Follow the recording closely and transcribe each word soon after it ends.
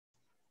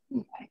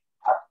Okay.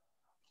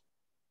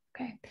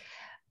 Okay.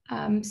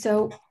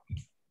 So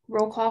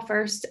roll call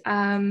first.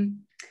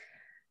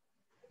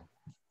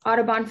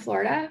 Audubon,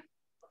 Florida.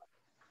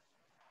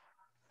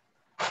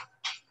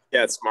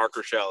 Yeah, it's Mark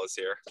Rochelle is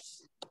here.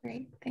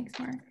 Great, thanks,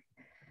 Mark.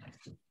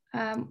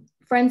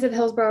 Friends of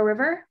Hillsborough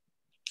River.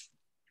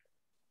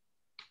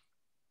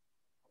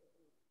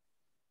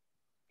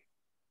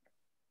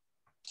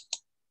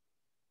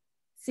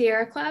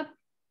 Sierra Club.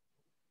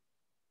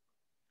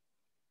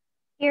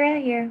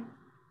 Here.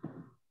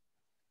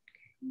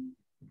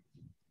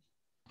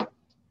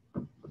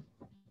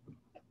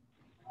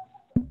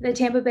 The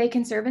Tampa Bay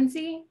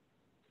Conservancy.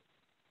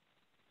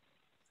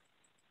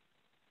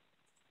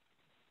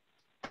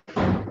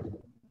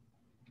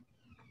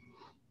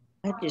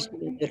 I just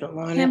moved it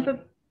along.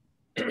 Tampa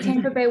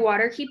Bay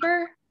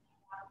Waterkeeper.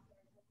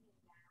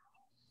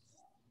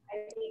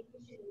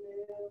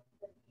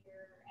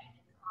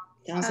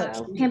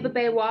 Tampa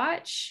Bay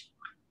Watch.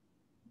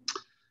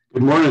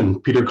 Good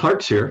morning, Peter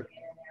Clark's here.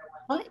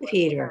 Hi,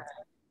 Peter.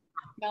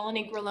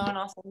 Melanie Grillone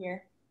also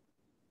here.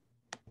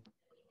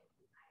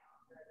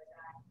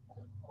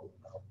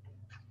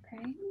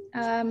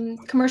 Okay.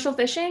 Commercial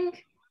fishing.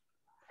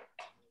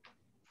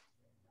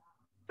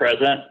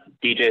 Present,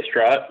 DJ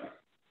Strott.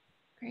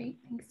 Great,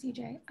 thanks,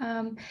 DJ.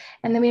 And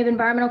then we have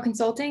environmental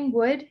consulting,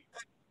 Wood.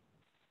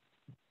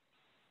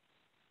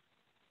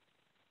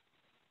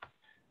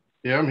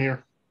 Yeah, I'm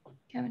here.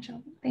 Kevin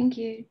Shelton, thank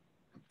you.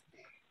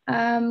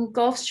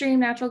 Gulfstream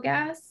Natural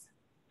Gas.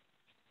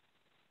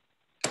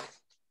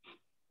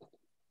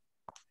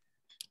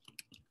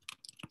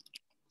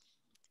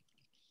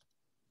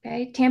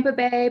 Okay, Tampa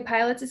Bay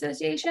Pilots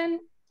Association.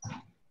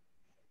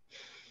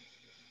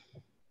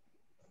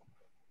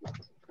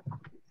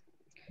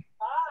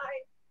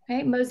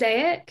 Okay,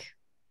 Mosaic.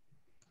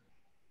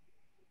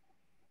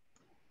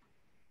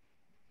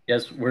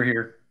 Yes, we're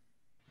here.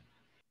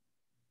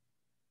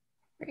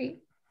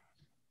 Great.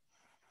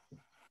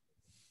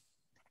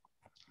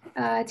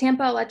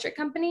 Tampa Electric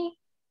Company,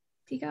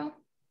 Tico.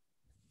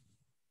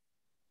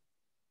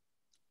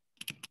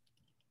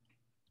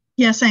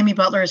 Yes, Amy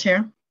Butler is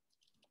here.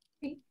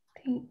 Great,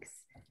 thanks.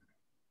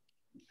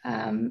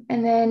 And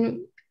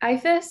then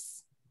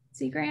IFAS,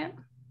 Sea Grant.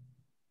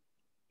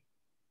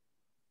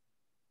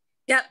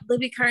 Yep,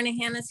 Libby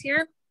Carnahan is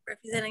here,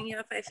 representing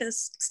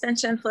UFIFAS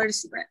Extension, Florida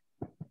Sea Grant.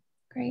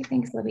 Great,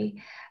 thanks,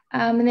 Libby.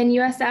 And then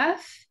USF.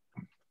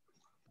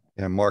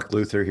 Yeah, Mark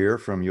Luther here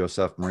from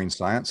USF Marine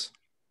Science.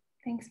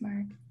 Thanks,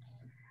 Mark.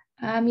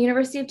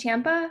 University of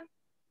Tampa.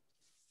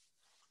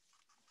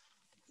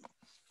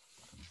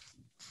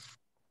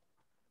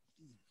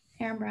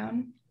 Aaron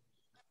Brown.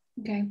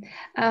 Okay.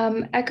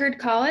 Eckerd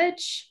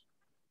College.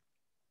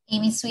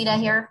 Amy Suida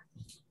here.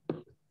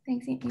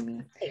 Thanks,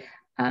 Amy.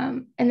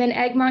 And then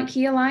Egmont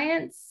Key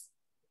Alliance.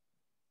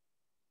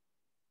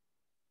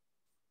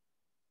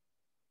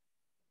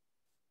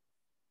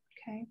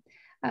 Okay.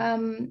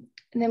 And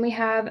then we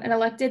have an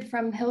elected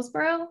from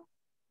Hillsborough.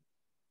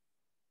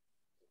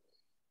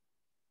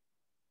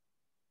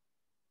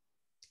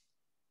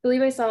 I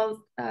believe I saw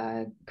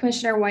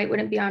Commissioner White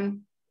wouldn't be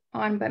on,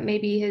 but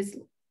maybe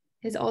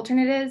his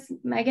alternate is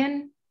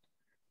Megan.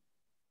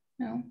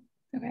 No,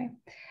 okay.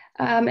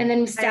 And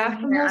then staff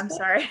from Hillsborough. I'm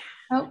sorry.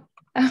 Oh,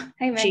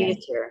 hey Megan. She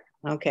is here.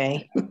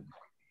 Okay.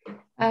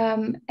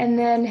 And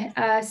then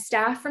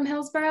staff from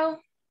Hillsborough.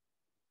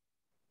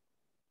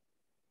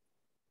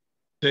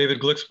 David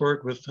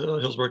Glicksberg with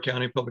Hillsborough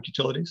County Public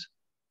Utilities.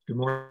 Good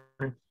morning.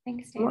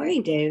 Thanks, David. Good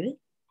morning, David.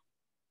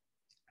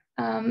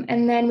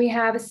 And then we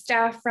have a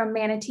staff from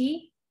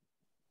Manatee.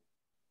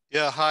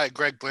 Yeah, hi,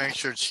 Greg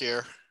Blanchard's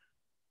here.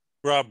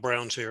 Rob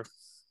Brown's here.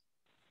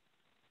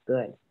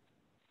 Good.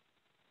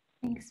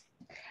 Thanks.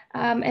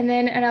 And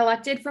then an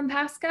elected from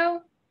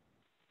Pasco.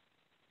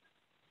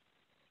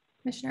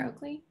 Commissioner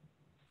Oakley.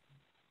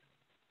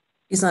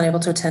 He's not able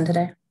to attend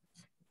today.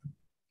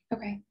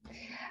 Okay.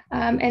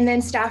 And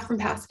then staff from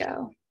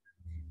Pasco.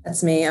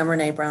 That's me. I'm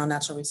Renee Brown,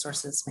 Natural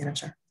Resources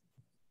Manager.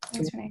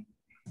 Thanks, Renee.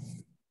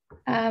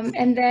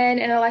 And then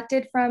an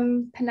elected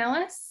from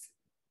Pinellas.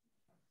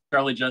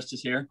 Charlie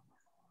Justice here.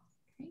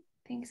 Great.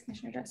 Thanks,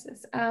 Commissioner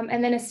Justice.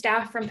 And then a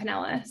staff from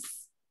Pinellas.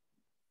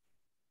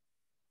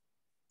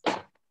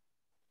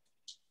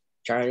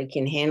 Charlie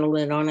can handle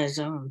it on his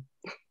own.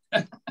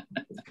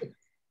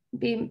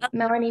 Be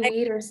Melanie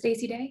Reed or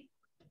Stacy Day.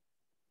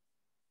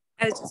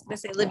 I was just going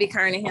to say Libby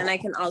Carnahan. I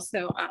can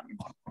also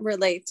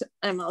relate.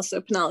 I'm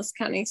also Pinellas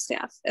County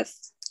staff if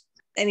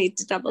I need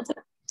to double dip.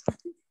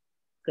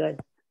 Good.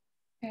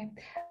 Okay.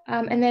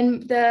 And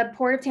then the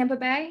Port of Tampa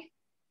Bay.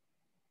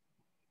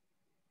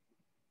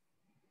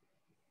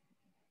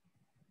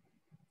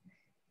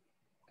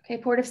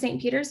 Okay, Port of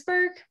St.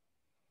 Petersburg.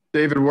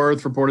 David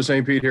Worth for Port of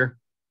St. Pete here.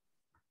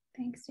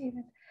 Thanks,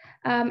 David.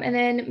 And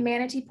then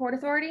Manatee Port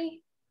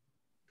Authority.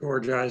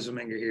 George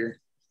Eiseminger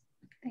here.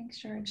 Thanks,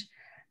 George.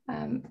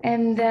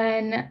 And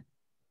then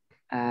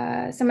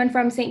someone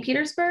from St.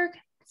 Petersburg,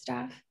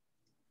 staff.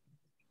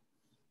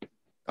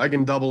 I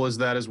can double as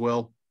that as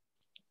well.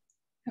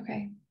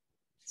 Okay.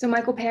 So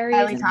Michael Perry.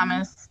 Kylie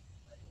Thomas.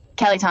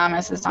 Kelly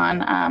Thomas is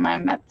on.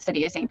 I'm at the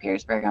city of St.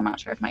 Petersburg. I'm not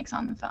sure if Mike's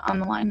on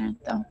the line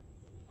though.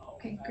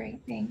 Okay,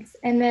 great, thanks.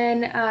 And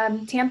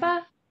then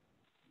Tampa?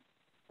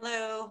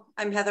 Hello,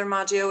 I'm Heather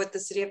Maggio with the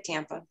city of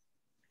Tampa.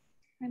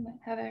 I'm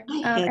Heather.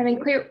 And then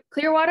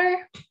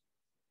Clearwater?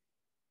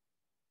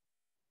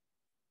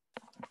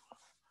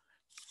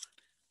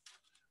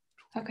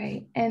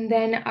 Okay, and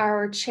then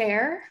our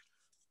chair?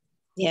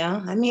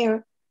 Yeah, I'm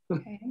here.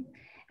 Okay,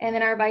 and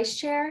then our vice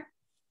chair?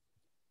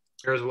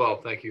 Here as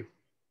well, thank you.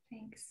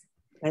 Thanks.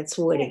 That's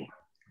Woody.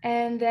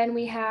 And then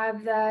we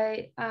have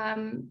the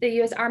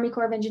U.S. Army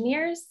Corps of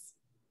Engineers.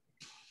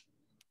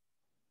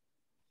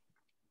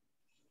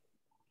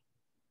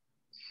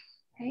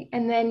 Okay,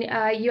 and then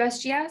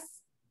USGS.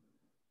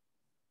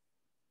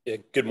 Yeah,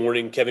 good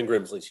morning, Kevin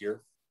Grimsley's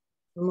here.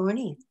 Good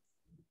morning.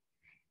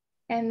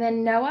 And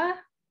then NOAA.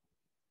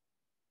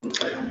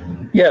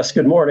 Yes,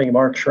 good morning,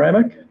 Mark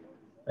Schramek.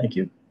 Thank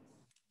you.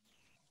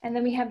 And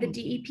then we have the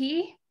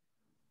DEP.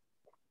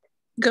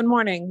 Good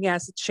morning.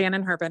 Yes, it's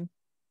Shannon Herbin.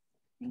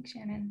 Thanks,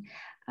 Shannon.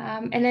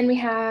 And then we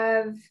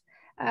have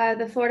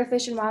the Florida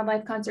Fish and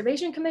Wildlife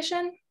Conservation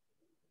Commission.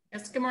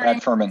 Yes, good morning.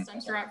 Brad Furman. I'm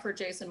Surratt for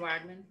Jason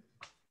Wagman.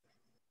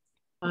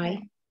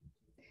 Hi.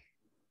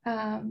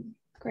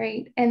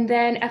 Great. And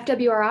then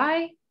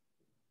FWRI.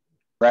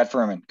 Brad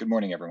Furman. Good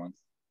morning, everyone.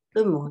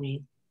 Good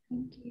morning.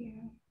 Thank you.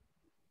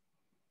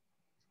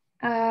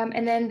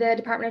 And then the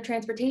Department of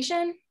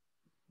Transportation.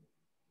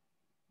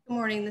 Good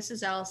morning. This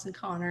is Allison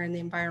Connor in the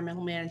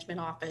Environmental Management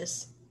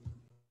Office.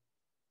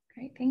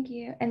 Great, thank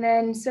you. And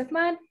then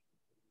SwiftMud.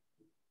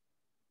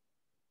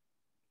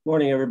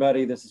 Morning,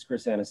 everybody. This is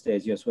Chris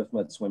Anastasio,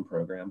 SwiftMud Swim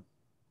Program.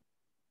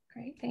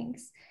 Great,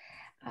 thanks.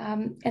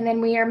 And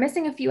then we are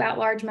missing a few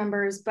at-large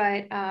members,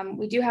 but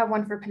we do have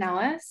one for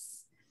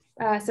Pinellas.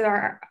 So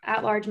our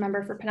at-large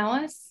member for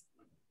Pinellas.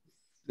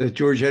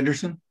 George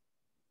Henderson.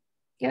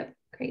 Yep,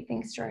 great,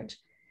 thanks, George.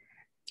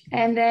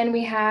 And then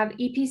we have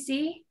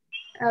EPC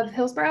of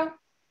Hillsborough.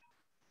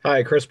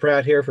 Hi, Chris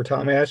Pratt here for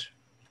Tom Ash.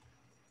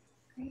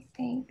 Great,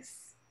 thanks.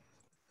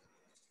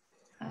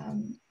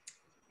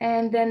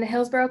 And then the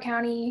Hillsborough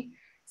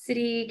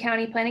City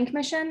County Planning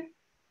Commission.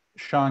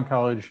 Sean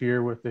College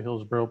here with the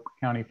Hillsborough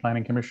County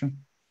Planning Commission.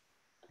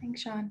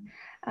 Thanks, Sean.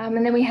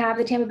 And then we have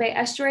the Tampa Bay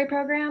Estuary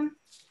Program.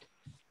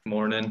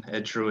 Morning,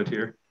 Ed Truitt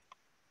here.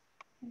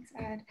 Thanks,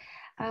 Ed.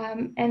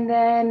 And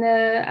then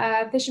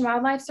the Fish and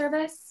Wildlife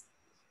Service.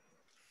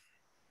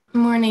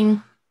 Good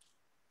morning.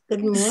 Good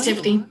morning. This is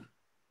Tiffany.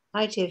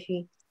 Hi,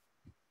 Tiffany.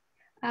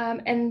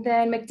 And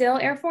then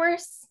MacDill Air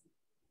Force.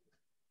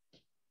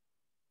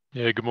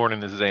 Yeah, good morning.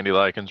 This is Andy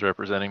Likens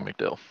representing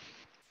MacDill.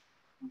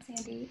 Thanks,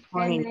 Andy.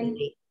 Morning, and then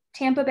Andy.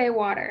 Tampa Bay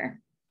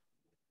Water.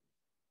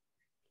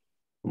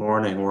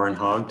 Morning, Warren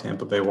Hogg,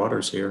 Tampa Bay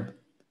Waters here.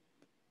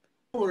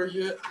 Order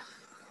yet?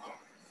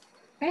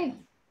 Okay,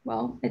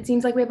 well, it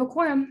seems like we have a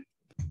quorum.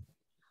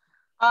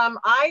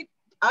 I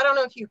don't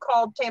know if you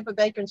called Tampa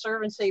Bay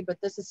Conservancy, but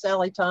this is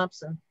Sally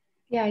Thompson.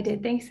 Yeah, I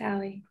did. Thanks,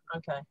 Sally.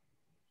 Okay.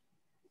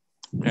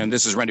 And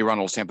this is Randy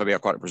Runnels, Tampa Bay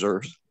Aquatic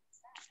Preserves.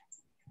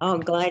 Oh,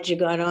 glad you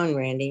got on,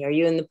 Randy. Are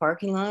you in the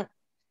parking lot?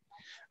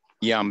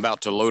 Yeah, I'm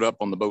about to load up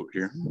on the boat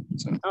here.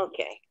 So.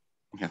 Okay.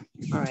 Yeah.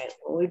 All right.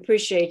 Well, we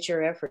appreciate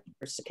your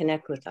efforts to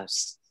connect with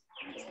us.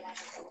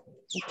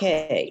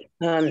 Okay.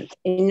 You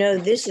know,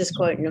 this is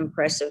quite an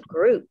impressive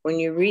group. When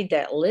you read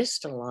that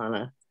list,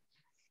 Alana,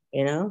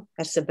 you know,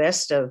 that's the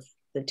best of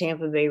the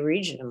Tampa Bay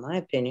region, in my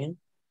opinion.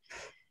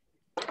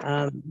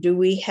 Do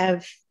we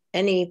have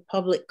any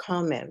public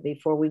comment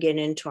before we get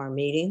into our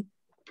meeting?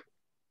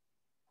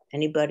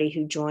 Anybody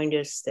who joined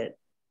us that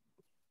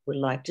would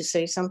like to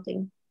say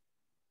something?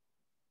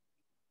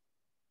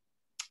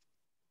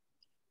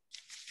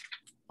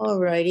 All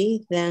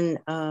righty, then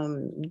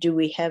do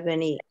we have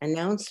any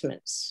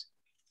announcements?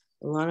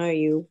 Alana, are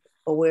you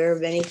aware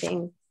of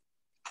anything?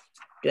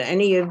 Do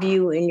any of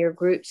you in your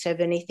groups have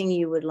anything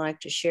you would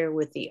like to share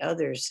with the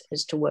others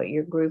as to what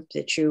your group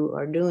that you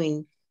are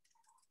doing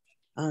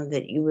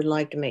that you would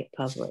like to make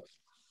public?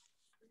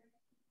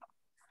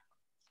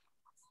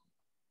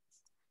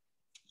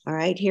 All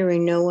right,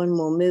 hearing no one,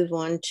 we'll move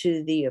on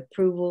to the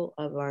approval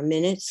of our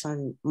minutes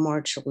on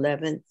March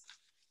 11th.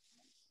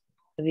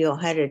 Have you all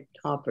had an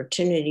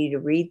opportunity to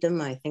read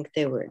them? I think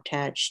they were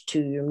attached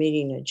to your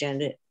meeting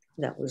agenda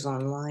that was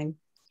online.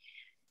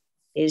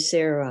 Is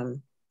there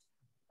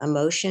a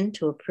motion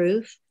to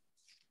approve?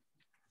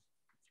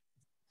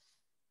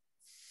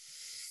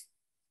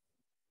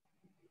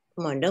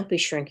 Come on, don't be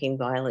shrinking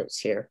violets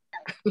here.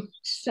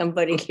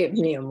 Somebody give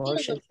me a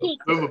motion.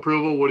 Move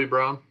approval, Woody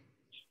Brown.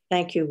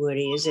 Thank you,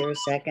 Woody. Is there a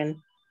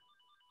second?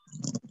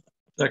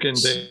 Second,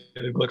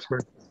 David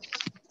Glucksberg.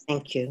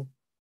 Thank you.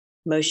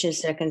 Motion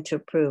second to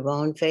approve.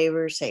 All in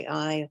favor, say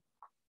aye.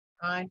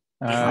 Aye.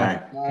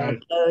 Aye.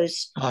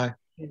 Opposed? Aye.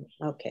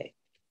 Okay.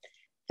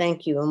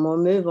 Thank you. And we'll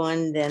move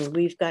on then.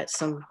 We've got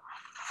some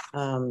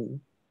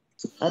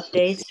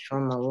updates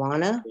from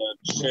Alana.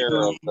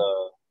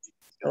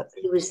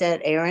 Who was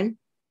that, Aaron?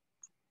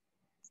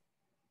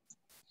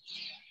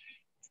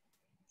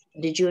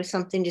 Did you have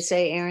something to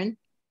say, Aaron?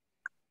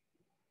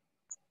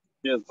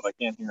 Yes, but I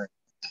can't hear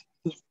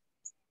it.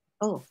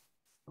 Oh,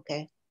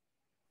 okay.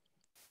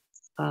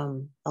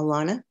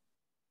 Alana?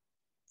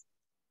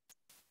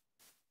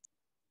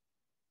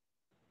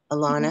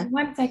 Alana?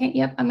 1 second.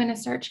 Yep, I'm going to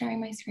start sharing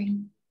my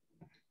screen.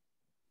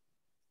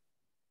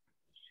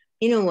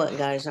 You know what,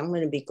 guys? I'm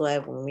going to be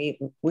glad when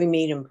we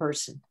meet in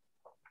person.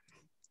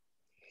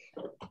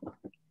 I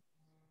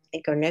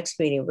think our next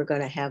meeting, we're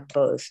going to have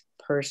both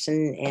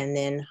person and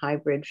then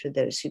hybrid for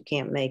those who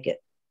can't make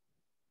it.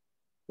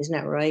 Isn't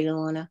that right,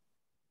 Alana?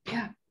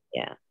 Yeah.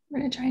 Yeah. We're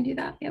going to try and do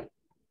that. Yep.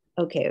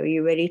 Okay. Are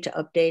you ready to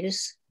update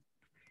us?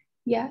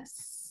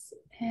 Yes.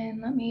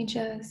 And let me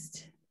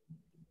just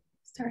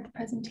start the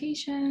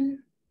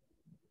presentation.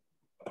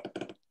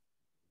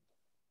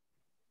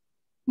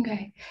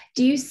 Okay.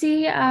 Do you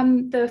see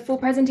the full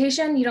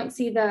presentation? You don't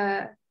see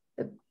the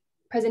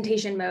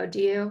presentation mode,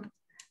 do you?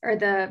 Or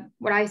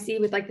what I see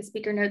with like the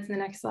speaker notes in the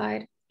next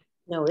slide?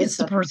 No, It's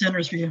the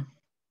presenter's view.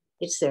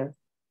 It's there.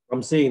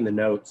 I'm seeing the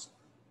notes.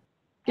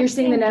 You're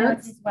seeing the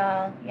notes as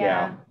well.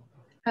 Yeah.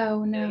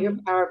 Oh no. Your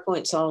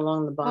PowerPoint's all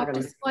along the Top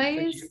bottom.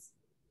 displays.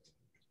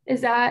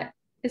 Is that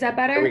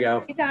better? There we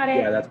go. You got it.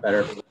 Yeah, that's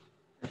better.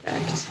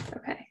 Perfect.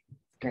 Okay,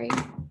 great.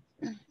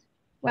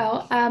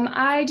 Well,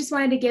 I just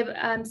wanted to give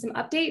some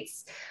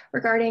updates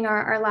regarding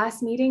our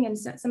last meeting and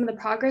some of the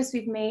progress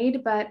we've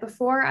made. But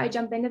before I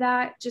jump into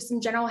that, just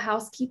some general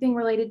housekeeping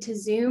related to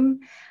Zoom.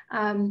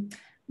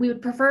 We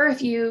would prefer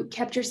if you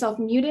kept yourself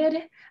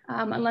muted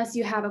unless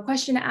you have a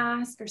question to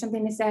ask or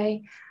something to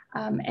say.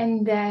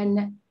 And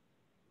then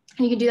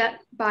you can do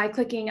that by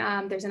clicking,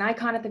 there's an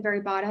icon at the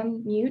very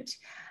bottom, mute.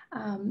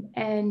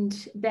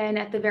 And then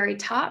at the very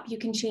top, you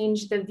can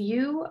change the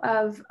view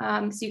of,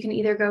 so you can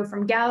either go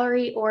from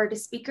gallery or to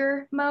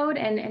speaker mode,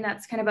 and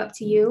that's kind of up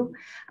to you.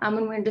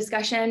 When we're in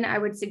discussion, I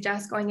would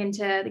suggest going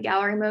into the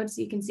gallery mode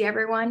so you can see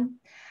everyone.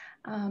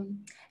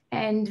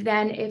 And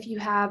then if you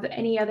have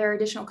any other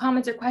additional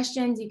comments or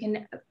questions, you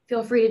can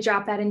feel free to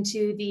drop that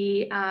into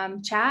the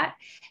chat.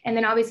 And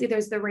then obviously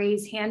there's the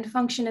raise hand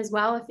function as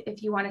well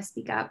if you want to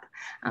speak up,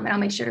 and I'll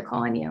make sure to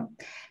call on you.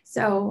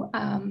 So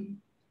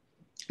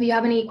if you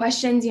have any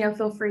questions,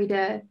 feel free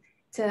to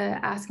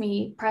ask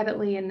me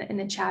privately in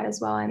the chat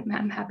as well.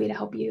 I'm happy to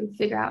help you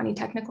figure out any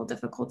technical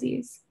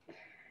difficulties.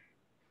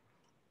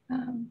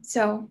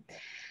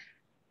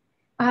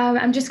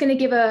 I'm just going to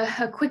give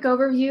a quick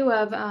overview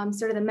of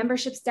sort of the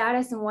membership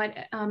status and what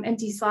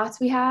empty slots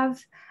we have,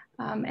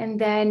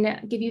 and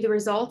then give you the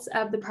results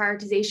of the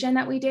prioritization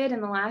that we did in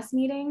the last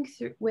meeting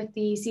with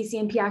the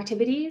CCNP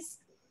activities.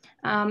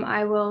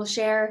 I will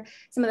share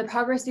some of the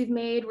progress we've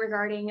made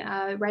regarding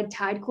red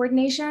tide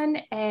coordination,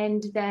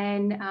 and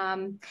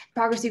then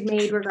progress we've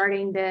made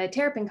regarding the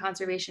terrapin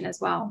conservation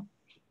as well.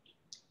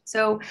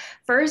 So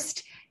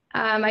first,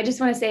 I just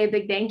want to say a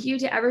big thank you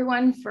to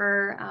everyone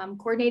for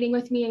coordinating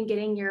with me and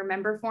getting your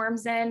member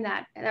forms in.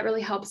 That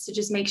really helps to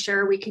just make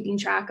sure we're keeping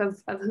track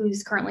of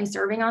who's currently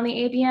serving on the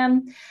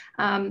ABM.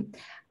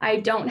 I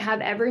don't have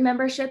every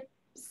membership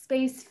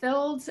space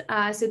filled,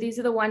 so these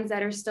are the ones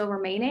that are still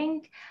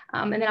remaining,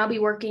 and then I'll be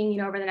working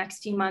over the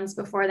next few months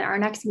before our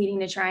next meeting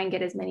to try and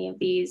get as many of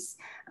these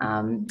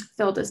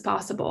filled as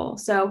possible.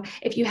 So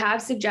if you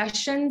have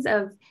suggestions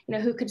of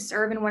who could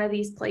serve in one of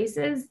these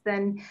places,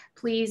 then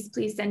please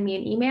send me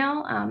an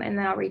email, and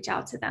then I'll reach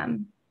out to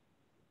them.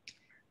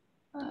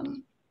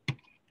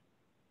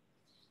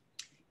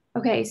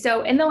 Okay,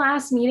 so in the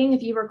last meeting,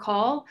 if you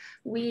recall,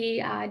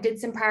 we did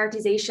some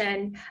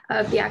prioritization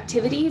of the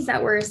activities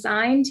that were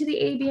assigned to the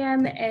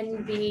ABM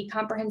and the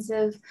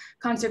Comprehensive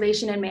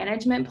Conservation and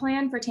Management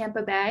Plan for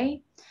Tampa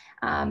Bay.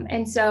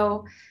 And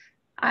so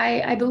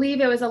I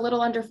believe it was a little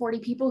under 40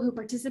 people who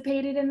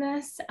participated in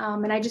this,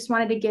 and I just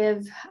wanted to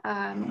give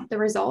the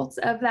results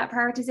of that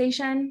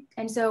prioritization.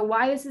 And so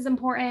why this is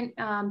important,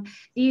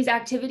 these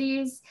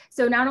activities,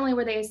 so not only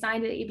were they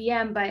assigned to the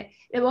ABM, but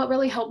it will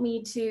really help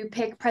me to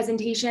pick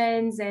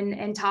presentations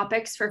and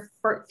topics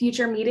for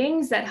future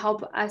meetings that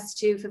help us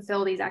to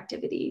fulfill these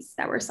activities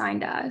that were assigned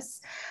to us.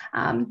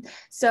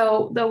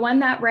 So the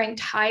one that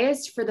ranked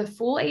highest for the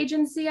full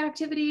agency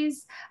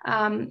activities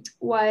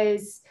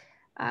was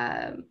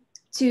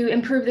to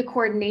improve the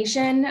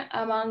coordination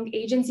among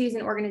agencies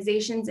and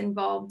organizations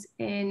involved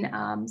in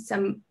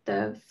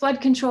the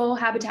flood control,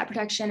 habitat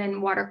protection,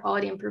 and water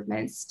quality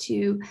improvements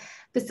to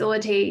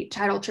facilitate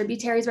tidal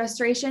tributaries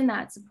restoration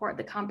that support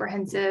the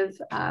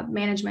comprehensive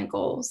management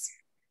goals.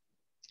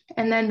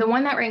 And then the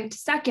one that ranked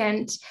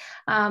second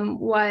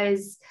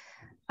was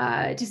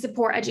to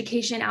support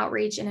education,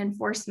 outreach, and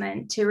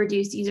enforcement to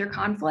reduce user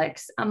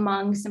conflicts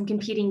among some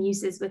competing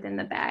uses within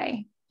the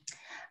Bay.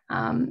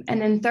 And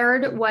then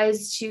third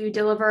was to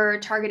deliver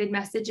targeted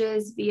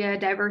messages via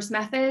diverse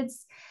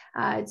methods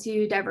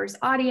to diverse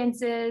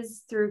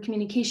audiences through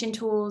communication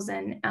tools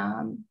and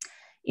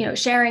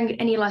sharing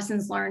any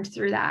lessons learned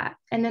through that.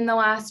 And then the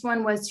last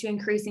one was to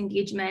increase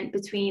engagement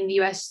between the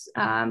U.S.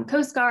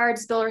 Coast Guard,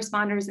 spill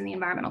responders, and the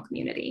environmental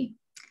community.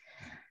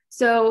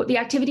 So the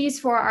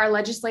activities for our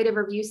legislative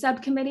review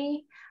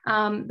subcommittee,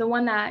 the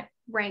one that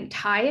ranked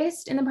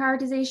highest in the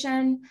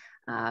prioritization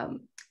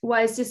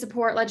was to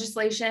support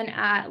legislation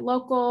at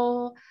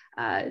local,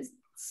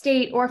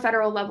 state, or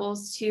federal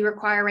levels to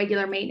require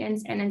regular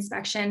maintenance and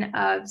inspection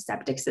of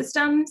septic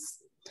systems.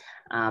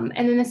 And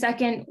then the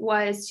second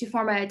was to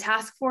form a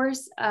task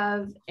force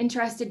of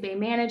interested Bay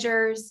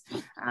managers,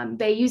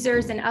 Bay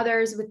users, and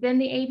others within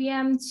the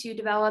ABM to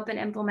develop and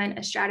implement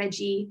a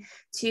strategy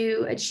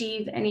to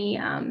achieve any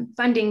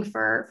funding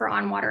for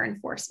on-water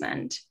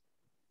enforcement.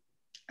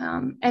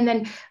 And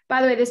then,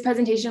 by the way, this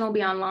presentation will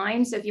be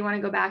online. So if you want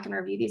to go back and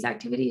review these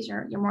activities,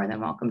 you're more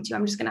than welcome to.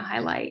 I'm just going to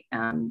highlight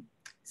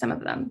some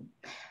of them.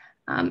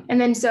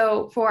 And then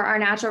so for our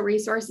Natural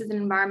Resources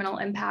and Environmental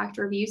Impact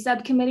Review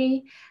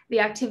Subcommittee, the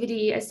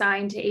activity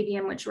assigned to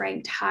ABM, which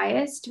ranked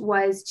highest,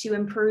 was to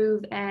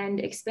improve and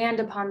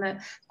expand upon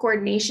the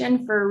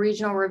coordination for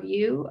regional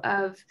review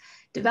of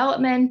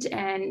development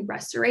and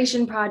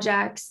restoration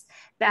projects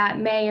that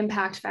may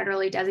impact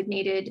federally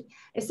designated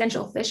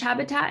essential fish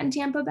habitat in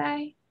Tampa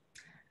Bay.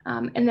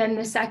 And then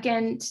the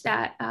second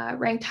that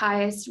ranked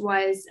highest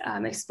was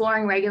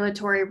exploring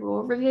regulatory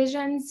rule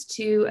revisions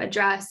to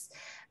address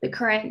the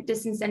current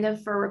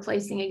disincentive for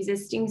replacing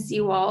existing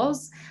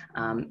seawalls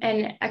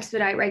and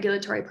expedite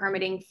regulatory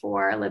permitting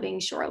for living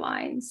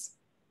shorelines.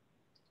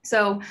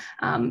 So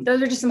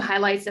those are just some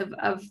highlights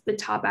of the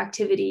top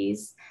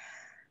activities.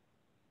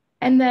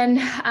 And then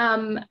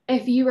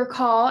if you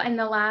recall, in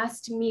the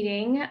last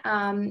meeting,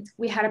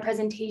 we had a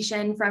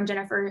presentation from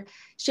Jennifer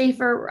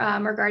Schaefer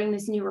regarding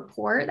this new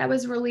report that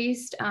was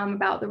released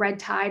about the red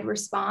tide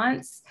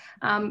response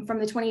from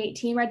the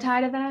 2018 red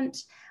tide event.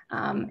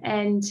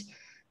 And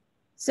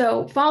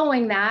so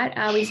following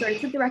that, we sort of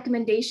took the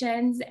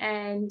recommendations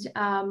and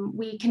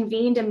we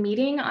convened a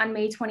meeting on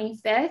May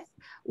 25th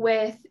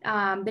with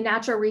the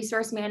natural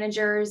resource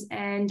managers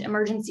and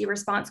emergency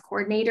response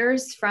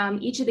coordinators from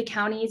each of the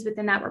counties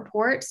within that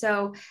report.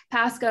 So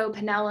Pasco,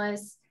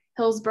 Pinellas,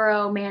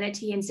 Hillsborough,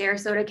 Manatee, and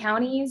Sarasota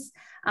counties.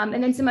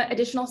 And then some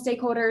additional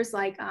stakeholders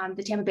like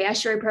the Tampa Bay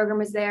Estuary Program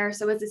was there.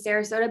 So was the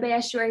Sarasota Bay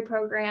Estuary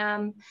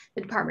Program,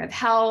 the Department of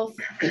Health,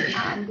 the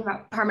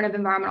Department of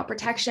Environmental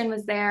Protection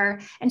was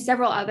there, and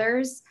several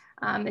others.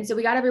 And so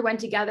we got everyone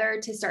together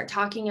to start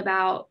talking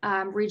about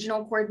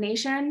regional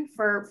coordination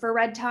for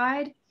red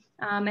tide.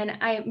 And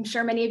I'm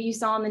sure many of you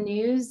saw in the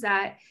news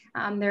that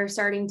they're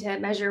starting to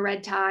measure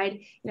red tide,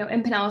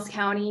 in Pinellas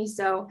County.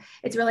 So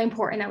it's really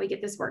important that we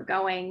get this work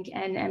going.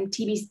 And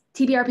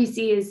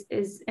TBRPC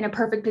is in a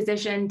perfect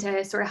position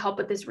to sort of help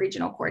with this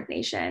regional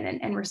coordination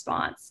and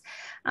response.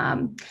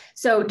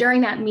 So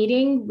during that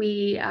meeting,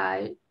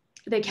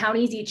 the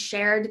counties each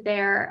shared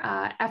their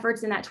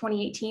efforts in that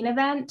 2018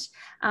 event.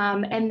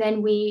 And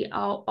then we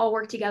all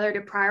worked together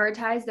to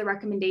prioritize the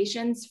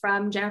recommendations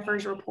from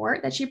Jennifer's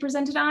report that she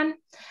presented on.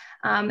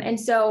 And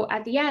so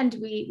at the end,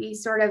 we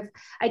sort of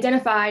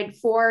identified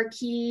 4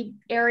 key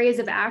areas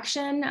of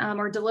action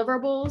or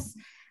deliverables.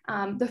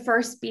 The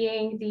first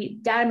being the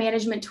data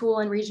management tool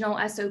and regional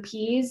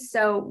SOPs.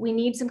 So we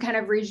need some kind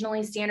of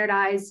regionally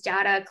standardized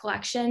data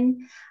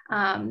collection,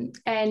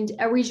 and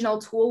a regional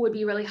tool would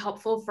be really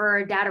helpful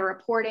for data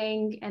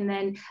reporting and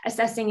then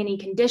assessing any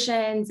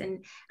conditions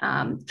and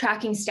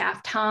tracking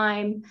staff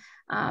time.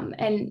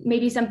 And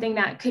maybe something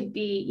that could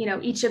be,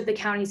 each of the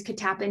counties could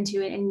tap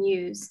into and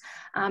use.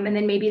 And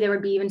then maybe there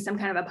would be even some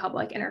kind of a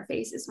public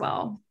interface as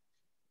well.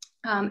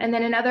 And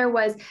then another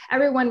was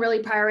everyone really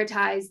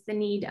prioritized the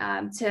need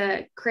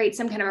to create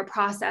some kind of a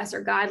process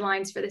or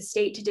guidelines for the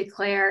state to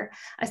declare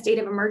a state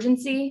of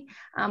emergency,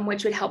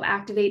 which would help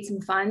activate some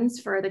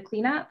funds for the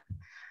cleanup.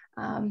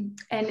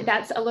 And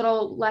that's a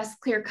little less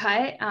clear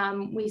cut.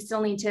 We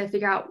still need to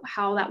figure out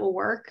how that will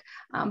work,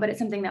 but it's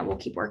something that we'll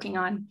keep working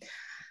on.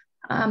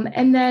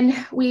 And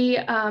then we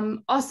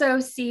also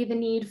see the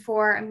need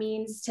for a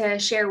means to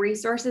share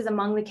resources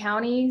among the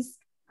counties.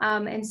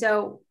 And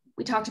so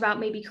we talked about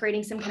maybe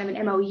creating some kind of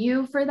an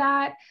MOU for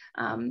that.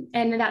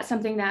 And that's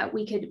something that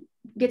we could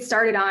get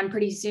started on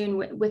pretty soon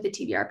with the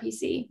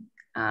TBRPC.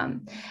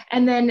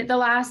 And then the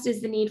last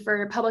is the need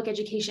for public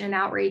education and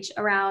outreach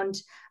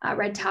around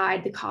red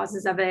tide, the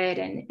causes of it,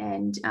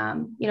 and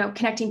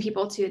connecting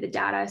people to the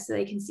data so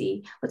they can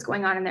see what's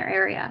going on in their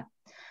area.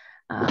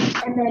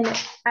 And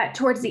then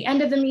towards the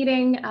end of the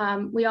meeting,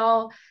 we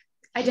all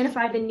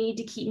identified the need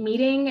to keep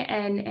meeting,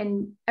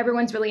 and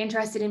everyone's really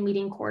interested in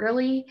meeting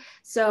quarterly.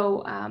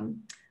 So,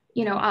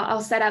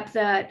 I'll set up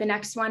the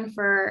next one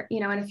for,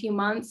 in a few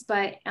months,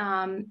 but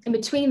in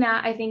between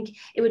that, I think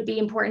it would be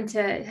important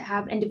to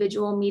have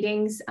individual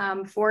meetings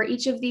for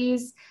each of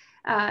these,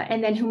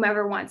 and then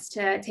whomever wants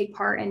to take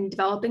part in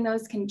developing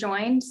those can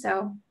join.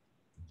 So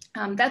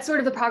that's sort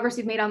of the progress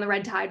we've made on the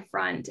red tide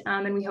front,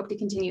 and we hope to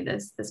continue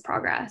this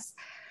progress.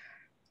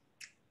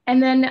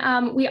 And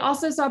then we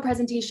also saw a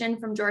presentation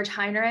from George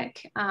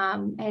Heinrich,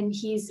 and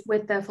he's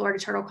with the Florida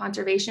Turtle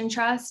Conservation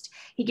Trust.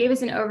 He gave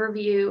us an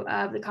overview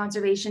of the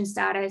conservation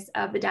status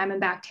of the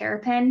diamondback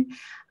terrapin.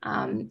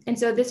 And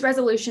so this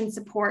resolution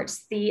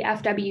supports the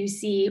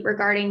FWC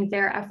regarding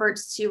their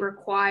efforts to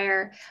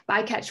require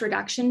bycatch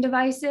reduction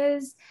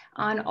devices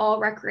on all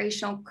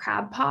recreational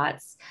crab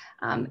pots,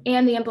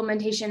 and the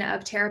implementation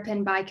of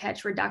terrapin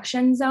bycatch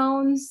reduction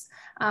zones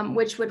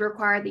which would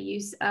require the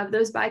use of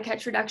those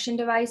bycatch reduction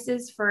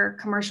devices for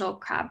commercial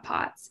crab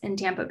pots in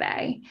Tampa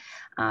Bay.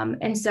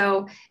 And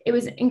so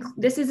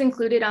this is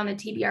included on the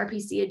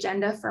TBRPC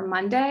agenda for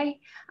Monday.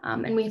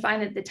 And we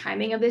find that the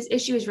timing of this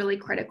issue is really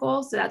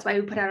critical. So that's why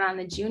we put it on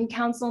the June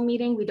council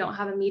meeting. We don't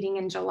have a meeting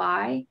in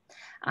July.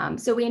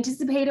 So we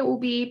anticipate it will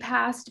be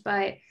passed,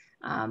 but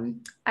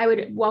I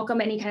would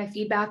welcome any kind of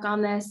feedback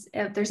on this.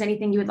 If there's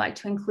anything you would like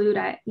to include,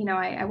 I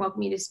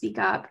welcome you to speak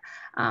up.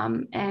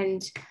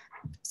 And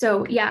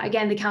so, yeah,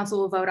 again, the council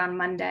will vote on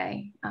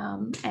Monday.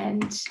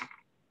 And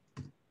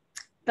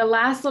the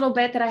last little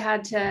bit that I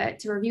had to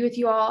review with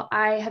you all,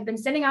 I have been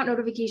sending out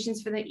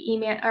notifications for the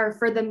email or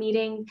for the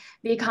meeting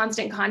via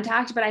constant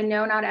contact, but I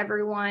know not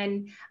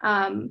everyone,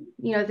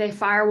 they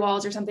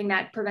firewalls or something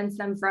that prevents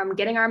them from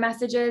getting our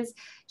messages.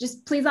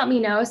 Just please let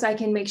me know so I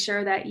can make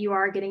sure that you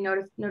are getting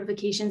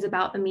notifications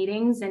about the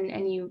meetings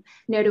and you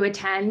know to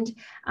attend.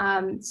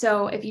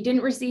 So if you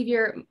didn't receive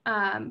your,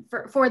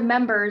 for the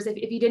members,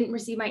 if you didn't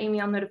receive my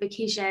email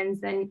notifications,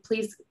 then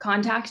please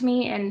contact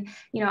me and,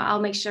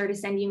 I'll make sure to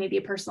send you maybe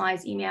a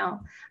personalized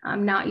email,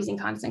 not using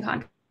constant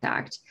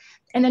contact.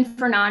 And then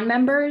for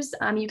non-members,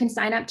 you can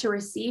sign up to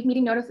receive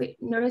meeting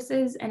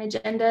notices and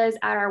agendas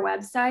at our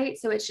website.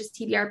 So it's just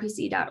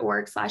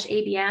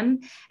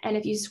tbrpc.org/ABM. And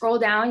if you scroll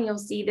down, you'll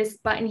see this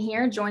button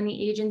here, join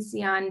the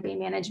agency on Bay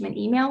Management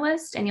email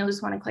list. And you'll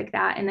just want to click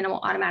that and then it will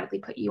automatically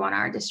put you on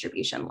our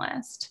distribution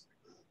list.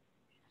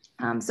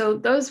 So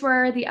those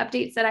were the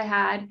updates that I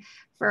had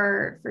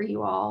for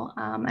you all.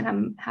 And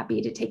I'm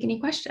happy to take any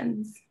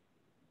questions.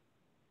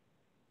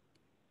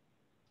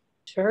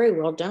 Very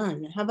well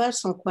done. How about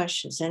some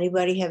questions?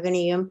 Anybody have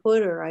any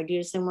input or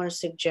ideas they want to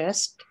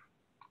suggest?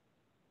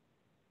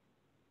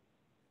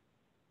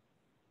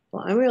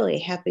 Well, I'm really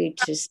happy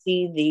to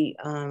see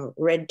the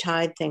red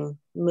tide thing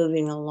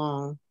moving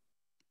along.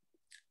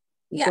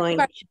 Yeah,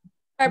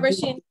 Barbara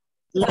Sheen.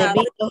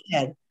 Libby, go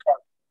ahead.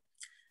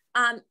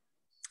 I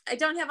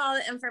don't have all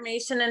the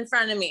information in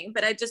front of me,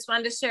 but I just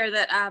wanted to share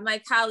that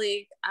my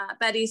colleague,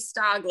 Betty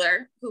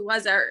Stogler, who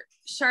was our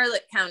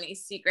Charlotte County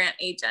Sea Grant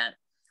agent,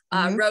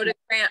 wrote a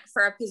grant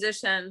for a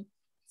position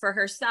for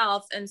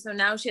herself. And so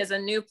now she has a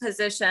new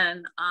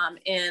position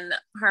in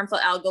harmful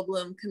algal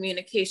bloom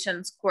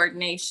communications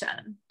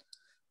coordination.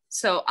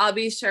 So I'll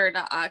be sure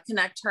to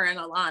connect her and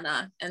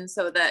Alana, and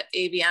so that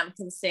ABM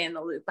can stay in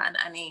the loop on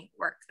any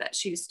work that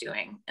she's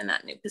doing in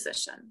that new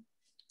position.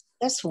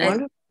 That's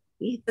wonderful.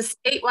 The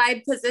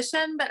statewide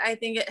position, but I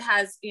think it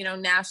has, a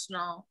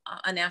national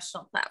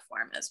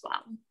platform as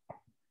well.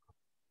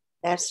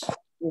 That's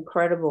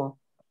incredible.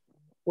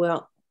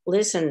 Well,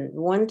 listen,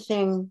 one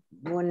thing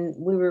when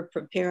we were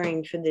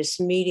preparing for this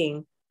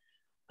meeting,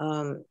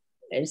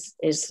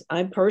 is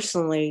I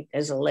personally,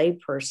 as a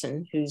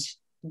layperson who's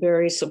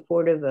very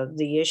supportive of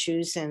the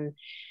issues and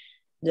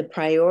the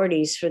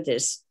priorities for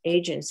this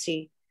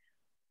agency,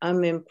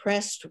 I'm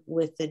impressed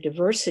with the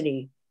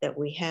diversity that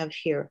we have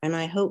here. And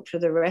I hope for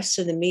the rest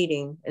of the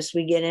meeting, as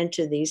we get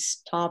into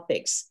these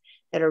topics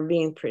that are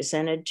being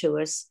presented to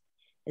us,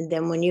 and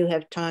then when you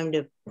have time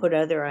to put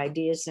other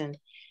ideas in,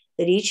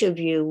 that each of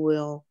you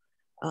will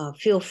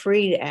feel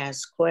free to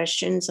ask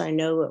questions. I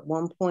know at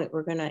one point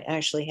we're going to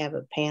actually have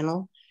a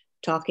panel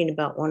talking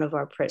about one of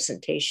our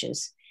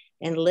presentations.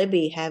 And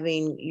Libby,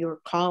 having your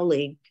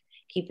colleague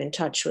keep in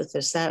touch with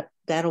us,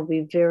 that'll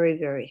be very,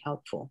 very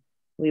helpful.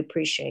 We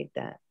appreciate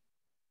that.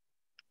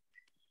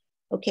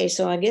 Okay,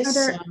 so I guess,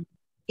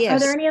 yes. Are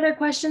there any other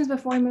questions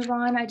before we move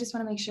on? I just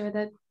want to make sure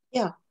that.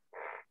 Yeah.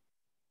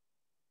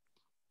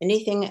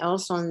 Anything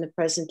else on the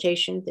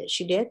presentation that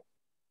she did?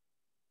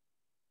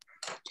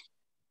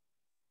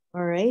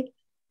 All right,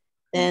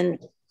 then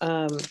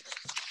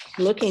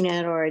looking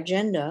at our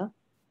agenda,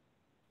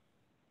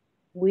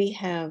 we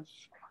have,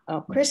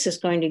 Chris is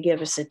going to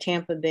give us a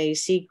Tampa Bay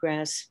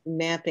seagrass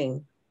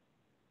mapping.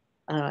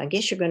 I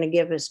guess you're going to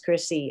give us,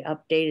 Chris, the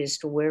update as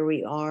to where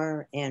we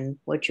are and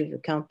what you've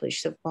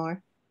accomplished so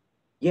far.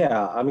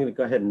 Yeah, I'm going to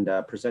go ahead and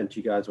present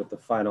you guys with the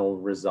final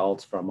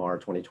results from our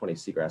 2020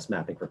 seagrass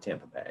mapping for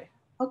Tampa Bay.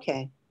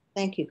 Okay,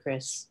 thank you,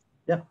 Chris.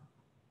 Yeah.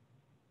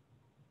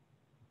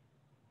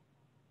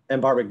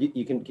 And Barbara,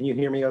 can you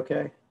hear me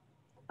okay?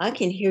 I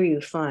can hear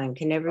you fine.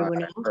 Can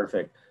everyone else?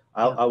 Perfect.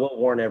 I will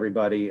warn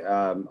everybody,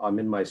 I'm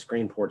in my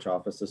screen porch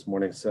office this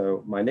morning.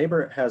 So my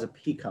neighbor has a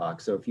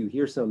peacock. So if you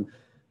hear some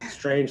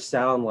strange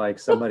sound like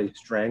somebody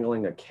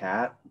strangling a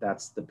cat,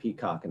 that's the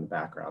peacock in the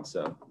background.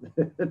 So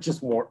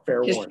just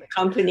fair warning.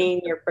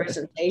 Accompanying your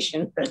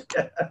presentation.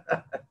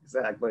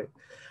 Exactly.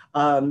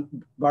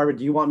 Barbara,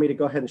 do you want me to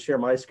go ahead and share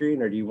my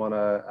screen, or do you want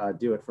to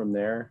do it from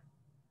there?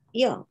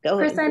 Yeah, go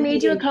Chris, ahead. I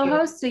made you a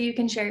co-host so you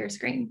can share your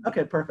screen.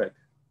 Okay, perfect.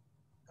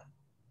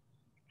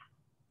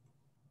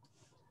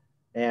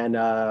 And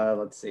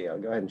let's see, I'll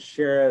go ahead and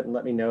share it and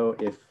let me know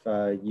if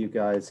you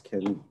guys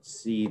can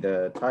see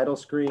the title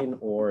screen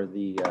or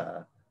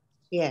the...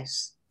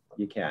 Yes.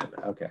 You can,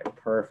 okay,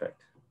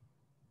 perfect.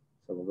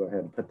 So we'll go ahead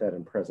and put that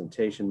in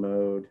presentation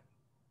mode.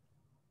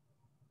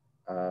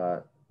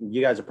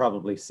 You guys are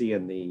probably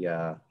seeing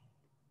the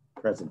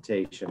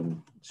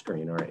presentation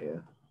screen, aren't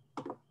you?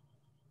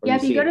 Yeah,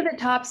 if you go to the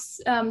top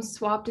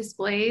swap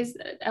displays,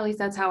 at least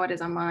that's how it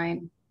is on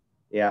mine.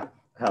 Yeah,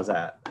 how's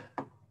that?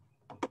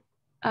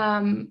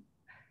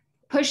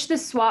 Push the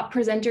swap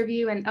presenter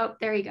view and oh,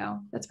 there you go.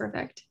 That's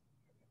perfect.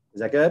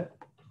 Is that good?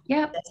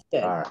 Yep. That's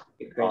good. All right,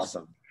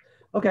 awesome.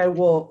 Okay,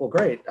 well,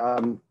 great.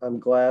 I'm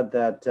glad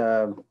that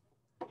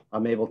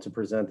I'm able to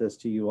present this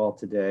to you all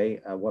today.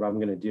 What I'm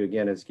going to do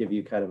again is give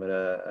you kind of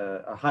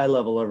a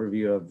high-level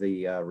overview of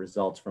the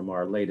results from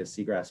our latest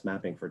seagrass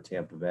mapping for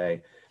Tampa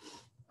Bay.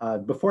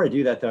 Before I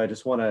do that, though, I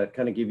just want to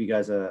kind of give you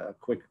guys a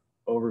quick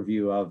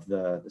overview of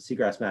the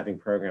seagrass mapping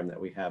program that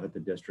we have at the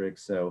district.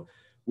 So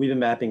we've been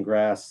mapping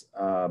grass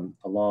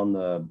along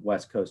the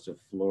west coast of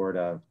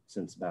Florida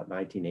since about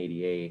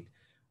 1988.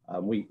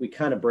 We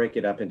kind of break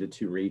it up into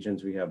two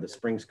regions. We have the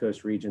Springs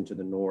Coast region to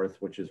the north,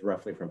 which is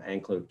roughly from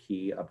Anclote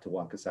Key up to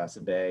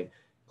Wakasasa Bay,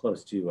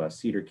 close to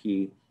Cedar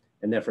Key.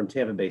 And then from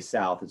Tampa Bay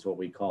south is what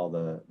we call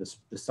the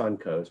Sun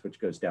Coast, which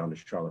goes down to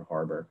Charlotte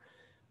Harbor.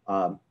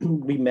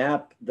 We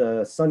map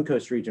the Sun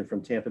Coast region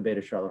from Tampa Bay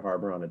to Charlotte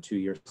Harbor on a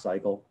 2-year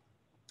cycle,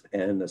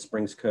 and the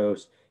Springs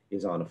Coast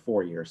is on a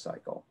 4-year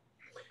cycle.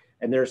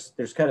 And there's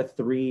kind of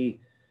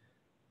three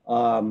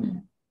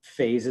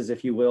phases,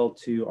 if you will,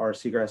 to our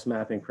seagrass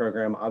mapping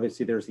program.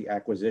 Obviously, there's the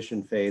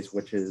acquisition phase,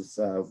 which is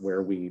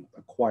where we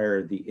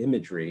acquire the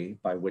imagery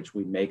by which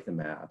we make the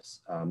maps.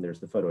 There's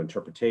the photo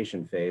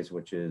interpretation phase,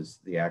 which is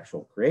the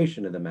actual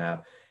creation of the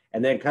map.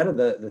 And then kind of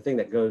the thing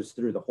that goes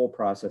through the whole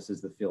process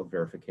is the field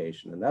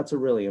verification. And that's a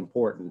really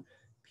important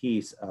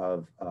piece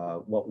of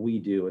what we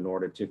do in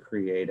order to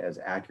create as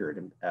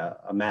accurate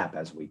a map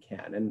as we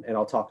can. And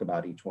I'll talk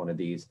about each one of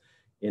these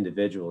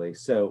individually.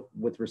 So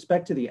with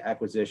respect to the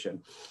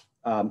acquisition,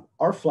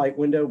 our flight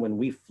window when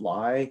we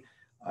fly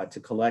to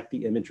collect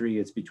the imagery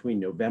is between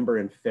November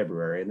and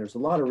February. And there's a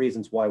lot of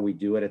reasons why we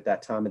do it at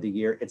that time of the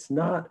year. It's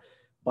not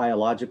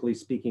biologically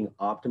speaking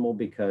optimal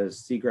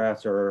because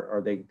seagrass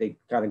they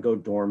kind of go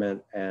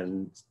dormant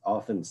and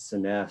often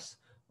senesce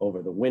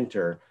over the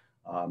winter.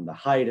 The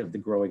height of the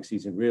growing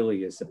season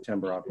really is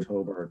September,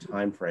 October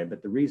timeframe.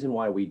 But the reason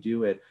why we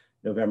do it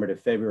November to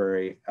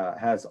February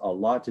has a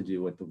lot to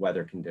do with the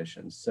weather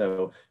conditions.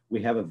 So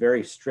we have a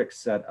very strict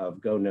set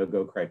of go,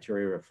 no-go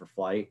criteria for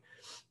flight.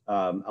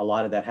 A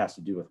lot of that has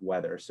to do with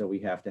weather. So we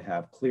have to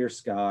have clear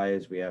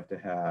skies, we have to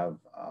have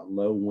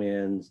low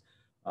winds,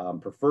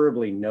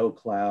 preferably no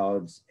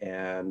clouds,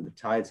 and the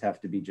tides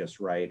have to be just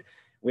right.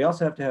 We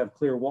also have to have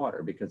clear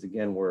water because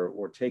again,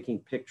 we're taking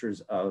pictures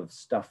of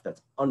stuff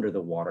that's under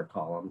the water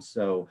column.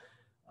 So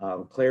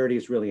clarity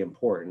is really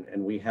important.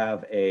 And we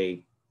have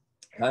a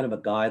kind of a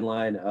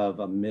guideline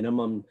of a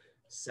minimum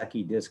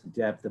Secchi disc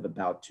depth of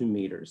about 2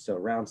 meters. So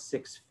around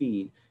 6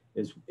 feet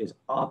is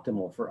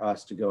optimal for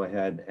us to go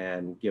ahead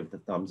and give the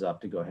thumbs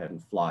up to go ahead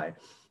and fly.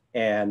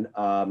 And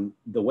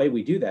the way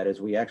we do that is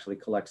we actually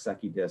collect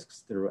Secchi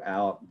discs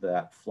throughout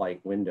that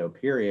flight window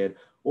period,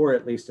 or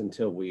at least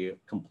until we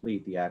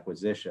complete the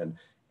acquisition.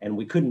 And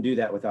we couldn't do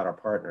that without our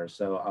partners.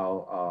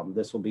 So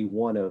this will be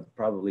one of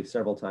probably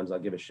several times I'll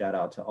give a shout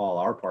out to all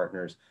our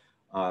partners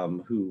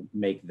who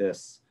make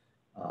this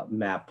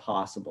map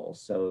possible.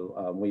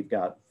 So we've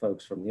got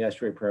folks from the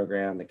estuary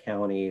program, the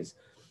counties,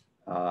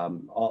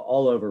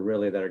 all over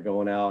really that are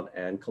going out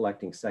and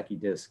collecting Secchi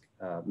disc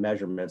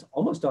measurements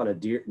almost on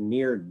a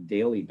near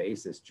daily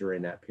basis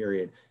during that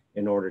period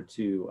in order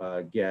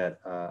to get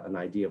an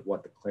idea of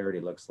what the clarity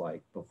looks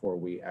like before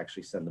we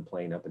actually send the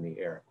plane up in the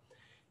air.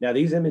 Now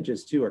these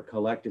images too are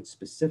collected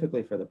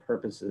specifically for the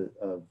purposes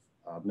of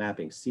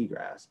mapping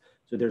seagrass.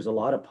 So there's a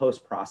lot of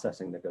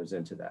post-processing that goes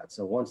into that.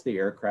 So once the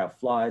aircraft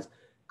flies,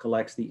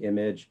 collects the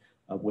image,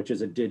 which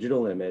is a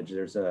digital image.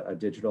 There's a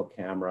digital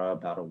camera,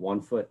 about a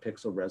 1-foot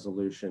pixel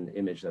resolution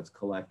image that's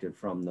collected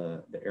from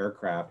the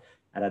aircraft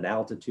at an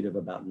altitude of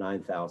about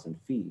 9,000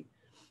 feet.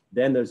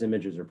 Then those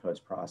images are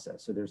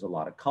post-processed. So there's a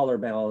lot of color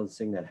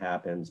balancing that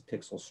happens,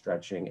 pixel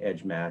stretching,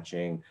 edge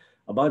matching,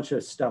 a bunch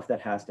of stuff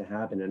that has to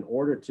happen in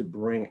order to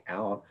bring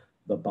out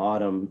the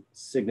bottom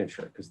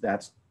signature, because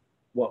that's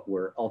what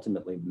we're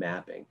ultimately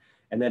mapping.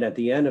 And then at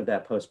the end of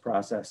that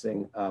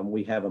post-processing,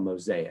 we have a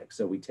mosaic.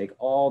 So we take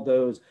all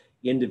those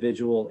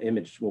individual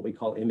image, what we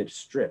call image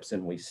strips,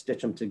 and we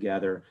stitch them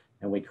together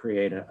and we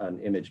create an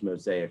image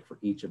mosaic for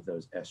each of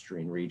those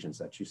estuarine regions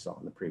that you saw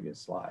in the previous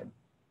slide.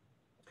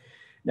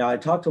 Now I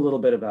talked a little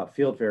bit about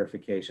field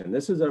verification.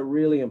 This is a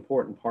really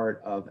important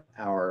part of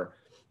our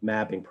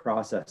mapping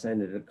process,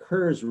 and it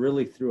occurs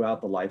really throughout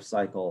the life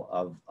cycle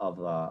of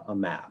a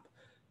map.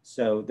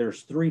 So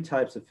there's 3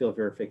 types of field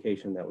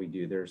verification that we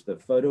do. There's the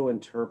photo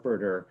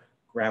interpreter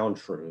ground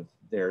truth.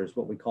 There's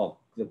what we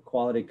call the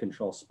quality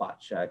control spot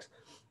checks.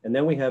 And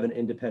then we have an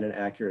independent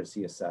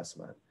accuracy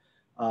assessment.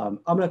 I'm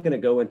not going to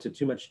go into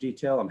too much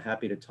detail. I'm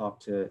happy to talk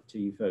to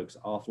you folks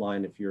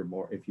offline if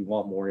you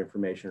want more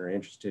information or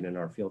interested in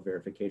our field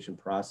verification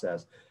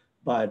process.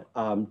 But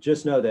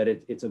just know that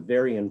it's a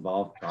very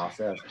involved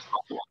process.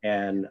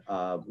 And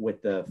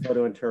with the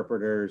photo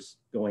interpreters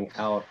going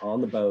out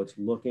on the boats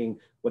looking,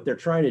 what they're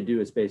trying to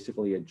do is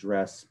basically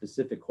address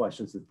specific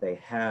questions that they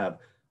have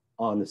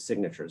on the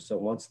signatures. So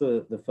once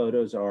the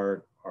photos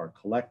are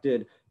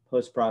collected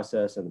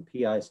post-process and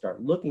the PIs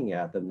start looking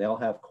at them, they'll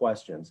have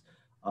questions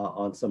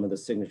on some of the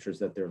signatures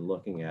that they're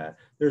looking at.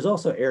 There's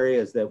also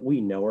areas that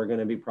we know are going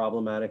to be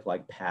problematic,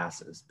 like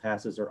passes.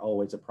 Passes are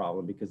always a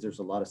problem because there's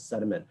a lot of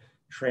sediment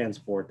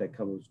transport that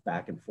comes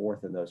back and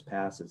forth in those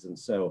passes. And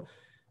so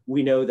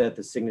we know that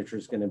the signature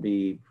is going to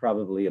be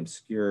probably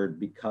obscured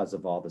because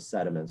of all the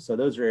sediments. So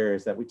those are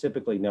areas that we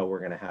typically know we're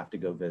going to have to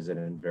go visit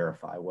and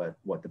verify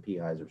what the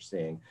PIs are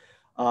seeing.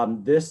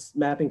 This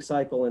mapping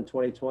cycle in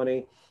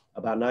 2020,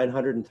 about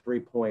 903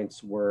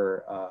 points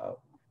were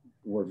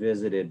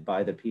visited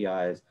by the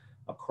PIs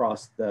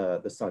across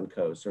the Sun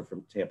Coast, or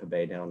from Tampa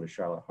Bay down to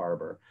Charlotte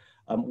Harbor.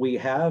 We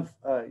have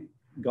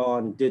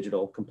gone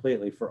digital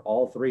completely for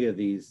all three of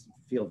these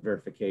field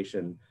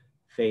verification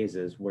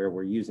phases, where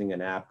we're using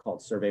an app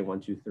called Survey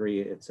 123.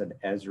 It's an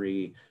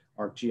Esri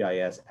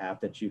ArcGIS app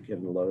that you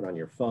can load on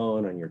your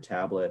phone, on your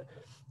tablet.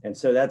 And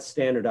so that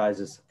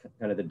standardizes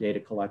kind of the data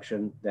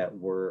collection that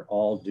we're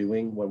all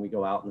doing when we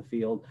go out in the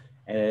field.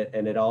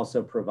 And it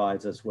also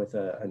provides us with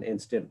an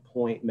instant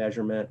point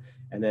measurement.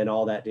 And then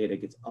all that data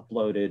gets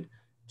uploaded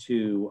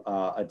to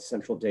a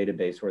central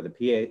database where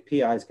the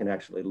PIs can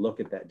actually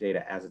look at that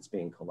data as it's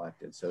being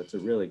collected. So it's a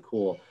really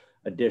cool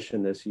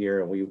addition this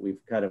year, and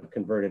we've kind of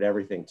converted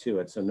everything to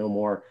it. So no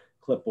more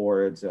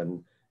clipboards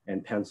and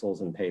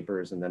pencils and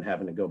papers, and then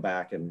having to go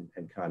back and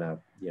kind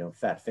of,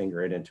 fat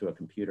finger it into a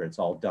computer. It's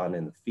all done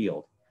in the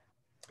field.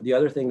 The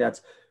other thing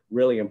that's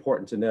really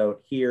important to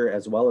note here,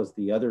 as well as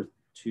the other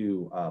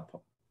two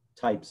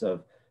types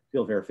of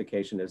field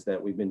verification, is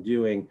that we've been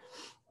doing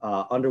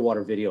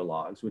underwater video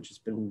logs, which has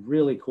been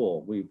really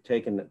cool. We've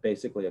taken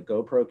basically a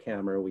GoPro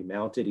camera, we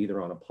mount it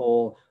either on a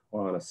pole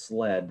or on a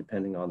sled,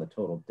 depending on the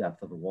total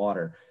depth of the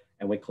water,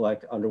 and we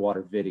collect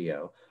underwater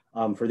video.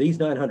 For these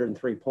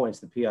 903 points,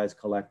 the PIs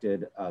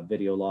collected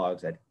video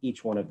logs at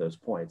each one of those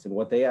points. And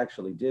what they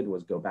actually did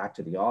was go back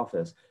to the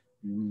office,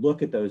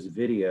 look at those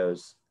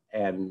videos,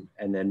 and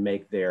then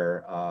make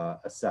their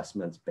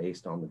assessments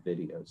based on the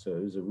videos. So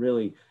it was a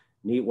really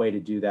neat way to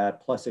do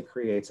that. Plus it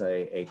creates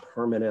a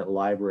permanent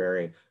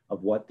library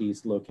of what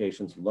these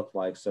locations look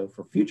like. So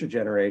for future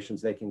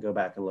generations, they can go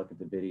back and look at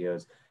the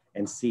videos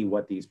and see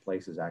what these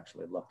places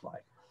actually look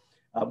like.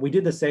 We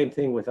did the same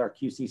thing with our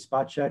QC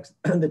spot checks.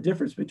 The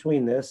difference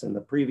between this and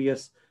the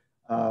previous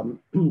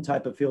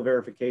type of field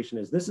verification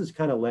is this is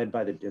kind of led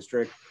by the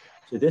district.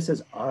 So this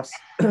is us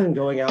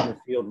going out in the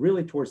field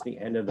really towards the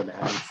end of the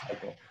mapping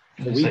cycle.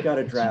 So we've got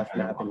a draft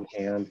map in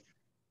hand,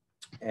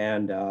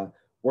 and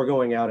we're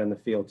going out in the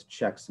field to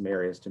check some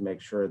areas to make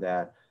sure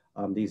that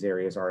these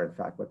areas are in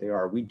fact what they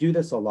are. We do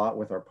this a lot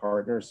with our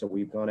partners. So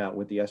we've gone out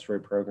with the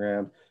estuary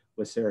program,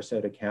 with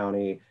Sarasota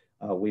County.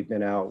 We've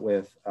been out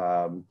with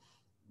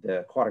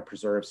the aquatic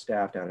preserve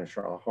staff down in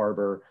Charlotte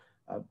Harbor,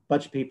 a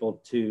bunch of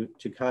people to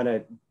kind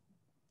of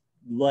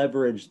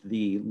leverage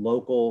the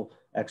local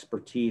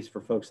expertise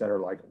for folks that are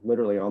like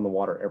literally on the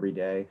water every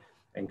day,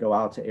 and go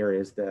out to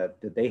areas that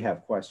they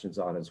have questions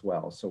on as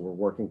well. So we're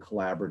working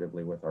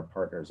collaboratively with our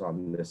partners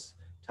on this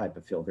type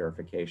of field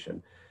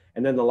verification.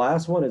 And then the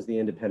last one is the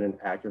independent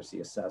accuracy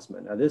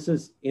assessment. Now this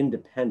is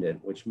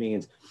independent, which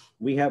means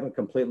we have a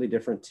completely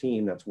different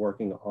team that's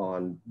working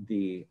on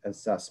the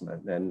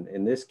assessment. And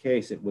in this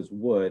case, it was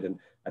Wood, and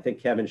I think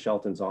Kevin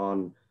Shelton's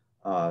on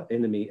at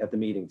the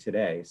meeting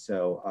today.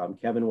 So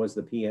Kevin was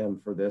the PM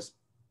for this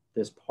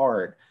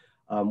part,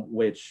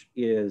 which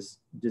is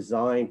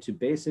designed to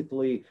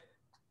basically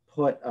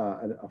put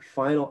a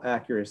final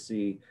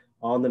accuracy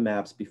on the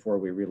maps before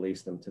we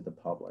release them to the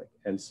public.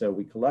 And so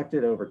we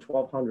collected over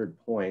 1,200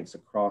 points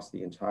across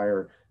the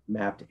entire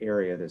mapped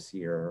area this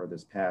year, or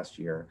this past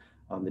year.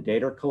 The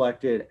data are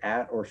collected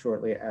at or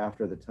shortly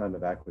after the time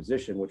of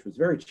acquisition, which was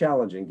very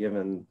challenging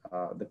given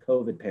the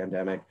COVID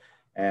pandemic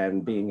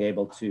and being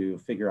able to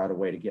figure out a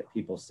way to get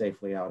people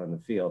safely out in the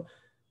field.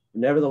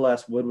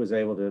 Nevertheless, Wood was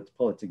able to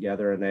pull it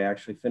together, and they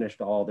actually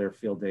finished all their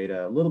field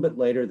data a little bit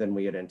later than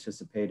we had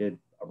anticipated,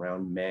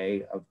 around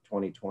May of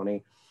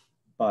 2020.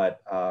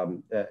 But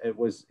it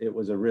was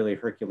a really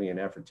Herculean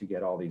effort to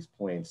get all these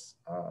points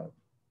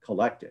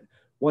collected.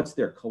 Once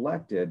they're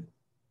collected,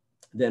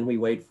 then we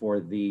wait for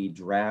the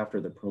draft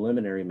or the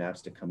preliminary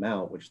maps to come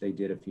out, which they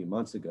did a few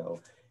months ago.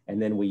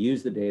 And then we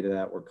use the data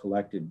that were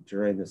collected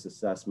during this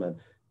assessment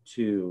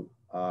to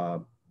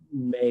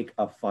make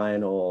a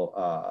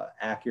final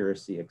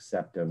accuracy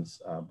acceptance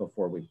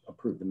before we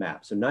approve the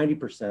map. So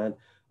 90%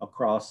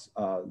 across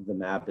the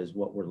map is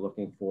what we're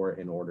looking for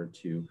in order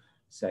to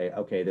say,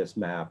 okay, this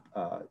map,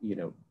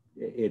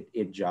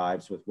 it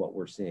jives with what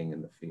we're seeing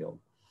in the field.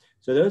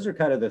 So those are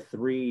kind of the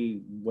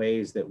three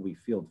ways that we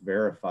field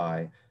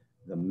verify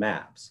the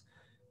maps.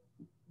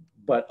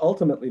 But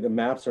ultimately, the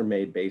maps are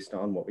made based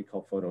on what we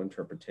call photo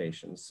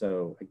interpretation.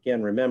 So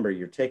again, remember,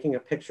 you're taking a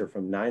picture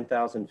from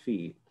 9,000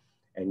 feet,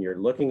 and you're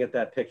looking at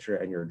that picture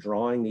and you're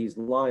drawing these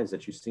lines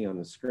that you see on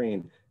the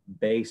screen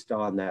based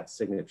on that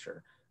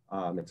signature.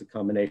 It's a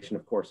combination,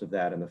 of course, of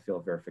that and the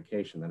field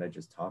verification that I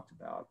just talked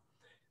about.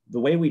 The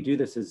way we do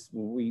this is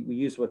we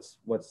use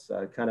what's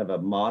kind of a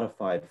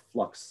modified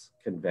flux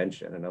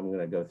convention, and I'm going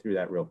to go through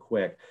that real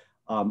quick.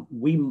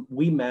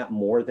 We map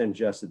more than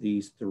just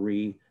these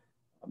 3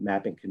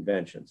 mapping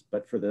conventions,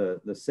 but for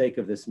the sake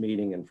of this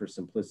meeting and for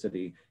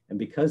simplicity, and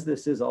because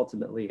this is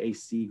ultimately a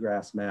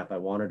seagrass map, I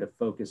wanted to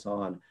focus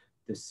on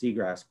the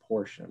seagrass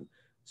portion.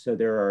 So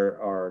there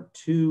are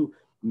 2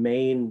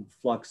 main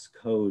flux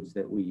codes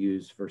that we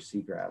use for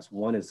seagrass.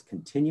 One is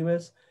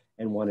continuous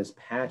and one is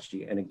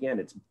patchy. And again,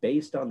 it's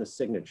based on the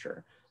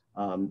signature.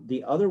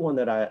 The other one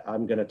that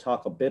I'm going to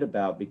talk a bit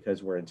about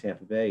because we're in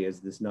Tampa Bay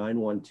is this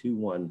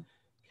 9121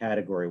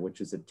 category,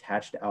 which is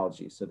attached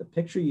algae. So the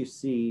picture you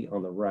see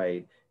on the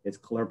right is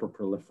Caulerpa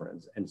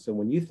proliferans. And so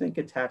when you think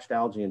attached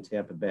algae in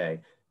Tampa Bay,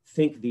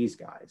 think these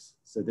guys.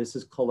 So this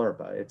is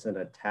Caulerpa. It's an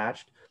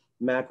attached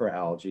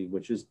macroalgae,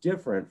 which is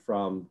different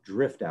from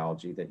drift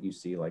algae that you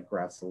see like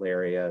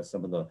Gracilaria,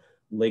 some of the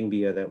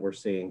Lingbia that we're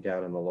seeing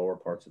down in the lower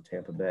parts of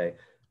Tampa Bay.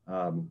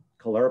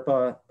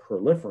 Caulerpa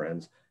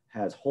proliferans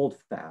has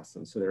holdfasts,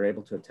 and so they're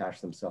able to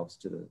attach themselves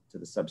to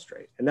the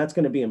substrate. And that's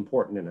going to be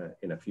important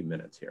in a few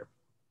minutes here.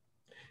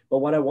 But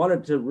what I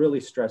wanted to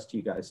really stress to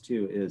you guys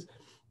too is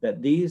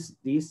that these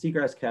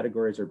seagrass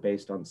categories are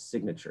based on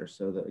signature.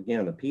 So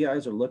again, the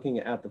PIs are looking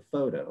at the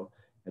photo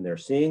and they're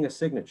seeing a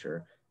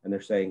signature and they're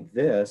saying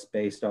this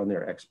based on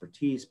their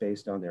expertise,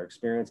 based on their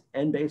experience,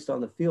 and based on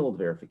the field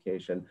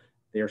verification,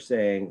 they're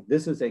saying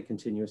this is a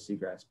continuous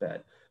seagrass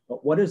bed.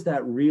 But what does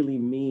that really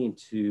mean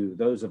to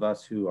those of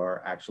us who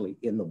are actually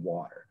in the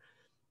water?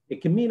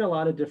 It can mean a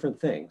lot of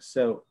different things.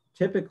 So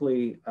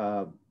typically,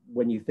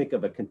 when you think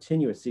of a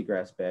continuous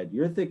seagrass bed,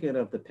 you're thinking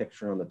of the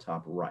picture on the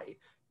top right.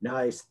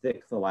 Nice,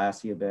 thick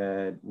thalassia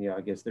bed. You know,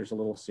 I guess there's a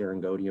little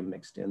syringodium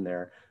mixed in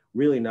there.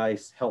 Really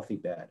nice, healthy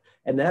bed.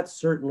 And that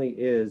certainly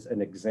is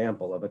an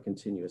example of a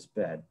continuous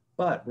bed.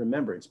 But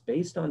remember, it's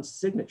based on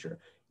signature.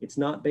 It's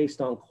not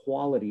based on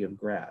quality of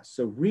grass.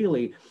 So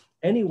really,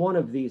 any one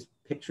of these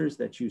pictures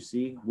that you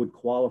see would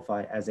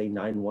qualify as a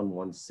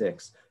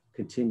 9116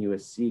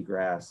 continuous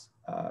seagrass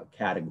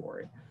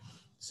category.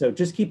 So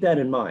just keep that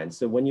in mind.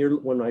 So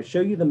when I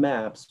show you the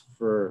maps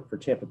for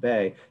Tampa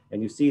Bay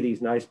and you see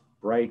these nice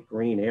bright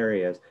green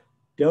areas,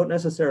 don't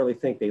necessarily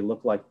think they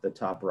look like the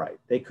top right.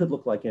 They could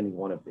look like any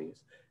one of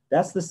these.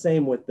 That's the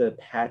same with the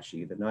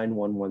patchy, the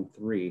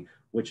 9113,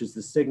 which is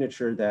the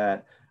signature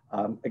that,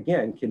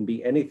 again, can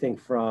be anything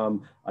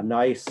from a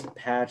nice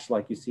patch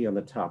like you see on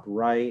the top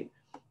right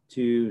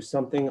to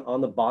something on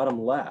the bottom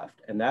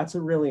left. And that's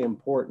a really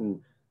important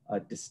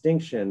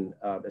distinction,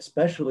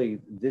 especially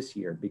this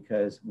year,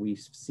 because we've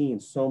seen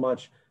so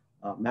much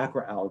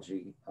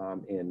macroalgae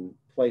in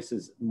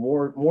places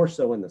more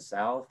so in the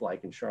south,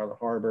 like in Charlotte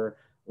Harbor,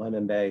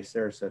 Lemon Bay,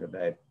 Sarasota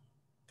Bay.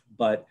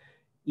 But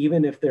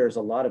even if there's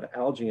a lot of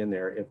algae in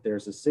there, if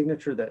there's a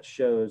signature that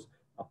shows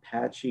a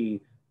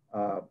patchy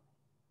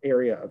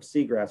area of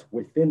seagrass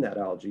within that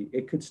algae,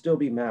 it could still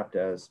be mapped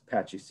as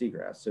patchy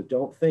seagrass. So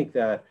don't think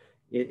that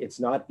it's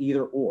not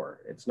either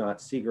or. It's not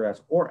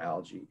seagrass or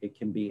algae. It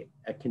can be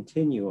a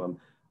continuum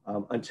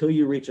until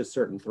you reach a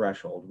certain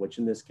threshold, which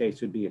in this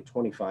case would be at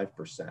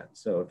 25%.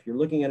 So if you're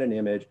looking at an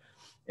image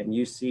and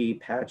you see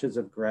patches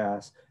of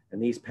grass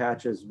and these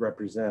patches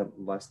represent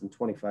less than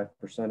 25%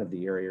 of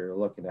the area you're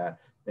looking at,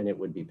 then it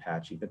would be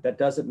patchy. But that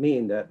doesn't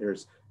mean that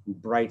there's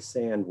bright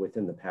sand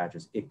within the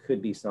patches. It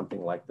could be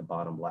something like the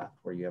bottom left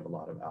where you have a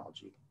lot of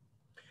algae.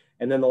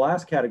 And then the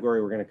last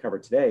category we're going to cover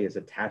today is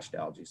attached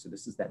algae. So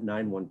this is that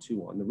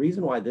 9121. The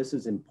reason why this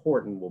is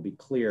important will be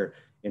clear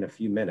in a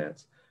few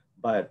minutes.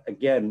 But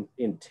again,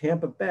 in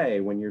Tampa Bay,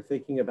 when you're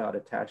thinking about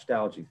attached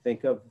algae,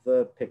 think of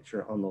the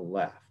picture on the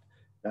left.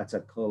 That's a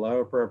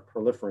Caulerpa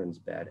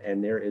proliferans bed.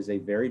 And there is a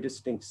very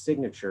distinct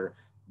signature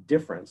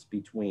difference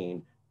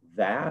between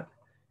that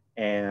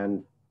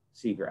and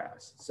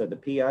seagrass. So the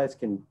PIs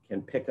can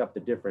pick up the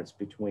difference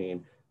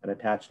between an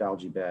attached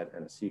algae bed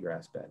and a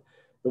seagrass bed.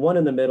 The one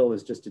in the middle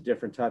is just a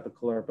different type of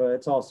Caulerpa.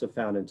 It's also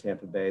found in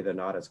Tampa Bay. They're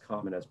not as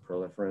common as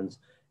proliferans.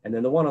 And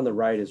then the one on the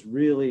right is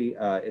really,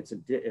 it's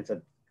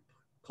a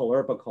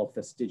Caulerpa called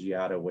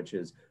fastigiata, which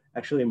is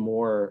actually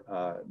more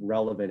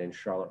relevant in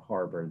Charlotte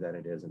Harbor than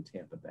it is in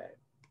Tampa Bay.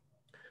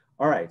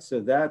 All right, so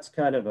that's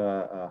kind of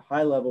a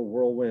high-level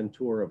whirlwind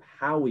tour of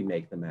how we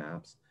make the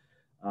maps.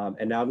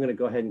 And now I'm going to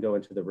go ahead and go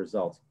into the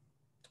results.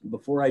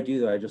 Before I do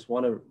that, I just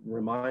want to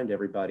remind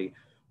everybody,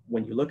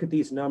 when you look at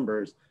these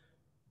numbers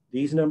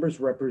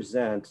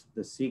represent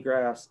the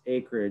seagrass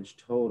acreage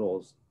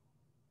totals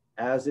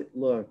as it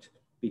looked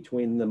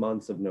between the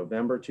months of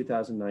November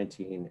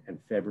 2019 and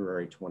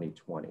February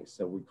 2020.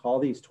 So we call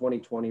these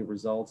 2020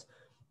 results,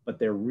 but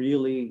they're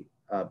really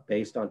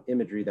based on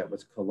imagery that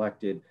was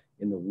collected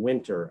in the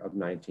winter of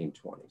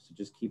 1920. So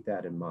just keep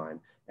that in mind.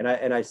 And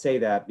I say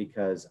that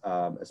because,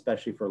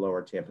 especially for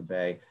lower Tampa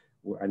Bay,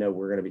 I know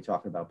we're going to be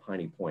talking about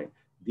Piney Point.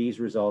 These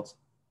results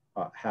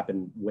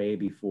happened way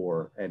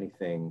before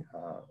anything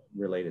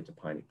related to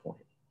Piney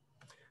Point.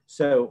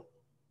 So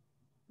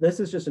this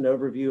is just an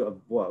overview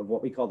of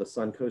what we call the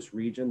Suncoast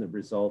region, the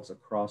results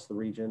across the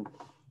region.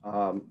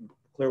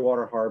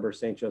 Clearwater Harbor,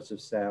 St.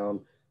 Joseph Sound,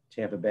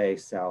 Tampa Bay,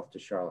 south to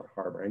Charlotte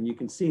Harbor. And you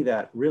can see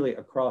that really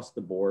across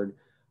the board,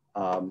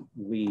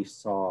 we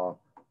saw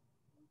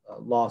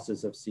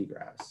losses of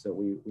seagrass. So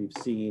we've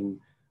seen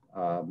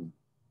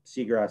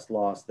seagrass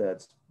loss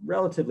that's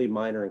relatively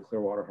minor in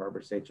Clearwater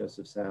Harbor, St.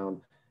 Joseph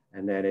Sound,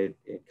 and then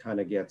it kind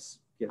of gets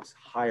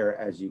higher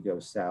as you go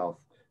south,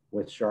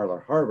 with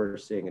Charlotte Harbor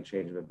seeing a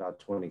change of about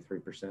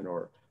 23%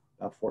 or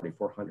about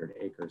 4,400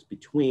 acres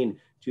between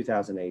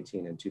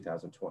 2018 and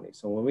 2020.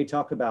 So when we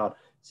talk about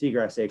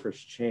seagrass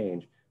acreage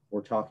change,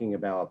 we're talking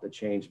about the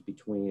change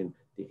between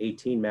the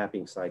 18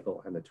 mapping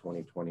cycle and the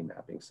 2020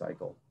 mapping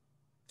cycle.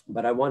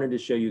 But I wanted to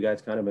show you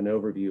guys kind of an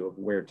overview of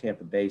where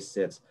Tampa Bay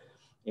sits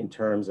in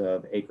terms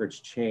of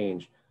acreage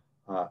change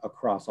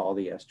across all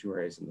the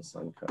estuaries in the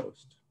Sun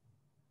Coast.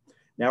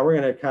 Now we're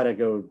going to kind of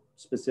go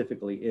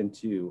specifically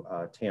into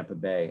Tampa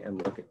Bay and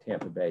look at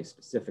Tampa Bay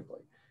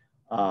specifically.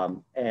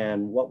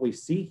 And what we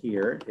see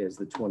here is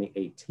the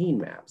 2018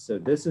 map. So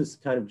this is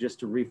kind of just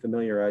to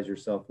refamiliarize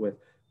yourself with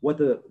what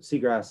the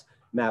seagrass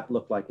map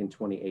looked like in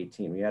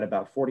 2018. We had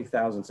about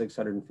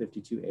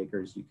 40,652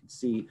 acres. You can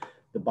see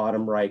the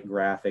bottom right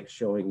graphic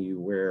showing you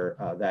where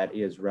that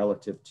is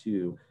relative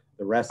to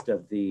the rest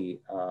of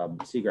the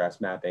seagrass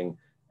mapping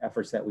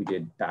efforts that we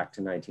did back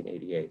to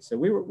 1988. So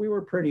we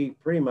were pretty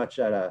much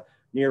at a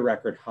near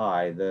record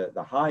high.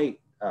 The high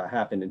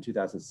happened in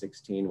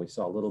 2016. We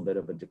saw a little bit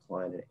of a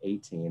decline in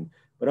 18,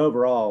 but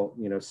overall,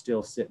 you know,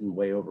 still sitting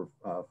way over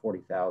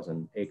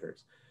 40,000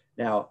 acres.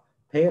 Now,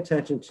 pay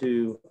attention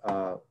to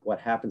what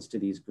happens to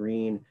these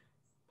green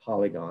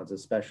polygons,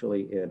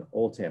 especially in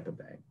Old Tampa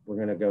Bay. We're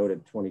going to go to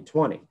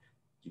 2020. Do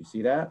you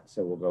see that?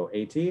 So we'll go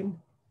 18,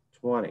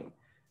 20.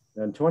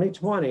 Then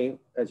 2020,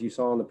 as you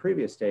saw on the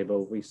previous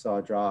table, we saw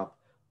a drop,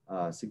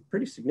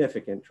 pretty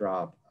significant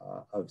drop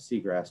of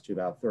seagrass to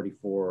about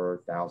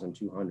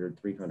 34,200,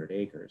 300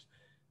 acres.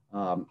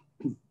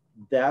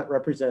 That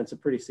represents a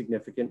pretty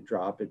significant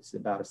drop. It's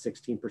about a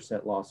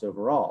 16% loss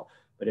overall.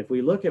 But if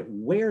we look at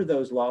where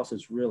those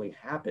losses really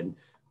happen,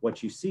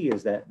 what you see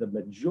is that the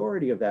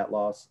majority of that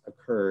loss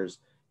occurs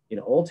in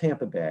Old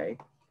Tampa Bay.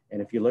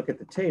 And if you look at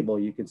the table,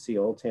 you can see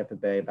Old Tampa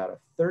Bay about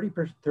a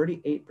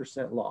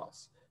 38%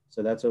 loss.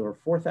 So that's over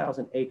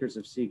 4,000 acres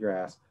of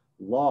seagrass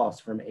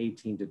lost from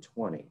 18 to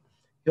 20.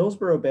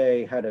 Hillsborough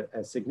Bay had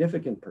a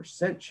significant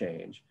percent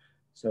change,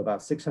 so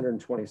about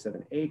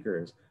 627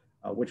 acres,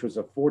 which was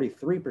a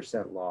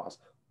 43% loss.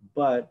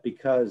 But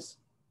because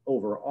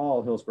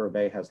overall Hillsborough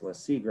Bay has less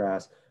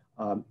seagrass,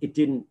 it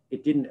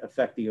didn't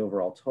affect the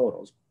overall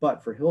totals.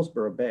 But for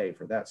Hillsborough Bay,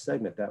 for that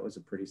segment, that was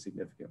a pretty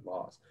significant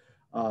loss.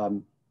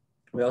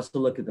 We also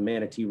look at the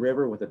Manatee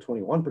River with a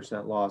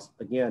 21% loss.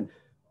 Again,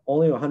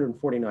 only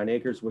 149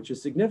 acres, which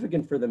is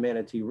significant for the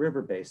Manatee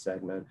River Bay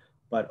segment,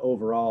 but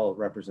overall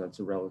represents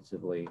a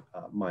relatively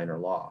minor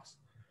loss.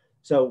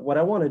 So what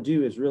I want to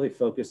do is really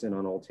focus in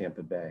on Old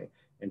Tampa Bay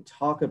and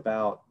talk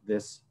about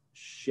this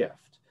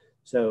shift.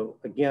 So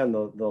again,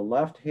 the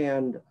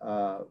left-hand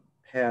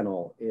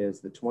panel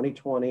is the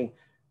 2020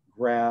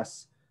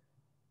 grass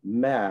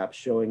map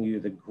showing you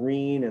the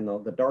green and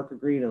the darker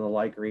green and the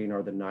light green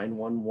are the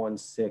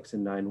 9116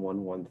 and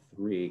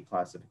 9113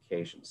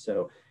 classifications.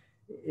 So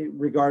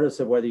regardless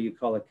of whether you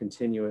call it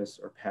continuous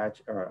or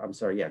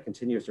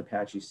continuous or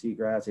patchy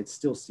seagrass, it's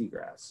still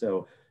seagrass.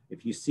 So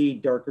if you see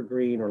darker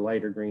green or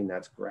lighter green,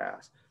 that's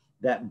grass.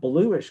 That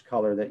bluish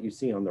color that you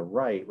see on the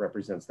right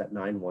represents that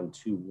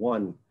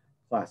 9121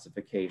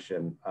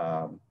 classification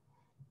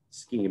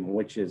scheme,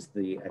 which is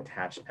the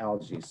attached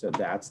algae. So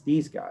that's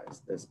these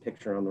guys, this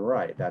picture on the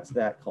right, that's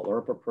that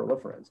Chloropa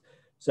proliferans.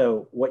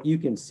 So what you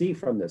can see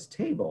from this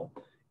table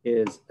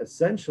is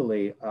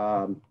essentially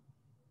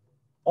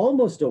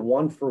almost a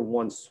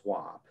one-for-one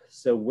swap.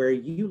 So where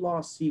you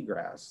lost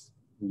seagrass,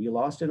 you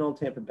lost in Old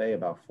Tampa Bay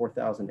about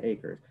 4,000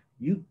 acres,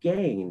 you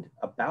gained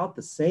about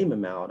the same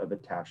amount of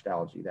attached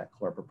algae, that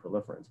Chloropa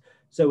proliferans.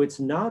 So it's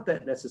not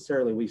that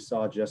necessarily we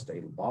saw just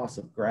a loss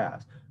of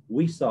grass.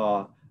 We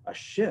saw a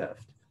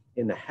shift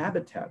in the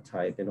habitat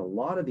type in a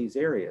lot of these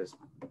areas,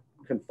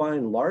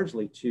 confined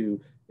largely to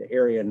the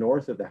area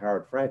north of the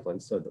Howard Franklin.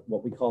 So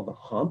what we call the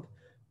hump,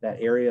 that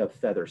area of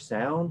Feather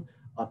Sound,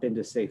 up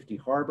into Safety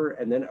Harbor,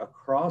 and then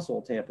across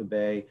Old Tampa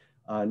Bay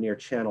near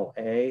Channel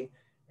A,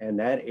 and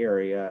that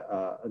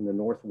area in the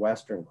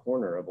northwestern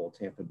corner of Old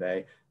Tampa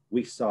Bay,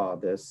 we saw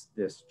this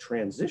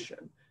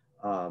transition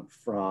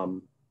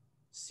from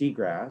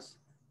seagrass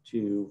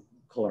to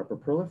Chloropa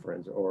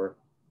proliferans, or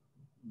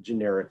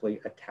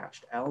generically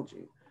attached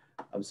algae.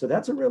 So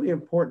that's a really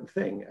important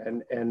thing.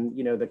 And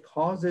you know, the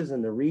causes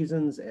and the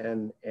reasons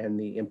and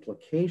the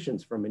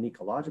implications from an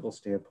ecological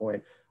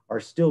standpoint are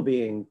still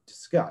being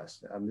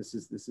discussed. This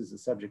is a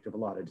subject of a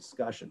lot of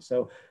discussion.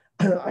 So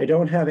I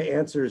don't have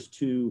answers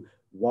to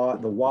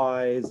the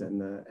whys and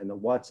the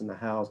whats and the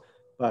hows,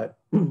 but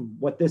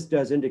what this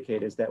does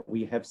indicate is that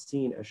we have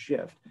seen a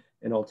shift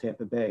in Old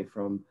Tampa Bay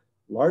from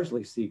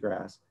largely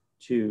seagrass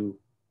to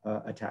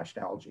attached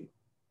algae.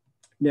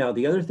 Now,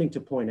 the other thing to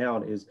point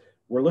out is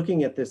we're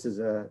looking at this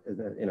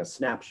in a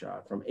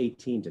snapshot from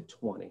 18 to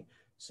 20.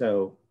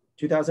 So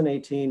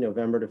 2018,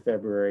 November to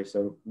February.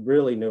 So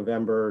really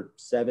November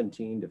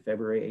 17 to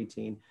February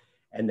 18,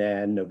 and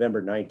then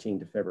November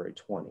 19 to February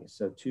 20.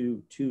 So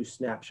two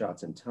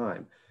snapshots in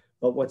time.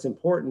 But what's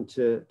important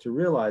to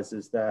realize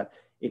is that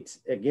it's,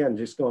 again,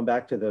 just going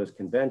back to those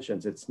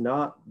conventions, it's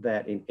not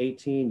that in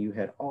 18 you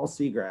had all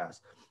seagrass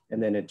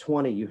and then in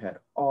 20 you had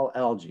all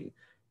algae.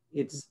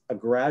 It's a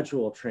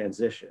gradual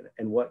transition.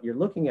 And what you're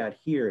looking at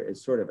here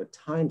is sort of a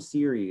time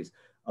series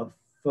of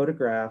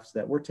photographs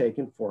that were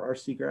taken for our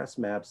seagrass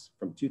maps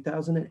from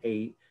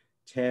 2008,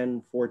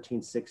 10,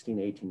 14, 16,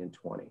 18, and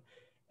 20.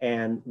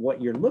 And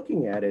what you're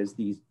looking at is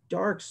these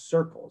dark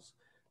circles.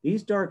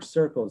 These dark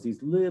circles,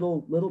 these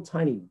little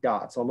tiny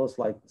dots, almost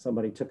like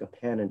somebody took a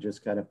pen and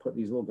just kind of put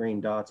these little green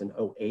dots in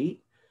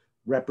 '08,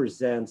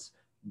 represents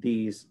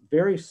these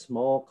very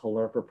small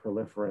Caulerpa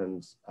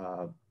proliferans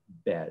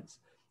beds.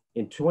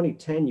 In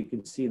 2010, you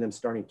can see them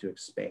starting to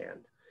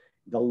expand.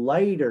 The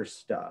lighter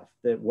stuff,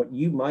 that what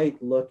you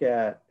might look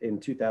at in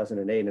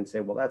 2008 and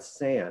say, well, that's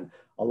sand.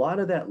 A lot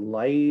of that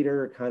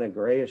lighter kind of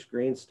grayish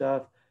green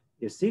stuff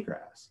is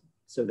seagrass.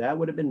 So that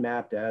would have been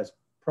mapped as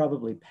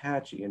probably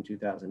patchy in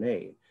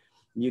 2008.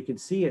 You can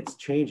see it's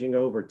changing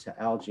over to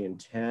algae in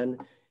 10.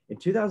 In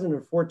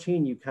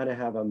 2014, you kind of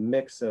have a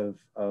mix of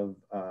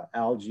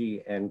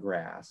algae and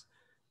grass.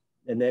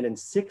 And then in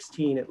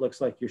 16, it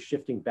looks like you're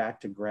shifting back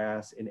to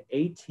grass. In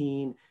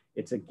 18,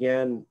 it's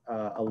again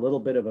a little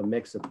bit of a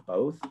mix of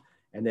both.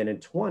 And then in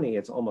 20,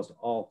 it's almost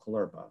all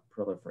Caulerpa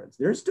proliferans.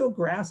 There's still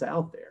grass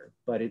out there,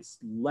 but it's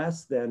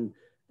less than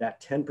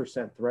that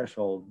 10%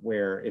 threshold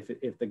where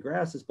if the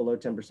grass is below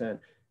 10%,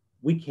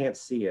 we can't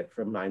see it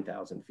from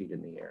 9,000 feet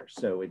in the air.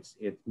 So it's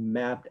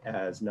mapped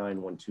as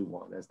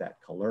 9121, as that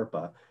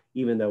Caulerpa,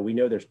 even though we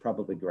know there's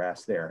probably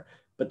grass there.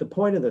 But the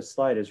point of the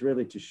slide is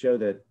really to show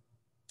that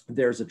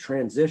there's a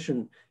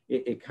transition.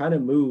 It kind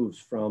of moves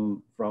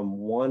from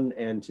one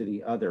end to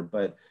the other,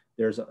 but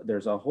there's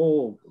a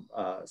whole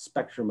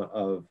spectrum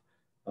of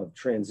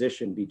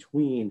transition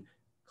between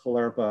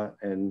Caulerpa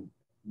and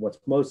what's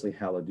mostly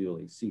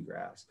Haliduli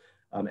seagrass.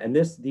 And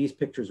these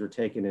pictures are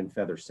taken in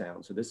Feather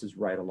Sound. So this is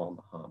right along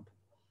the hump.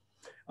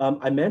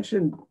 I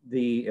mentioned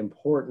the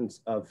importance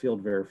of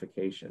field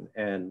verification.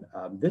 And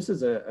this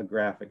is a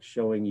graphic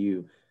showing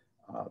you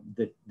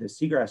the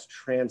seagrass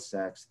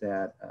transects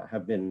that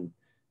have been,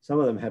 some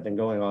of them have been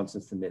going on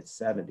since the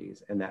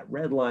mid-70s. And that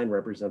red line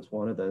represents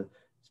one of the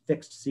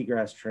fixed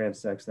seagrass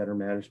transects that are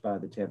managed by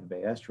the Tampa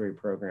Bay Estuary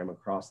Program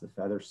across the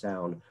Feather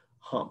Sound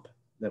hump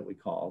that we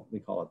call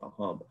it the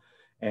hump.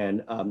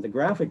 And the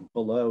graphic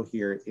below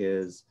here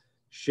is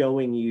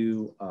showing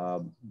you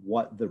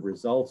what the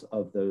results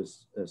of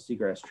those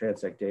seagrass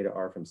transect data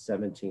are from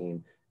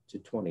 17 to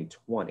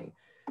 2020.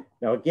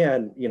 Now,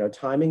 again,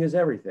 timing is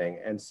everything.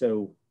 And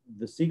so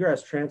the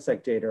seagrass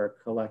transect data are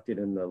collected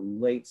in the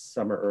late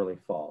summer, early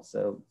fall.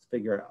 So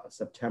figure out a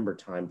September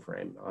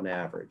timeframe on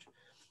average.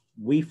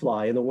 We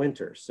fly in the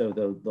winter. So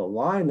the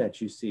line that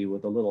you see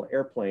with the little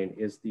airplane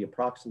is the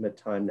approximate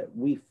time that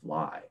we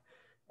fly.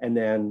 And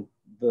then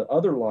the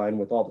other line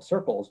with all the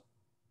circles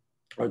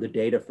are the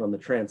data from the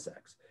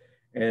transects.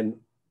 And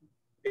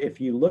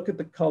if you look at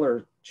the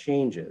color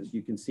changes,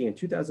 you can see in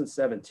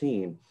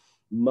 2017,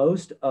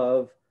 most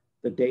of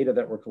the data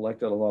that were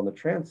collected along the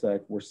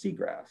transect were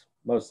seagrass,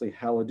 mostly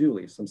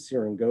Haliduli, some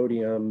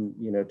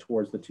Syringodium,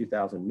 towards the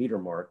 2,000 meter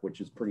mark,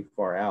 which is pretty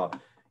far out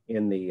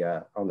in the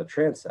on the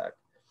transect.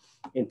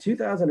 In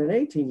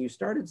 2018, you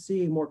started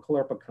seeing more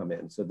Caulerpa come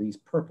in. So these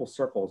purple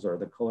circles are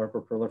the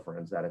Caulerpa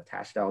proliferans, that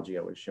attached algae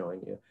I was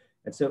showing you.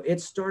 And so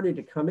it started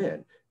to come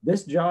in.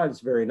 This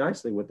jives very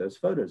nicely with those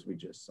photos we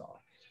just saw.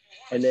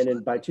 And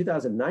then by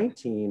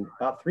 2019,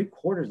 about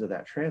 3/4 of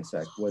that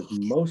transect was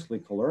mostly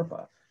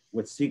Caulerpa,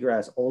 with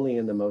seagrass only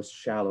in the most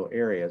shallow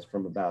areas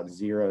from about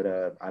 0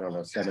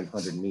 to,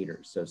 700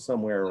 meters. So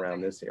somewhere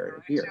around this area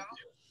here.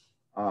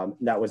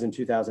 That was in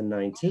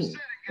 2019.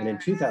 And in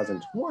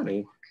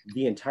 2020,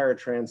 the entire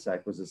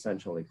transect was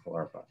essentially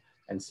Caulerpa.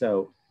 And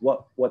so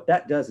what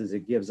that does is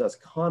it gives us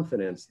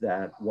confidence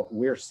that what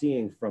we're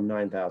seeing from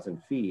 9,000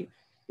 feet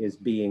is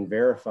being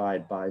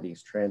verified by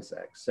these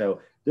transects. So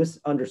this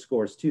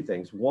underscores two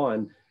things.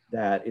 One,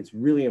 that it's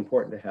really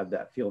important to have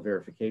that field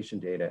verification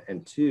data.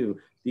 And two,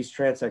 these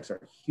transects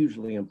are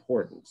hugely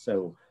important.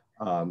 So,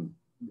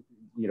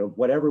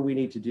 whatever we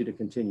need to do to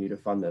continue to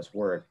fund this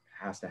work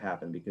has to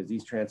happen, because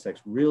these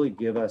transects really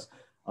give us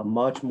a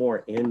much more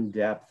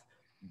in-depth,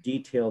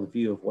 detailed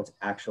view of what's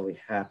actually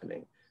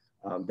happening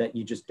that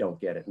you just don't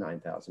get at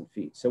 9,000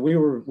 feet. So we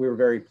were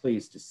very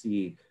pleased to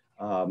see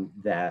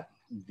that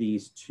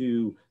these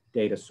two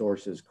data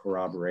sources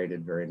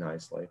corroborated very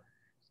nicely.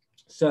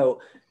 So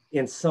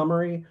in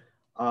summary,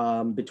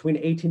 between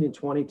 18 and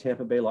 20,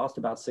 Tampa Bay lost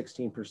about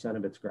 16%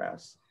 of its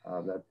grass.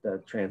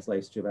 That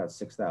translates to about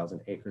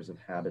 6,000 acres of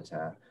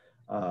habitat.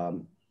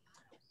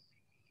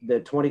 The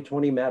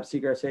 2020 map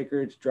seagrass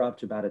acreage dropped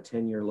to about a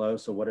 10-year low.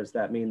 So what does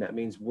that mean? That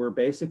means we're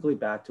basically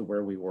back to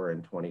where we were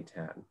in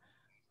 2010.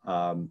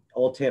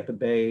 Old Tampa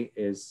Bay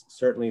is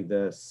certainly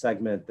the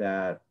segment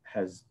that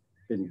has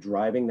been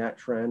driving that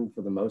trend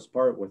for the most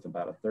part, with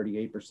about a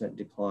 38%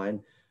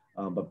 decline.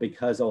 But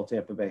because Old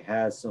Tampa Bay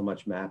has so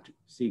much mapped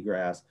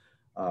seagrass,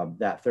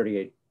 that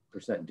 38%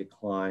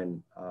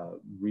 decline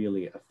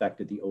really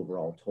affected the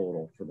overall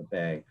total for the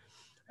bay.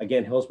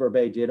 Again, Hillsborough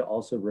Bay did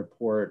also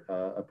report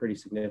a pretty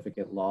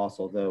significant loss,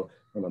 although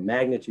from a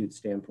magnitude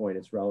standpoint,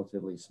 it's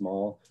relatively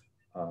small,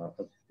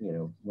 you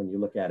know, when you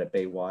look at it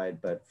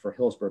bay-wide. But for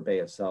Hillsborough Bay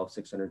itself,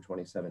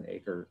 627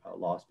 acre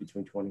loss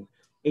between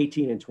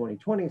 2018 and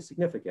 2020 is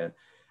significant.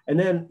 And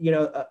then, you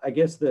know, I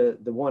guess the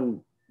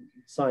one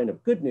sign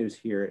of good news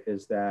here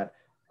is that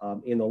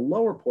in the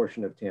lower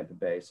portion of Tampa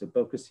Bay, so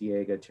Boca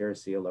Ciega,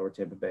 Terracea, Lower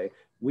Tampa Bay,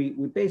 we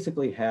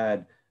basically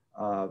had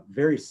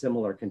very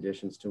similar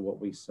conditions to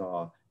what we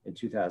saw in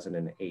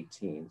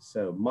 2018.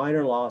 So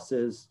minor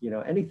losses, you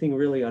know, anything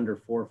really under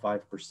 4 or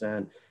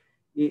 5%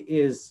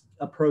 is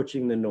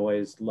approaching the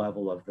noise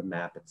level of the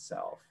map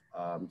itself.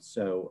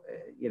 So,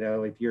 you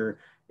know, if you're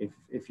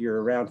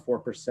around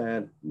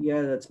 4%,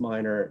 yeah, that's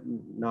minor,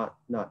 not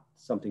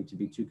something to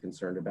be too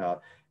concerned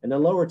about. And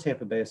then Lower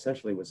Tampa Bay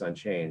essentially was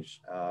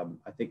unchanged.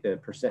 I think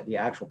the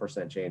actual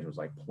percent change was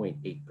like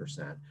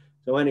 0.8%.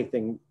 So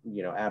anything,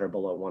 you know, at or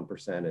below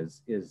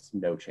 1% is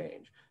no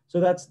change. So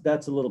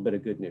that's a little bit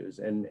of good news.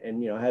 And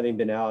you know, having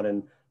been out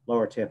in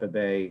Lower Tampa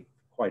Bay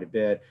quite a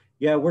bit,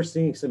 yeah, we're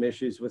seeing some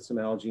issues with some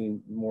algae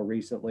more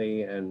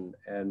recently, and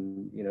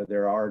you know,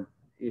 there are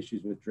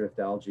issues with drift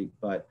algae,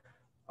 but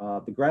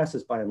the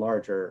grasses by and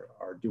large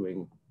are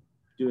doing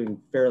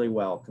fairly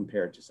well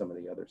compared to some of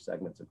the other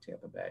segments of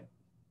Tampa Bay.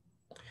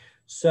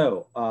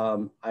 So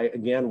I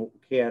again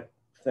can't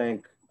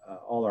thank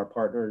all our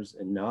partners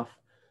enough.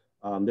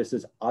 This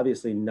is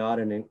obviously not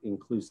an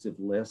inclusive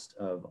list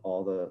of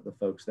all the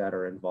folks that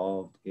are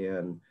involved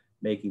in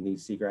making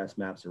these seagrass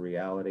maps a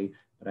reality,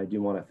 but I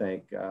do want to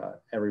thank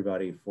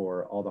everybody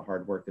for all the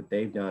hard work that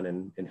they've done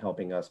in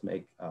helping us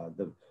make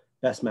the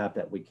best map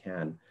that we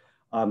can.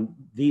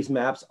 These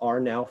maps are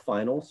now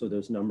final, so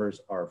those numbers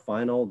are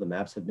final. The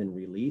maps have been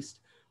released,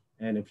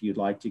 and if you'd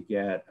like to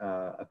get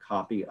a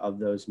copy of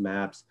those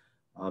maps,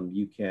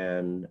 you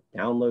can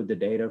download the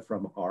data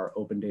from our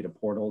open data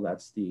portal.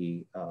 That's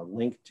the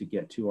link to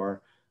get to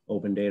our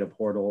open data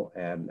portal,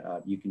 and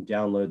you can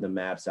download the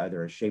maps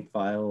either as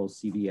shapefiles,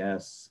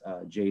 CBS,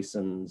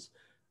 JSONs.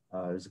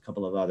 There's a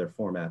couple of other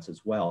formats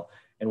as well.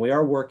 And we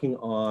are working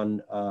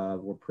on,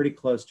 we're pretty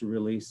close to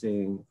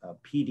releasing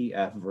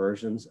PDF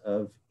versions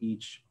of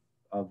each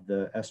of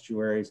the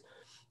estuaries,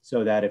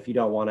 so that if you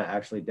don't want to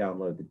actually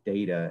download the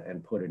data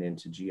and put it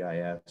into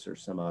GIS or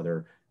some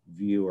other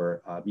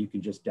viewer, you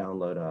can just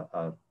download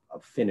a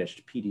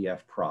finished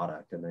PDF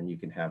product, and then you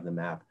can have the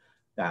map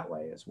that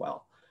way as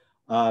well.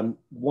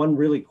 One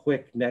really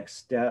quick next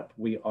step,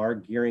 we are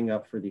gearing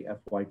up for the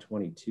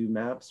FY22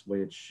 maps,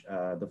 which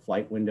the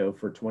flight window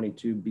for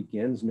 22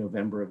 begins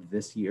November of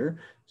this year.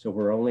 So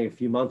we're only a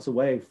few months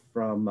away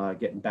from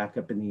getting back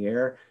up in the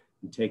air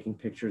and taking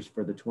pictures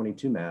for the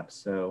 22 maps.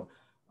 So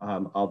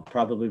I'll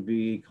probably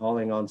be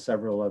calling on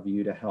several of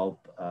you to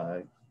help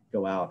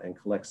go out and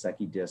collect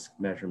Secchi disc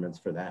measurements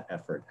for that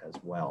effort as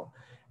well.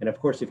 And of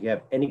course, if you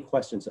have any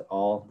questions at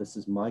all, this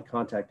is my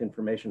contact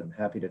information. I'm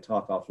happy to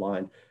talk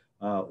offline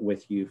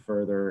with you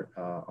further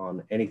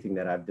on anything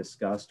that I've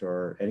discussed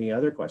or any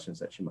other questions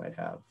that you might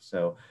have.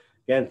 So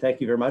again,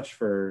 thank you very much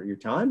for your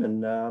time,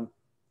 and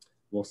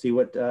we'll see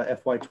what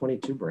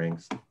FY22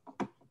 brings.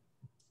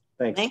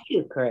 Thanks. Thank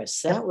you, Chris.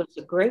 That was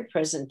a great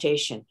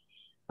presentation.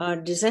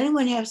 Does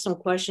anyone have some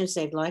questions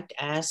they'd like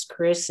to ask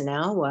Chris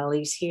now while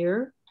he's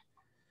here?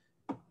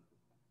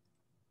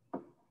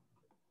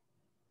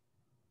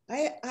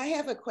 I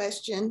have a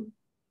question.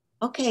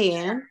 Okay,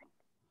 Ann.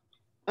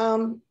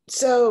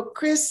 So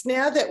Chris,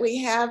 now that we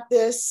have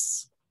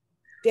this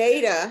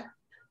data,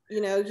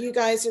 you know, you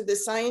guys are the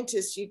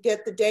scientists, you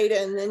get the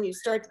data and then you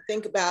start to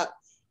think about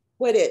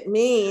what it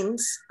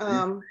means.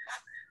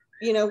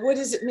 You know, what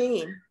does it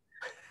mean?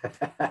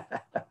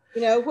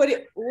 You know, what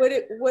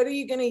are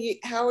you going to,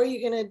 how are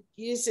you going to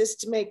use this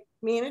to make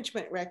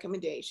management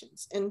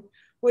recommendations? And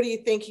what are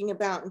you thinking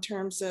about in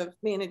terms of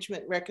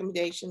management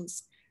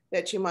recommendations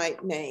that you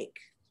might make?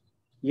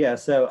 Yeah,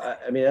 so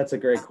I mean, that's a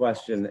great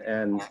question.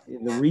 And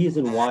the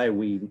reason why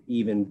we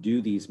even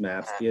do these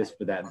maps is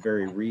for that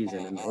very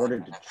reason, in order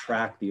to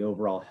track the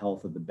overall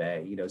health of the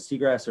bay. You know,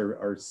 seagrass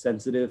are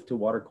sensitive to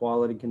water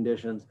quality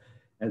conditions.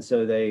 And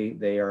so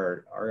they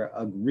are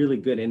a really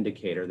good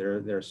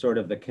indicator. They're sort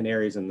of the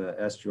canaries in the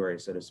estuary,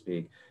 so to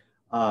speak.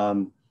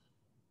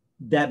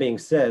 That being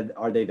said,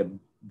 are they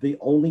the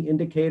only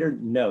indicator?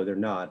 No, they're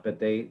not, but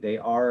they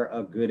are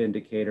a good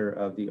indicator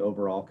of the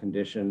overall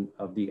condition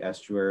of the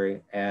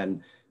estuary,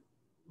 and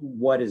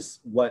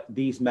what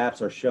these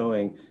maps are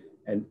showing,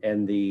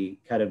 and the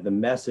kind of the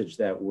message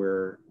that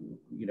the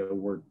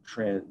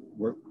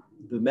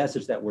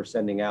message that we're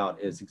sending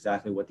out is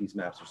exactly what these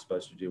maps are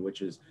supposed to do,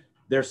 which is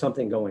there's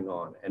something going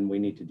on and we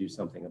need to do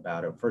something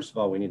about it. First of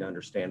all, we need to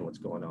understand what's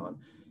going on,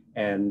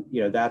 and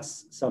you know,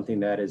 that's something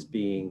that is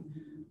being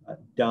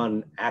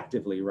done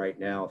actively right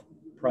now,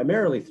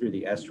 primarily through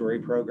the estuary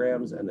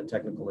programs and the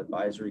technical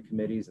advisory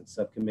committees and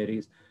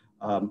subcommittees.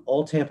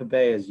 Old Tampa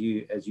Bay, as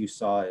you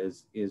saw,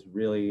 is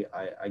really,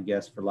 I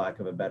guess, for lack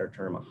of a better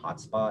term, a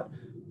hotspot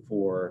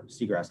for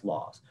seagrass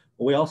loss.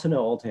 But we also know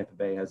Old Tampa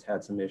Bay has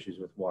had some issues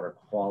with water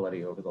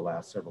quality over the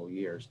last several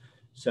years.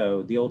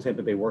 So the Old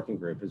Tampa Bay Working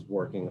Group is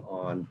working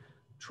on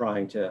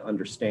trying to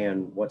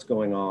understand what's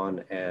going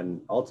on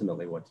and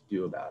ultimately what to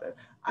do about it.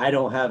 I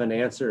don't have an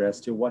answer as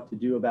to what to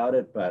do about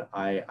it, but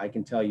I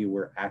can tell you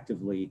we're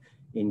actively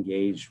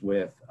engaged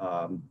with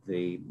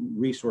the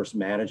resource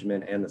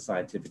management and the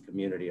scientific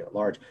community at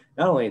large,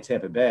 not only in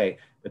Tampa Bay,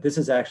 but this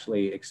has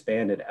actually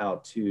expanded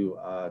out to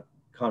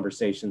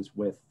conversations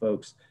with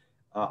folks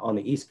on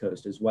the East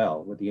Coast as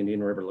well, with the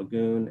Indian River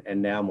Lagoon,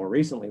 and now more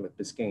recently with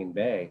Biscayne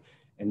Bay,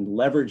 and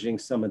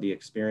leveraging some of the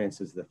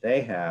experiences that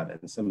they have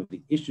and some of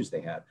the issues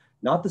they have.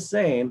 Not the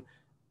same,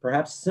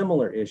 perhaps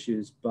similar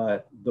issues,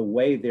 but the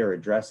way they're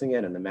addressing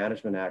it and the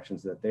management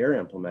actions that they're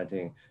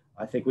implementing,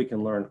 I think we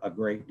can learn a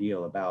great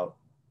deal about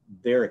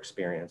their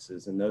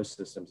experiences in those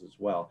systems as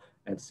well,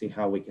 and see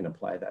how we can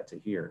apply that to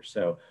here.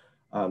 So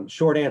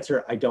short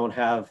answer, I don't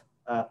have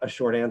a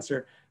short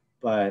answer,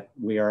 but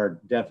we are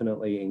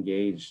definitely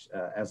engaged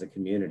as a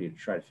community to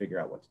try to figure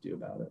out what to do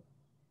about it.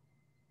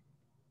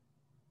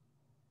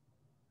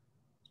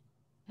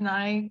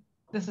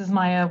 This is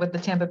Maya with the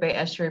Tampa Bay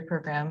Estuary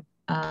Program.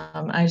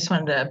 I just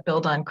wanted to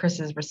build on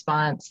Chris's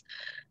response.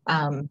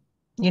 Through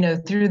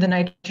the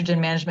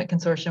Nitrogen Management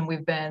Consortium,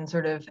 we've been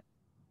sort of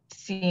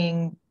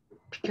seeing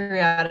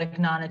periodic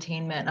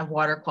non-attainment of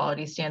water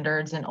quality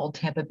standards in Old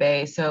Tampa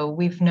Bay. So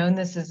we've known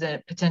this is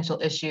a potential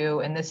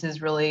issue, and this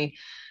is really,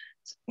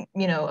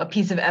 a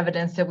piece of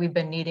evidence that we've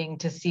been needing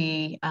to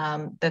see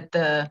that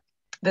the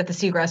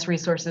seagrass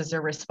resources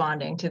are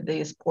responding to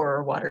these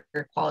poorer water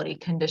quality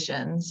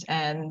conditions.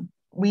 And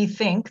we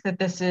think that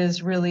this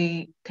is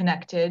really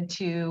connected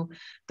to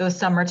those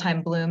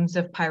summertime blooms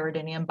of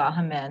Pyridinium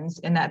bahamense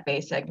in that bay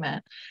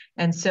segment.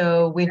 And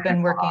so we've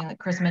been working, like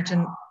Chris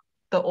mentioned,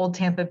 the Old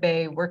Tampa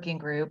Bay Working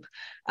Group.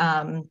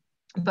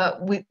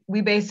 But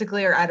we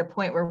basically are at a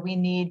point where we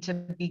need to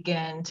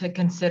begin to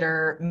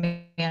consider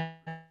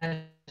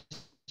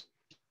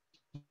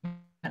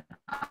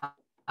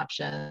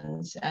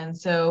options. And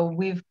so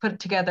we've put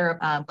together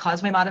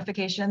causeway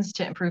modifications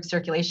to improve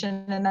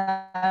circulation in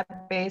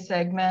that bay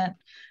segment.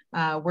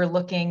 We're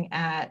looking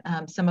at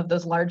some of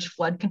those large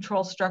flood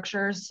control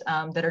structures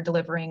that are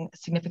delivering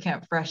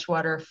significant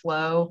freshwater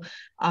flow,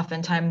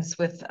 oftentimes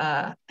with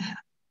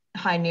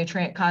high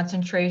nutrient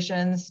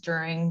concentrations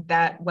during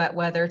that wet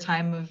weather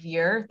time of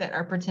year that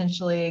are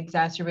potentially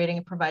exacerbating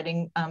and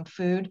providing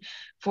food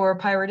for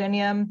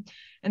Pyridinium.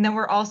 And then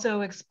we're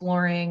also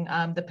exploring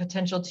the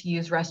potential to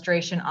use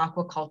restoration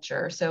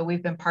aquaculture. So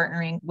we've been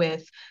partnering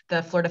with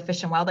the Florida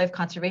Fish and Wildlife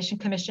Conservation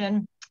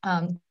Commission,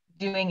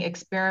 doing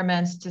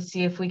experiments to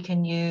see if we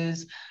can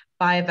use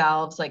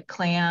bivalves like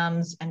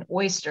clams and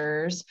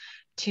oysters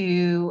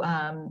to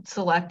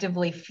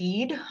selectively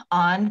feed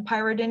on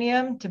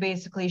Pyridinium to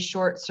basically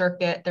short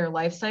circuit their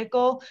life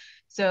cycle.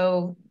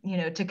 So,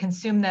 to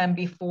consume them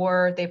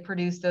before they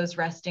produce those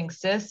resting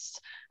cysts,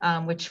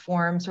 which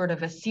form sort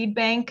of a seed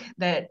bank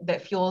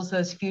that fuels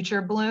those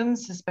future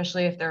blooms,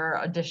 especially if there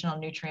are additional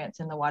nutrients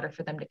in the water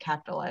for them to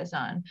capitalize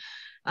on.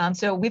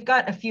 So we've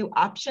got a few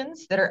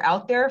options that are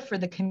out there for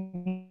the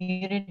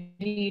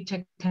community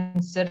to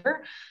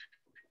consider.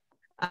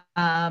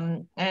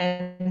 And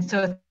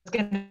so it's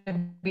going to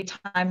be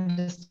time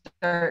to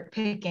start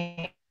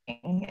picking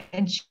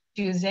and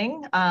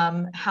choosing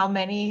how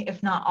many,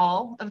 if not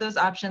all, of those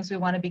options we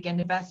want to begin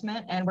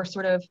investment. And we're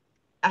sort of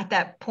at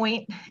that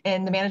point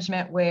in the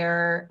management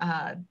where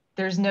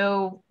there's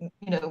no,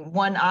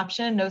 one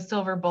option, no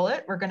silver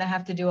bullet. We're going to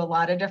have to do a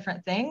lot of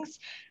different things,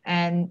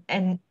 and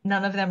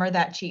none of them are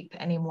that cheap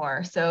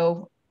anymore.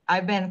 So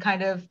I've been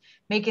kind of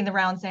making the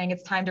round saying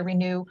it's time to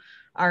renew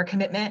our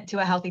commitment to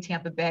a healthy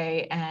Tampa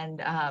Bay.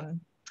 And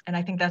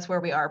I think that's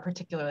where we are,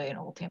 particularly in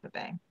Old Tampa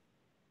Bay.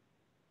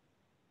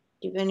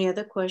 Do you have any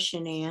other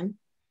question, Ann?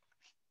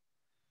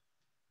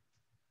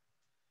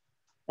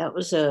 That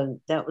was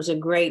a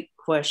great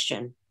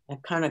question.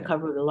 That kind of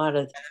covered a lot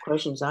of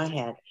questions I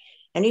had.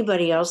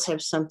 Anybody else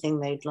have something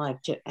they'd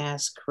like to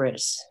ask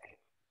Chris?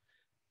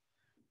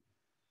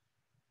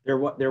 There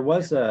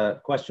was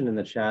a question in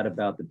the chat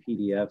about the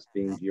PDFs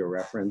being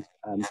georeferenced.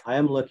 I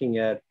am looking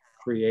at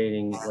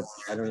creating what,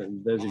 I don't know,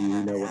 those of you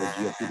who know what a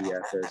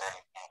GeoPDF is.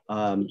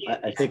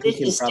 I think this we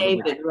can is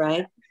probably, David,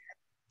 right?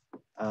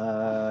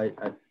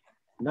 I'm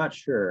not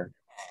sure.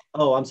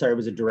 Oh, I'm sorry, it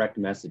was a direct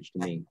message to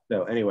me.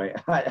 So anyway,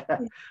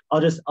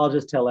 I'll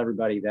just tell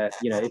everybody that,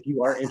 if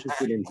you are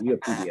interested in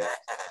GeoPDFs,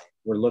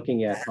 we're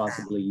looking at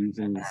possibly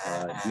using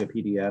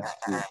GeoPDFs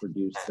to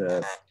produce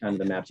the kind of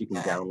the maps you can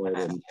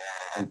download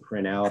and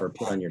print out or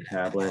put on your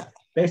tablet.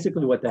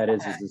 Basically what that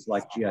is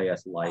like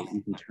GIS Lite.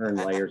 You can turn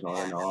layers on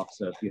and off.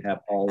 So if you have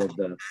all of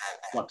the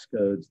flux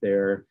codes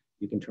there,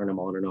 you can turn them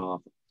on and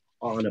off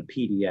on a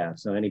PDF.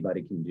 So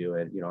anybody can do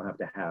it. You don't have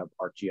to have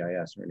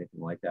ArcGIS or anything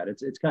like that.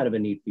 It's kind of a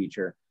neat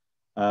feature.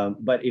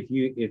 But if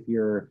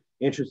you're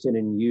interested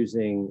in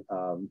using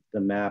the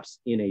maps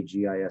in a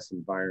GIS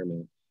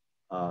environment,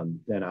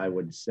 then I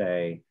would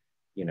say,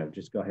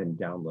 just go ahead and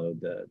download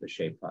the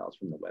shape files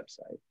from the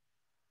website.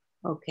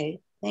 Okay,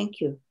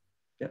 thank you.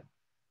 Yep.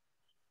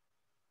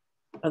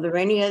 Are there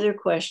any other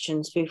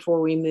questions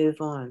before we move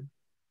on?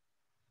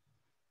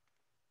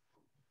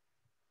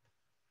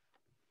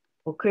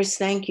 Well, Chris,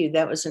 thank you.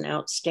 That was an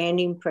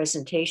outstanding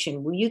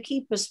presentation. Will you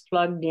keep us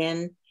plugged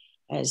in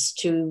as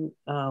to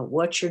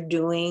what you're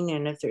doing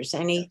and if there's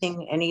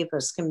anything any of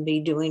us can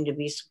be doing to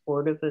be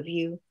supportive of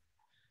you?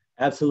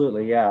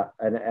 Absolutely, yeah.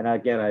 And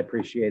again, I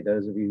appreciate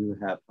those of you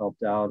who have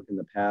helped out in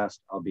the past.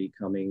 I'll be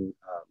coming,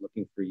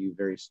 looking for you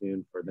very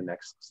soon for the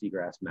next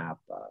seagrass map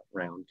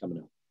round coming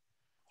up.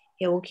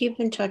 Yeah, we'll keep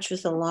in touch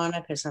with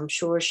Alana because I'm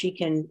sure she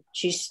can,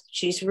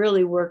 she's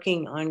really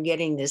working on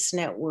getting this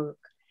network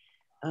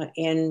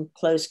in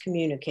close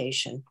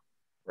communication.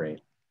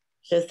 Great.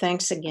 So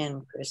thanks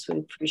again, Chris. We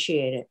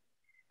appreciate it.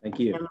 Thank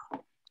you.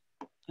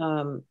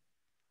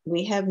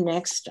 We have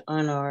next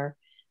on our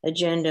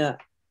agenda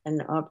an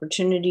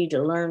opportunity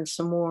to learn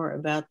some more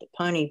about the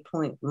Piney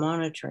Point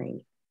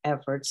monitoring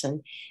efforts.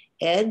 And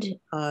Ed,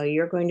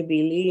 you're going to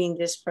be leading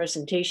this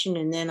presentation.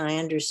 And then I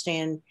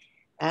understand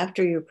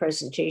after your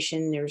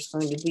presentation, there's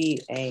going to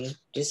be a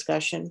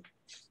discussion.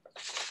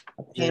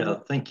 Yeah,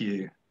 thank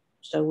you.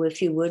 So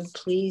if you would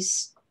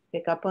please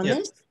pick up on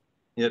this.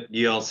 Yep,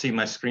 you all see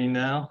my screen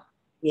now?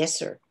 Yes,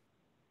 sir.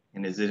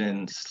 And is it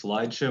in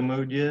slideshow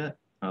mode yet?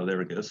 Oh, there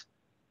it goes.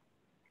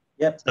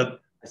 Yep, I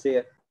see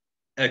it.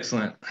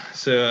 Excellent.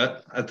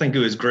 So I think it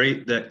was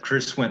great that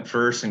Chris went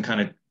first and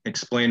kind of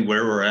explained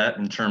where we're at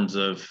in terms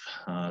of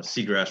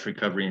seagrass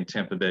recovery in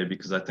Tampa Bay,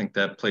 because I think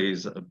that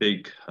plays a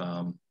big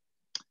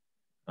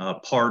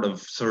part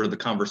of sort of the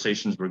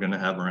conversations we're going to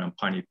have around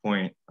Piney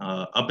Point.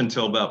 Up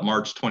until about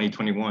March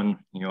 2021,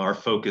 our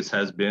focus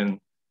has been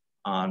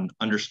on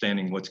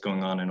understanding what's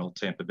going on in Old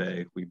Tampa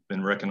Bay. We've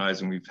been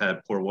recognizing we've had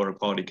poor water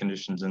quality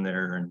conditions in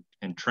there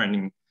and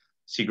trending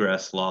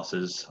seagrass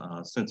losses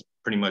since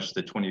pretty much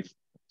the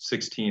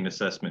 2016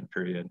 assessment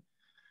period.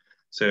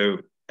 So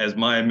as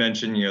Maya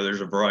mentioned,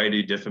 there's a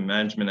variety of different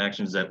management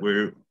actions that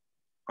we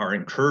are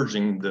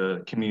encouraging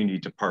the community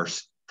to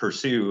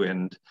pursue.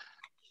 And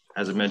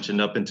as I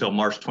mentioned, up until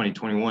March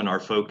 2021, our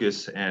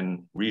focus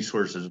and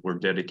resources were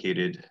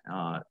dedicated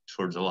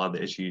towards a lot of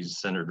the issues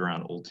centered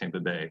around Old Tampa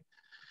Bay.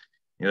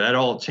 That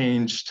all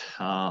changed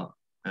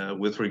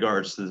with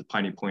regards to the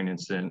Piney Point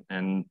incident.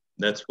 And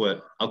that's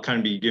what I'll kind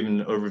of be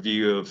giving an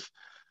overview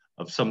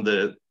of some of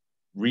the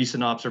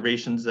recent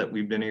observations that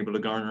we've been able to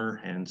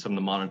garner and some of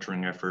the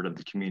monitoring effort of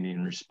the community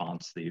in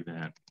response to the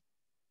event.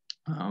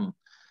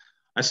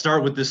 I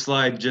start with this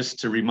slide just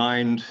to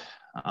remind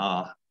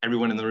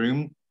everyone in the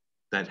room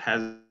that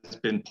has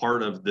been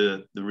part of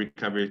the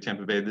recovery of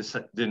Tampa Bay. This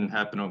didn't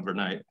happen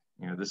overnight.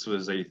 This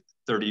was a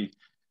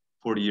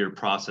 40-year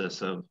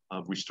process of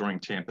restoring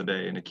Tampa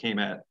Bay, and it came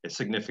at a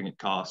significant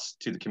cost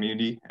to the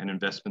community and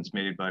investments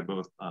made by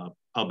both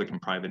public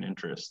and private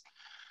interests.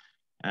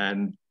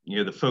 And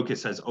the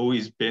focus has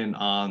always been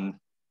on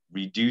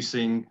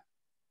reducing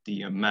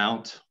the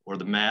amount or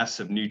the mass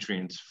of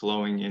nutrients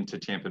flowing into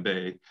Tampa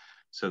Bay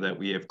so that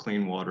we have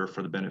clean water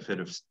for the benefit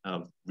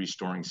of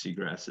restoring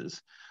seagrasses.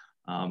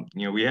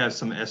 We have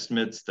some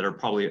estimates that are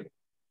probably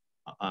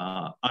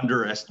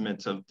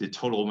underestimates of the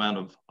total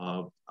amount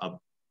of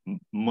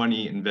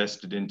money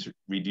invested into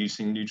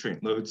reducing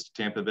nutrient loads to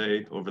Tampa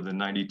Bay over the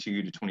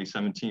 92 to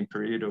 2017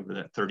 period, over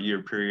that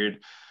 30-year period,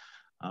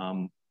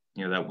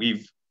 that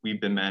we've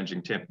been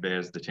managing Tampa Bay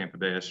as the Tampa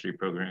Bay Estuary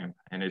Program,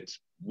 and it's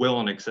well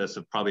in excess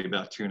of probably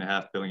about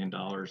 $2.5 billion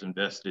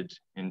invested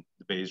in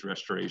the Bay's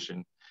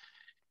restoration.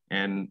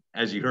 And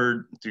as you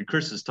heard through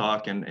Chris's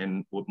talk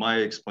and what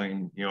Maya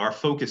explained, our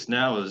focus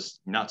now is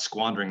not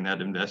squandering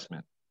that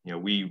investment.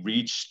 We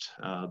reached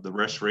the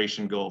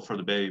restoration goal for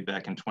the Bay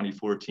back in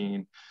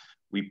 2014.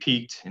 We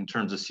peaked in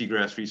terms of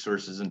seagrass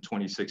resources in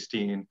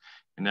 2016, and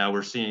now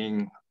we're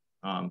seeing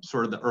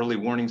sort of the early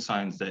warning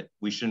signs that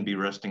we shouldn't be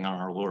resting on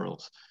our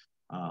laurels.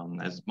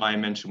 As Maya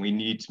mentioned, we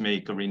need to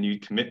make a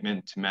renewed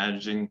commitment to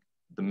managing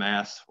the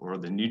mass or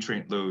the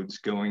nutrient loads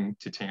going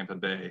to Tampa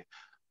Bay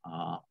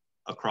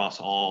across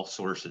all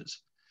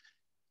sources.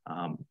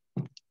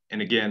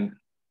 And again,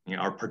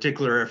 our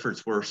particular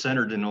efforts were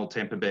centered in Old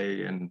Tampa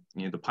Bay, and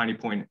the Piney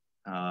Point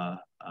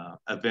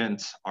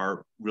events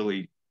are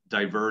really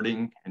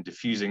diverting and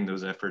diffusing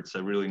those efforts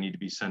that really need to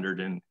be centered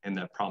in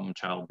that problem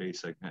child Bay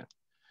segment.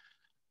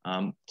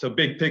 So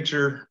big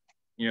picture,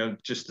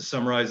 just to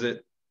summarize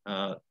it,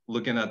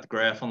 looking at the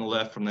graph on the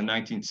left from the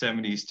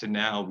 1970s to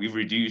now, we've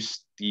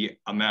reduced the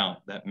amount,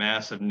 that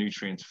mass of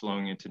nutrients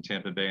flowing into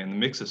Tampa Bay, and the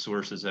mix of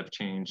sources have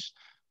changed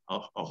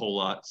a whole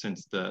lot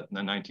since the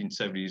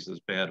 1970s, those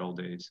bad old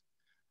days.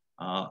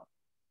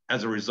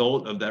 As a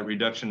result of that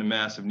reduction in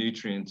mass of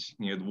nutrients,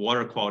 the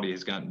water quality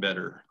has gotten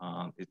better.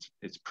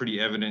 It's pretty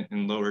evident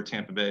in lower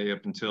Tampa Bay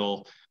up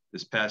until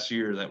this past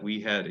year that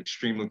we had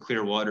extremely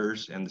clear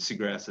waters, and the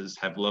seagrasses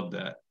have loved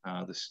that.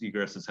 The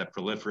seagrasses have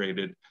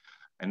proliferated.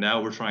 And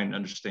now we're trying to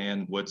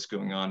understand what's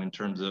going on in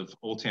terms of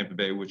Old Tampa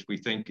Bay, which we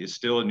think is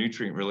still a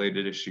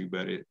nutrient-related issue,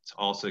 but it's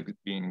also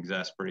being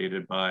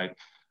exacerbated by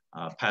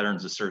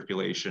patterns of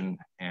circulation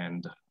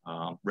and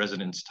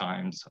residence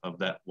times of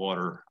that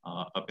water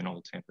up in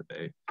Old Tampa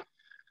Bay.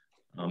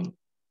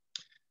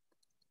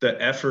 The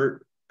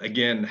effort,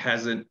 again,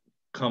 hasn't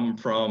come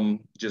from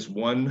just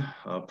one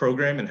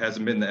program. It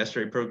hasn't been the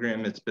estuary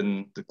program. It's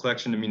been the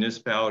collection of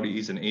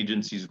municipalities and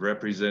agencies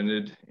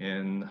represented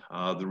in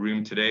the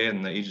room today,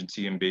 and the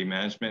agency and bay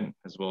management,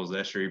 as well as the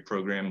estuary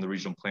program, the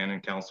Regional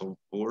Planning Council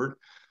Board.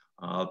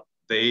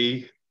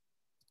 They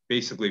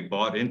basically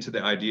bought into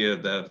the idea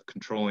of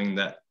controlling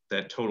that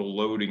total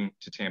loading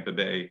to Tampa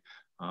Bay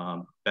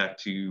back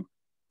to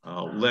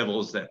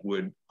levels that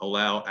would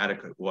allow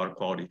adequate water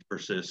quality to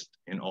persist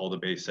in all the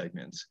bay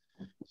segments.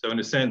 So in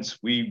a sense,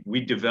 we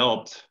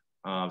developed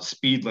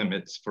speed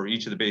limits for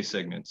each of the bay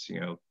segments. You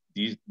know,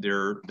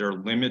 there are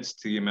limits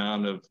to the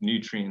amount of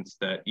nutrients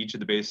that each of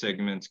the bay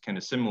segments can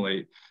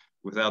assimilate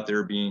without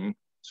there being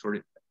sort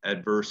of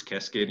adverse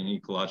cascading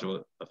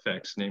ecological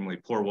effects, namely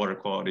poor water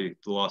quality,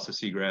 the loss of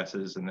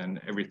seagrasses, and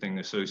then everything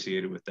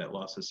associated with that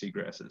loss of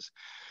seagrasses.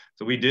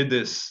 So we did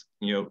this,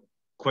 you know,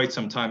 quite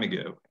some time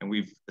ago, and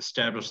we've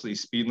established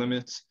these speed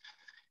limits.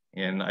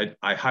 And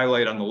I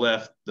highlight on the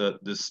left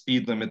the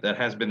speed limit that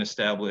has been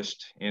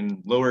established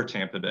in lower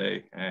Tampa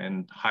Bay,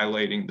 and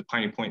highlighting the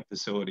Piney Point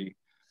facility,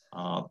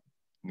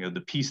 you know,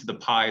 the piece of the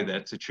pie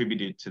that's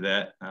attributed to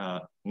that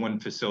one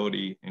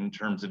facility in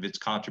terms of its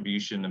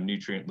contribution of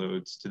nutrient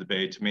loads to the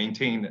bay to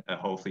maintain a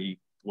healthy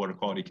water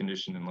quality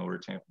condition in lower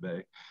Tampa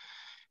Bay.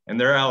 And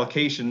their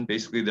allocation,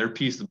 basically their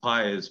piece of the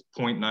pie, is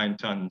 0.9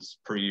 tons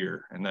per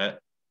year. And that,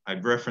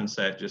 I've referenced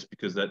that just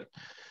because that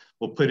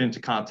will put into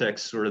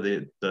context sort of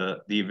the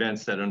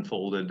events that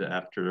unfolded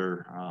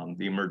after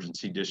the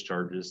emergency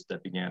discharges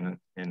that began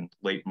in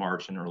late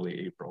March and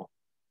early April.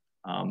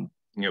 You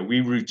know,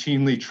 we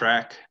routinely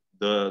track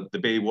the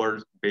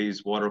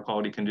bay's water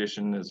quality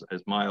condition, as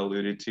Maya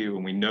alluded to,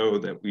 and we know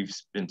that we've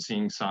been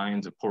seeing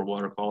signs of poor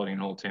water quality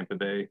in Old Tampa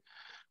Bay.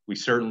 We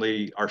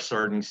certainly are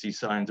starting to see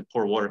signs of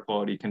poor water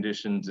quality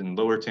conditions in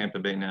lower Tampa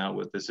Bay now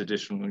with this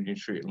additional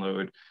nutrient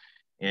load.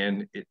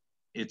 And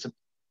it's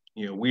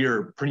you know, we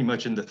are pretty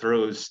much in the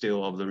throes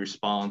still of the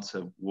response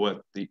of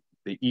what the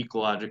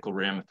ecological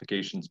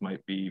ramifications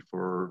might be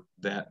for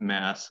that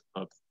mass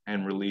of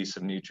and release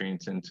of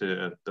nutrients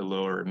into the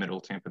lower and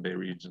middle Tampa Bay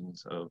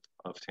regions of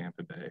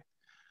Tampa Bay.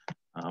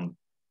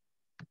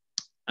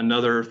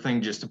 Another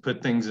thing, just to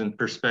put things in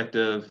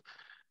perspective,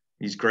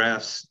 these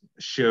graphs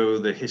show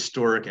the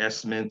historic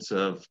estimates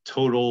of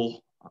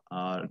total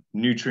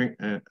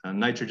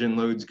nitrogen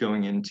loads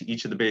going into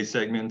each of the bay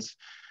segments.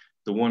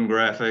 The one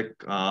graphic,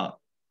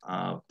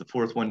 the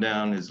fourth one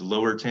down, is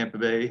lower Tampa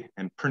Bay.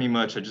 And pretty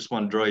much, I just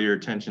want to draw your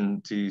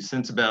attention to,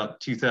 since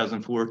about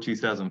 2004,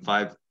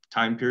 2005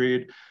 time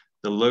period,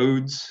 the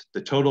loads,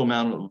 the total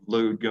amount of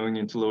load going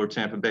into lower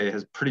Tampa Bay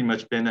has pretty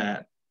much been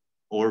at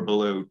or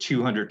below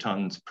 200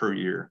 tons per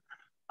year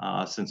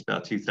since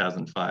about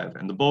 2005.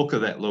 And the bulk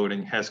of that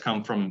loading has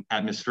come from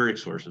atmospheric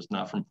sources,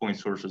 not from point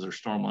sources or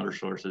stormwater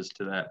sources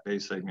to that bay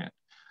segment.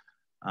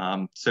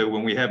 So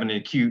when we have an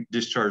acute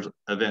discharge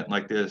event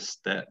like this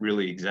that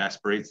really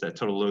exasperates that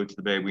total load to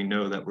the bay, we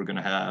know that we're going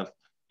to have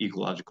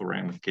ecological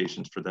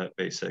ramifications for that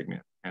bay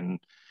segment. And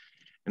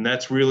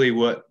that's really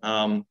what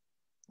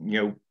you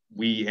know,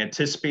 we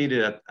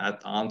anticipated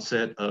at the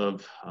onset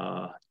of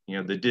you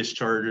know, the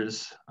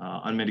discharges,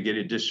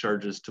 unmitigated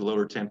discharges to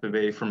lower Tampa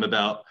Bay. From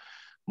about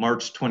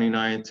March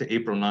 29th to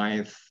April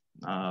 9th,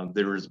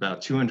 there was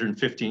about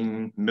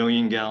 215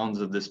 million gallons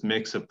of this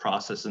mix of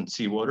processed and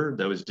seawater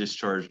that was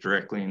discharged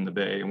directly in the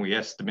bay. And we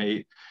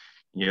estimate,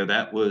 you know,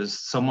 that was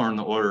somewhere in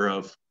the order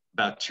of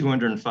about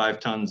 205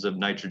 tons of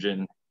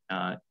nitrogen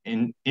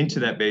into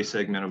that bay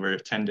segment over a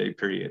 10-day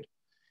period.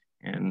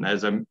 And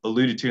as I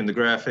alluded to in the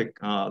graphic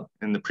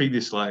in the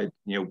previous slide,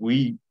 you know,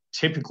 we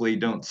typically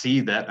don't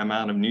see that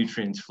amount of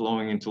nutrients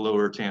flowing into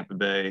lower Tampa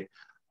Bay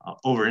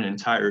over an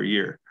entire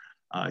year.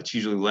 It's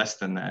usually less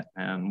than that.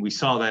 And we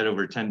saw that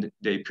over a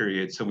 10-day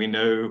period. So we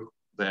know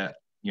that,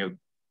 you know,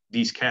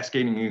 these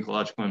cascading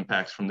ecological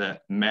impacts from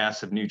that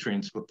mass of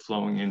nutrients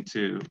flowing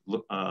into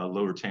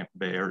lower Tampa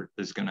Bay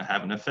is going to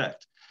have an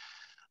effect.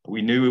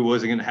 We knew it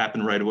wasn't going to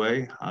happen right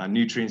away.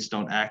 Nutrients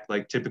don't act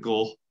like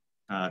typical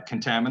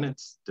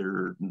contaminants.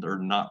 They're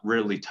not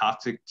rarely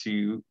toxic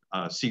to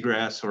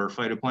seagrass or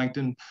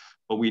phytoplankton,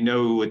 but we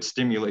know it would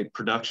stimulate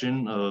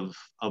production of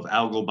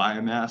algal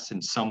biomass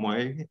in some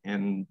way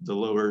in the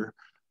lower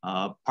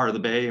part of the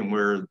bay, and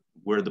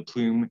where the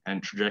plume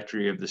and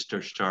trajectory of this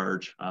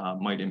discharge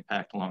might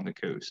impact along the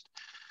coast.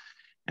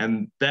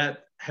 And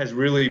that has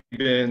really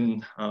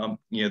been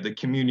you know, the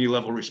community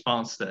level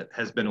response that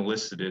has been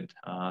elicited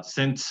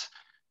since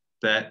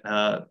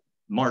that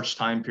March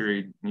time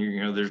period. You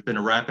know, there's been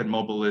a rapid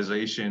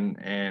mobilization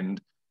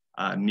and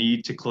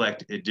need to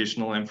collect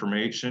additional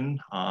information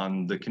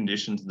on the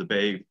conditions of the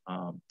bay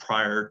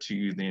prior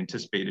to the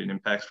anticipated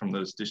impacts from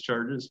those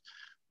discharges.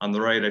 On the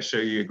right, I show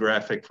you a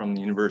graphic from the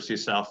University of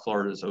South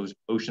Florida's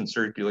Ocean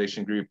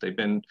Circulation Group. They've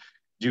been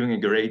doing a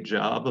great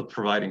job of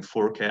providing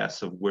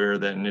forecasts of where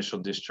that initial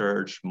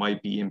discharge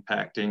might be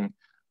impacting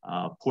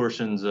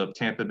portions of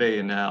Tampa Bay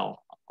and now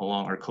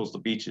along our coastal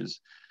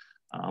beaches.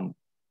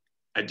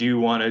 I do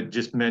want to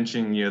just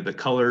mention, you know, the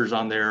colors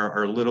on there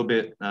are a little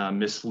bit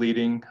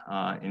misleading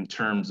in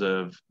terms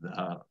of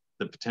the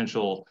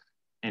potential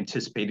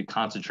anticipated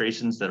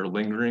concentrations that are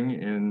lingering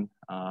in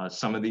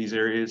some of these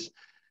areas.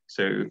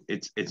 So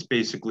it's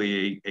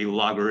basically a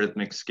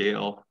logarithmic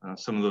scale.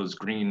 Some of those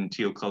green and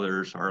teal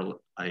colors are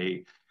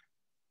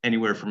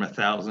anywhere from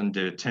 1,000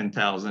 to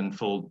 10,000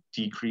 fold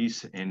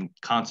decrease in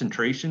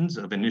concentrations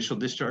of initial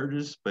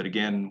discharges. But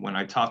again, when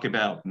I talk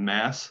about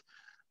mass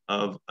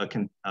of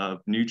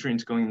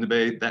nutrients going in the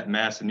bay, that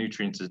mass of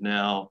nutrients is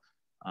now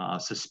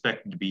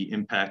suspected to be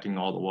impacting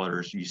all the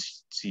waters you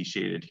see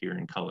shaded here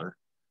in color.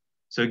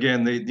 So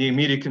again, the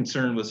immediate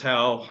concern was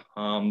how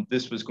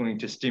this was going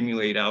to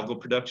stimulate algal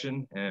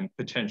production and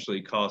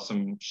potentially cause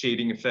some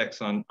shading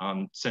effects on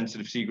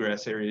sensitive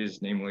seagrass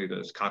areas, namely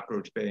those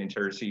Cockroach Bay and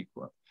Terracea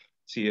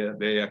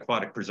Bay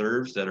aquatic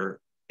preserves that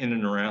are in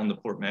and around the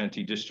Port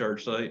Manatee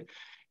discharge site.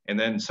 And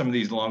then some of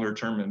these longer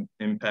term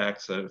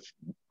impacts of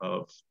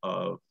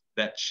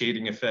that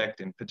shading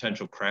effect and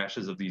potential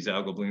crashes of these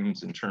algal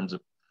blooms in terms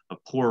of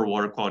poor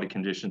water quality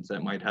conditions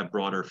that might have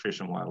broader fish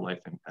and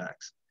wildlife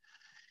impacts.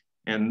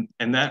 And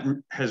that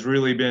has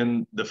really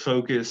been the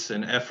focus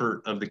and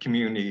effort of the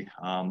community.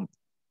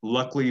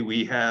 Luckily,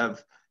 we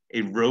have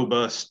a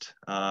robust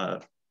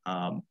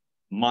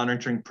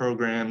monitoring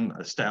program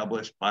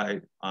established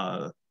by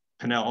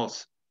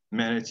Pinellas,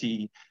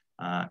 Manatee,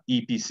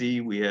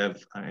 EPC. We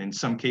have, in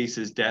some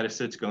cases, data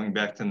sets going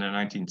back to the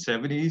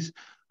 1970s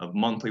of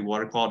monthly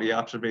water quality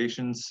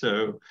observations.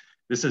 So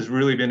this has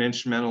really been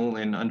instrumental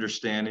in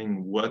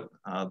understanding what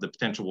the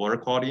potential water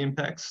quality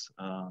impacts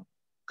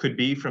could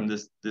be from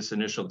this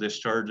initial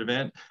discharge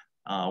event,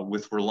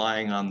 with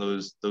relying on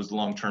those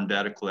long-term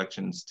data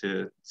collections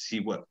to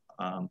see what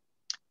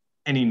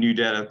any new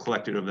data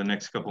collected over the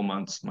next couple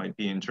months might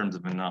be in terms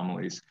of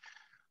anomalies.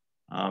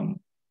 Other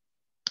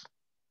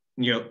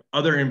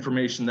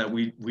information that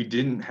we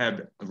didn't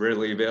have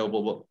readily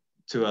available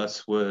to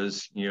us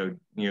was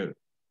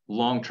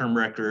long-term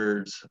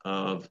records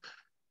of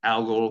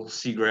algal,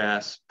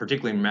 seagrass,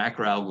 particularly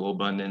macroalgal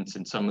abundance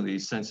in some of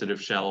these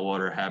sensitive shallow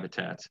water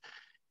habitats.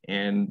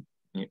 And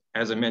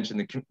as I mentioned,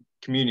 the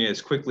community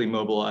has quickly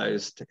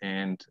mobilized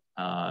and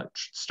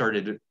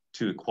started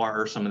to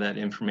acquire some of that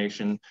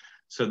information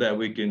so that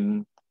we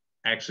can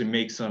actually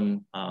make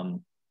some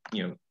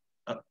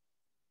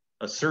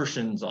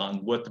assertions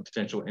on what the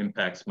potential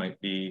impacts might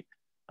be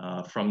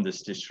from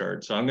this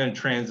discharge. So I'm going to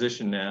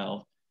transition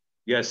now.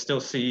 You guys still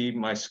see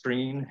my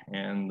screen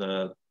and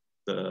the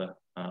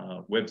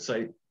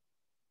website,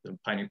 the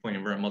Piney Point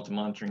Environmental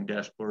Monitoring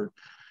Dashboard.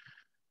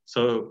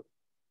 So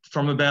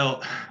from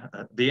about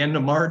the end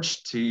of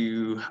March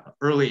to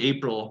early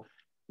April,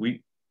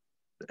 the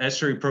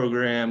estuary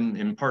program,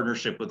 in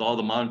partnership with all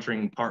the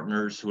monitoring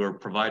partners who are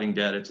providing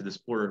data to this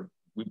board,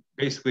 we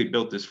basically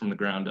built this from the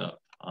ground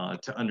up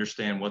to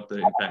understand what the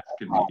impacts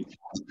could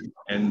be.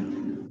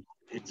 And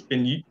it's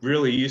been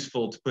really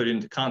useful to put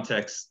into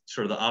context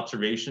sort of the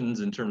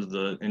observations in terms of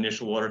the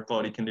initial water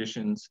quality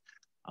conditions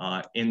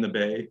in the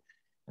bay.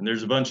 And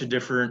there's a bunch of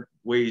different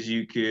ways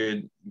you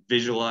could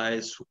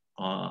visualize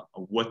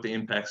what the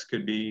impacts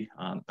could be.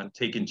 I'm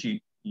taking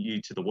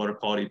you to the water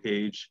quality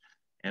page,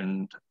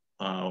 and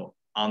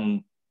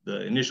on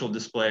the initial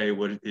display,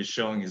 what it is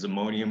showing is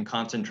ammonium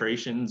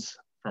concentrations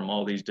from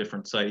all these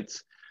different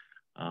sites.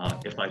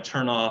 If I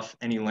turn off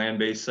any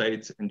land-based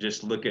sites and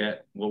just look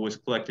at what was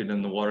collected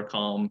in the water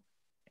column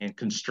and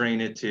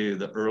constrain it to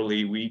the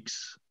early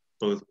weeks,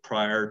 both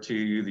prior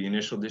to the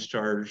initial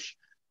discharge,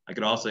 I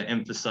could also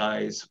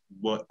emphasize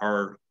what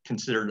are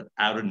considered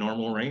out of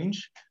normal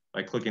range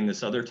by clicking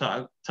this other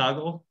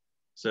toggle.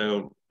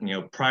 So,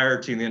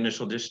 prior to the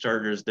initial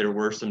discharges, there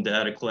were some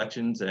data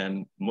collections,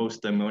 and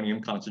most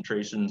ammonium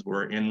concentrations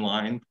were in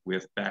line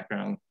with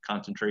background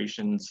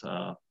concentrations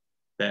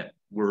that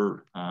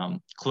were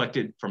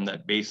collected from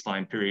that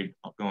baseline period,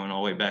 going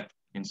all the way back,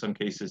 in some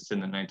cases, in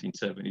the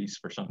 1970s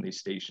for some of these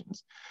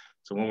stations.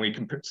 So when we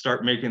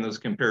start making those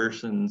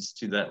comparisons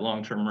to that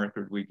long-term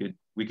record, we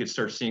could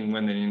start seeing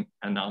when the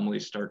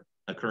anomalies start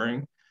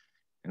occurring.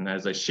 And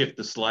as I shift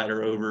the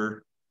slider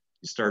over,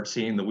 you start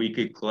seeing the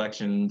weekly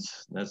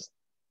collections. That's,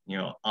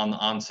 on the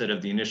onset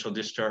of the initial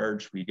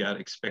discharge, we got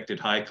expected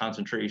high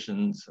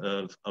concentrations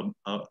of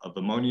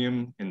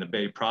ammonium in the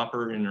bay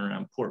proper in and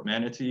around Port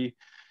Manatee.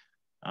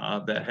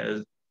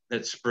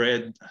 That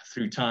spread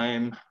through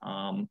time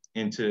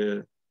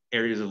into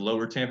areas of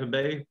lower Tampa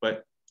Bay,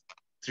 but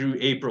through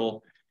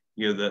April,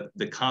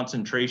 the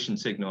concentration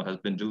signal has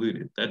been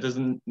diluted. That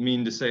doesn't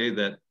mean to say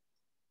that,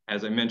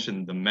 as I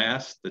mentioned, the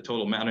mass, the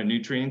total amount of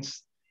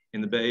nutrients in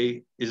the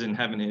bay isn't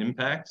having an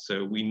impact.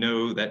 So we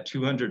know that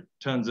 200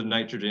 tons of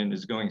nitrogen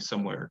is going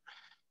somewhere.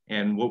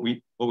 And what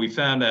we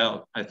found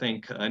out, I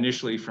think,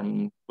 initially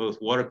from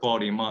both water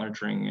quality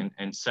monitoring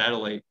and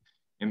satellite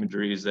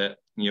imagery is that,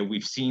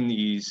 we've seen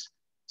these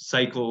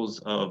cycles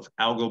of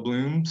algal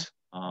blooms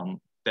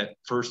that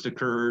first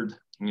occurred,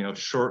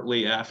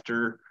 shortly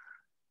after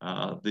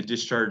the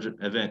discharge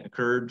event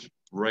occurred,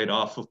 right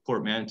off of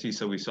Port Manatee.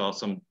 So we saw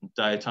some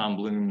diatom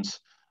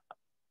blooms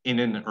in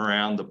and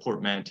around the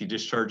Port Manatee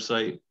discharge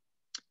site.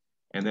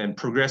 And then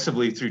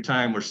progressively through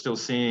time, we're still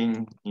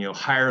seeing,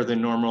 higher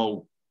than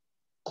normal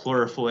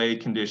chlorophyll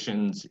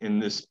conditions in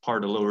this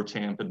part of lower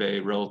Tampa Bay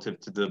relative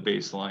to the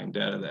baseline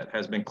data that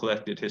has been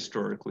collected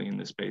historically in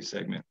this bay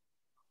segment.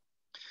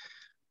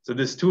 So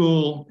this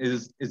tool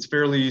it's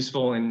fairly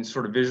useful in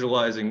sort of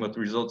visualizing what the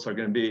results are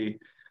going to be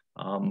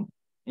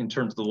in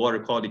terms of the water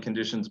quality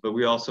conditions, but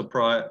we also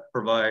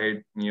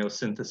provide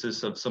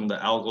synthesis of some of the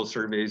algal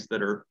surveys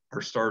that are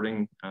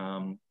starting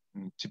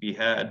to be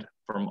had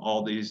from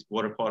all these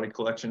water quality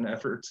collection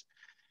efforts.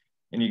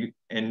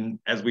 And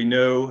as we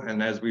know,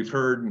 and as we've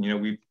heard,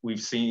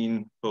 we've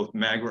seen both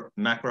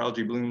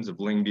macroalgae blooms of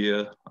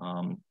Lyngbia,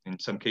 in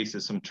some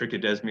cases, some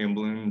trichodesmium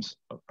blooms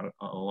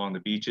along the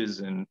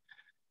beaches in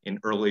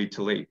early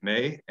to late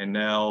May. And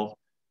now,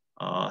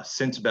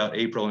 since about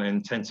April, an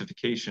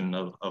intensification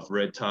of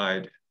red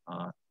tide,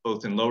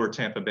 both in lower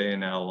Tampa Bay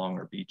and now along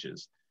our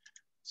beaches.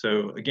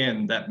 So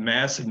again, that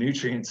mass of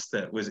nutrients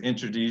that was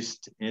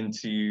introduced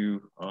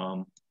into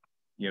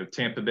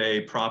Tampa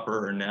Bay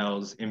proper and now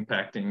is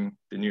impacting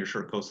the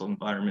nearshore coastal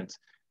environments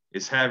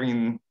is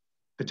having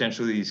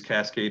potentially these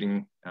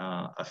cascading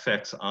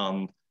effects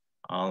on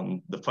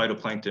the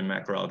phytoplankton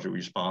macroalgae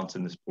response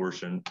in this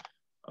portion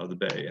of the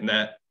bay. And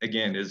that,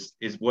 again, is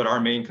what our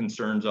main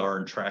concerns are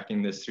in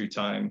tracking this through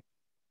time.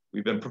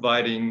 We've been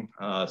providing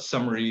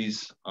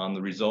summaries on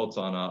the results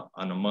on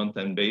a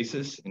month-end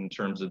basis in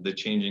terms of the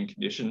changing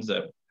conditions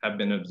that have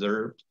been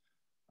observed.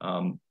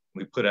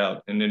 We put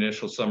out an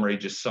initial summary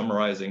just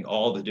summarizing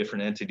all the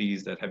different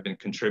entities that have been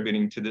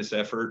contributing to this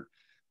effort,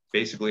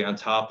 basically on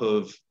top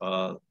of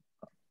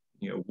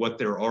what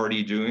they're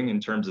already doing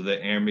in terms of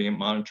the ambient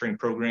monitoring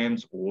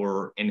programs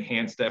or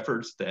enhanced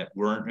efforts that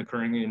weren't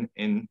occurring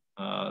in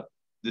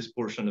this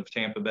portion of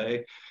Tampa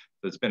Bay.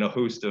 So it's been a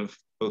host of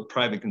both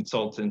private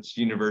consultants,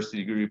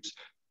 university groups,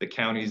 the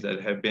counties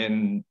that have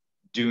been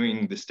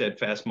doing the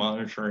steadfast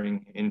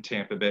monitoring in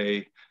Tampa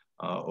Bay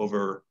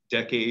over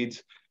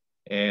decades,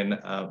 and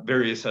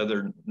various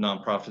other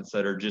nonprofits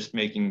that are just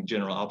making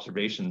general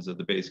observations of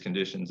the base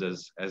conditions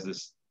as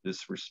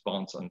this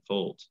response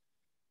unfolds.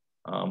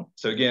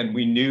 So again,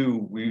 we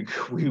knew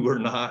we were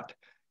not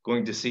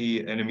going to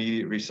see an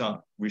immediate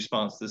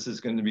response. This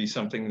is going to be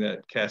something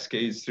that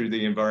cascades through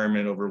the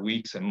environment over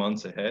weeks and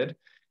months ahead,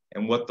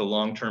 and what the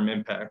long-term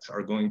impacts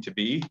are going to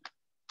be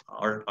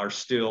are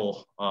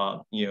still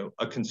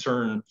a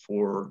concern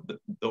for the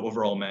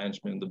overall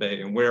management of the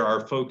bay. And where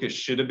our focus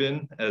should have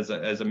been, as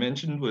I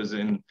mentioned, was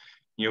in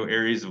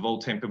areas of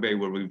Old Tampa Bay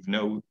where we've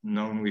known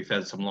we've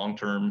had some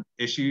long-term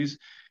issues.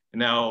 And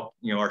now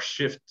our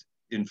shift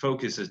in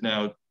focus is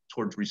now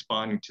towards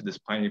responding to this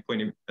Piney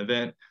Point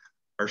event.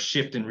 Our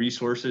shift in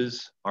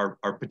resources are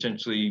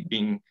potentially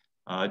being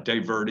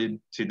diverted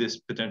to this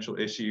potential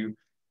issue,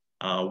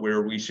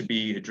 where we should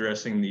be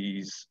addressing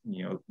these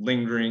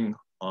lingering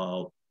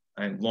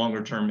and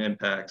longer term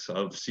impacts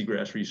of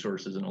seagrass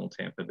resources in Old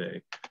Tampa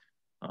Bay.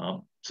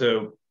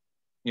 So,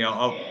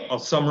 I'll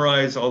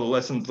summarize all the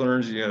lessons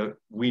learned.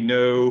 We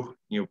know,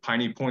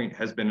 Piney Point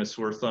has been a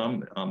sore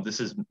thumb. This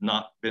has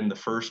not been the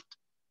first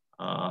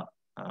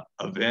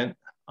event,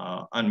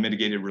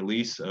 unmitigated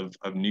release of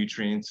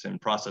nutrients and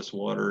processed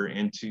water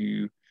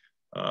into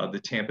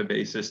the Tampa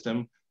Bay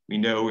system. We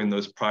know in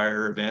those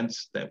prior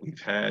events that we've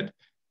had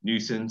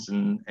nuisance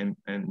and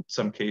in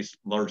some case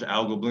large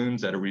algal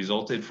blooms that have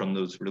resulted from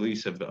those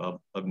release of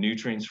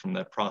nutrients from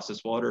that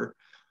processed water.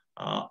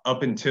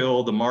 Up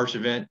until the March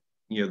event,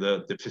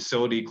 the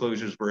facility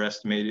closures were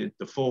estimated,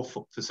 the full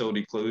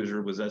facility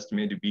closure was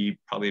estimated to be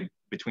probably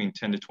between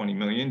 10 to 20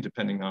 million,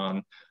 depending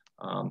on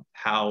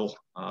how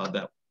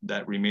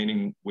that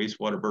remaining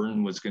wastewater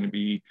burden was going to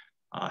be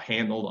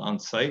handled on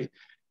site.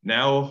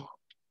 Now,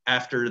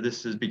 after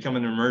this has become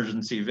an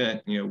emergency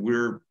event,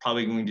 we're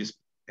probably going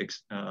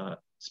to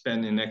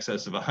spend in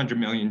excess of $100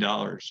 million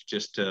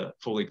just to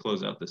fully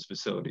close out this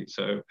facility.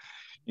 So,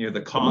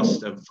 the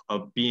cost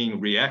of being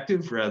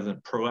reactive rather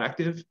than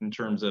proactive in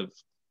terms of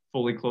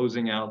fully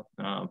closing out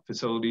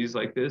facilities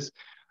like this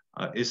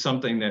is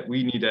something that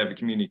we need to have a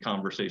community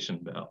conversation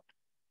about.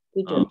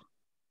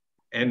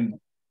 And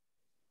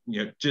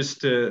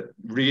just to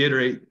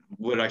reiterate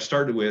what I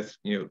started with,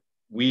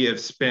 we have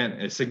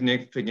spent a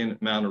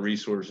significant amount of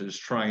resources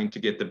trying to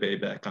get the bay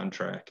back on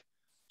track.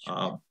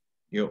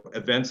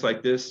 Events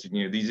like this,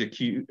 these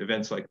acute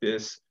events like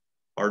this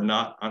are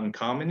not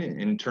uncommon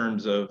in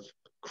terms of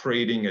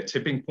creating a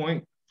tipping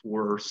point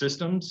for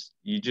systems.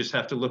 You just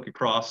have to look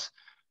across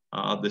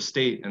the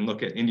state and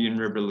look at Indian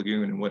River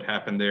Lagoon and what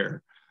happened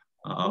there.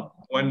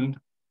 One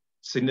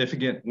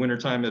significant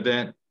wintertime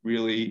event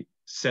really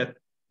set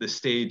the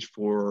stage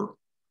for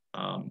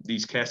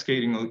these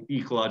cascading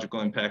ecological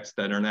impacts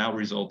that are now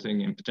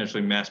resulting in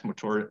potentially mass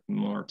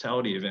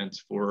mortality events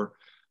for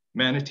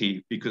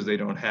manatee because they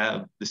don't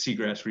have the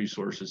seagrass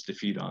resources to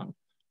feed on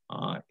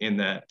in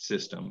that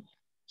system.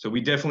 So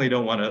we definitely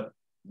don't want to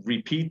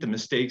repeat the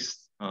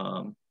mistakes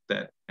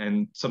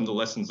and some of the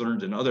lessons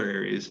learned in other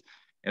areas.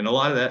 And a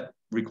lot of that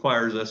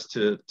requires us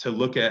to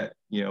look at,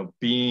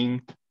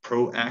 being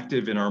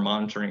proactive in our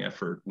monitoring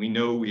effort. We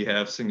know we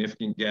have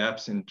significant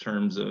gaps in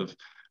terms of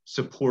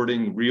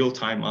supporting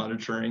real-time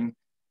monitoring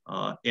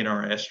in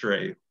our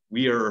estuary.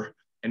 We are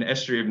an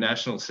estuary of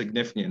national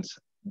significance,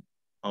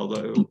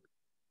 although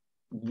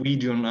we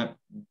do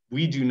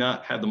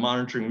not have the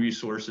monitoring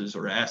resources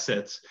or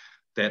assets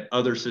that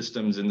other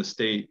systems in the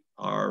state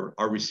are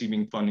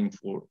receiving funding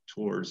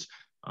towards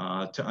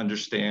to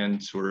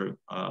understand sort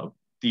of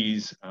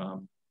these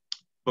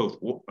both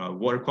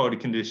water quality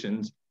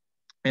conditions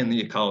and the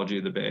ecology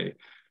of the bay.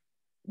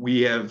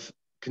 We have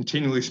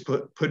continually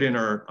put in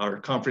our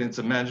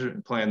comprehensive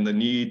management plan the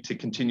need to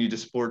continue to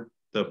support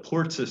the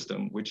port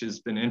system, which has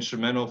been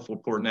instrumental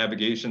for port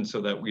navigation so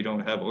that we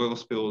don't have oil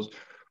spills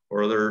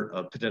or other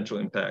potential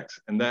impacts.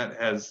 And that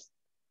has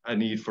a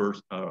need for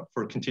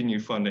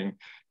continued funding.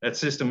 That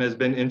system has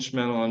been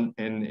instrumental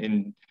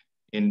in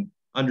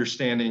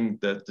understanding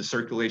the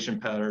circulation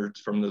patterns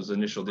from those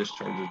initial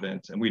discharge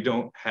events. And we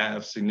don't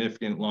have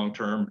significant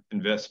long-term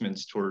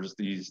investments towards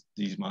these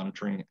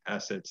monitoring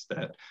assets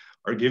that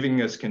are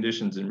giving us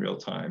conditions in real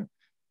time.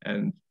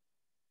 And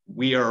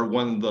we are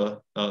one of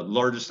the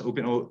largest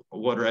open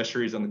water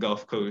estuaries on the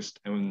Gulf Coast,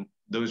 and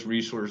those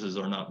resources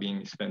are not being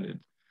expended.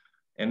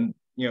 And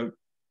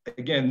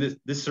again,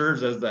 this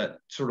serves as that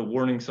sort of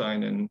warning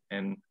sign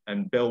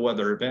and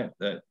bellwether event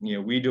that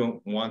we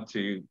don't want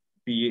to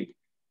be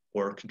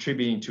or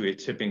contributing to a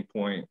tipping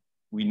point.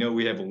 We know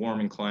we have a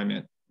warming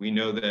climate. We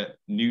know that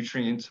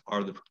nutrients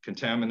are the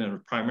contaminant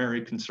of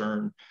primary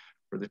concern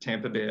for the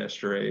Tampa Bay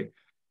estuary.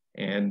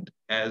 And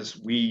as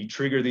we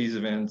trigger these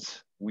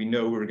events, we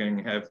know we're going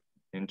to have,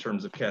 in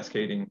terms of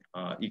cascading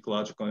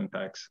ecological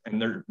impacts,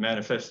 and they're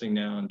manifesting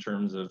now in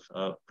terms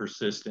of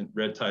persistent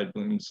red tide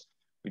blooms.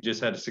 We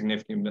just had a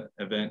significant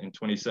event in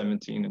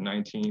 2017 and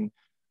 19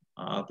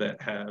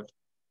 that have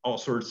all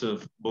sorts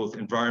of both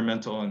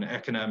environmental and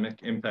economic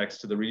impacts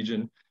to the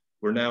region.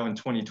 We're now in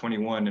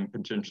 2021 and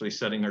potentially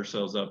setting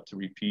ourselves up to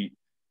repeat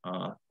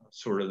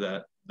sort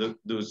of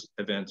those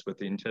events with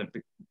the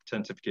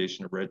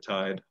intensification of red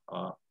tide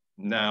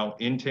now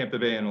in Tampa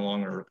Bay and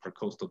along our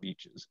coastal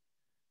beaches.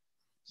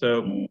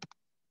 So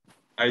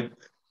I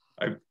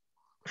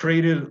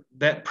created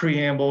that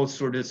preamble,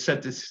 sort of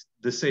set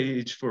the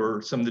stage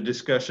for some of the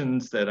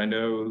discussions that I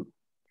know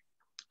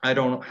I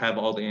don't have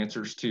all the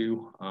answers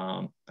to.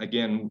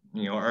 Again,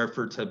 our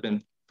efforts have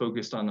been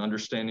focused on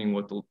understanding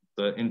what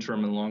the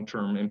interim and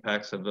long-term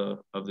impacts of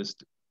this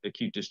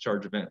acute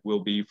discharge event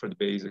will be for the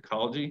Bay's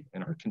ecology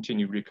and our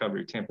continued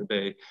recovery at Tampa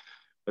Bay.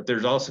 But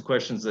there's also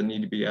questions that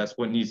need to be asked: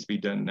 what needs to be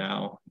done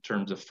now in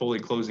terms of fully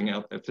closing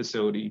out that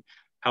facility?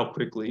 How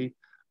quickly?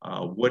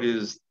 What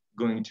is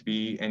going to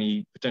be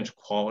any potential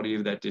quality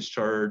of that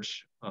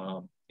discharge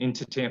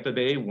into Tampa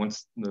Bay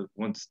once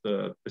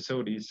the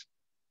facilities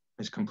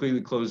is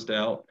completely closed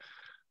out?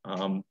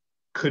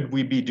 Could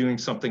we be doing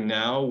something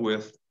now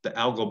with the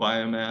algal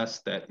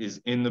biomass that is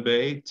in the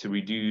bay to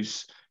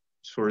reduce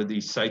sort of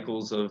these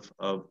cycles of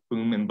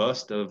boom and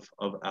bust of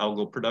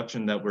algal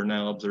production that we're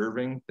now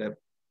observing that,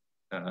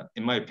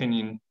 in my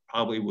opinion,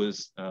 probably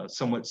was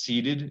somewhat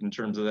seeded in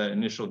terms of that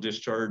initial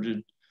discharge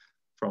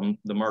from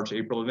the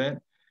March-April event?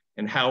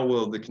 And how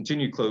will the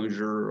continued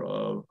closure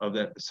of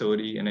that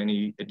facility and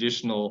any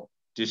additional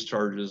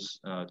discharges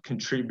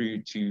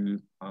contribute to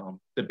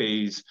the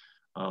Bay's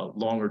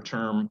longer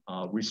term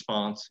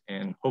response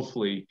and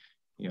hopefully,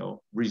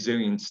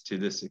 resilience to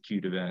this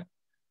acute event?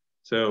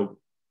 So,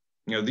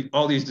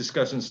 all these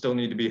discussions still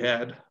need to be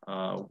had.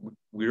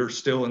 We're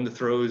still in the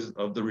throes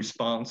of the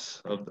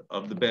response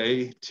of the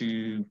Bay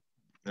to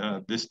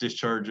this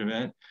discharge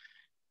event.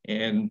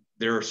 And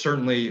there are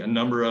certainly a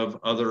number of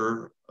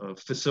other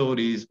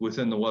facilities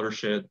within the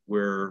watershed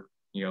where,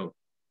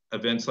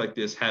 events like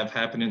this have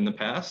happened in the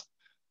past.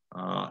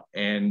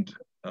 And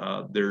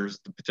there's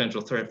the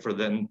potential threat for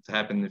them to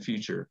happen in the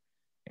future.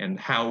 And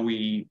how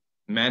we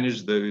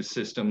manage those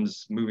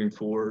systems moving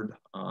forward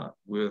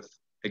with,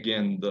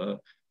 again, the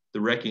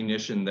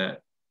recognition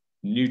that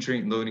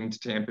nutrient loading to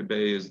Tampa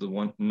Bay is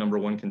the number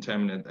one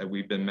contaminant that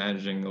we've been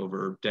managing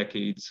over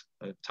decades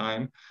of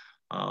time.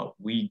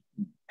 We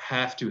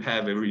have to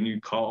have a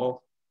renewed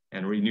call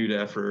and a renewed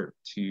effort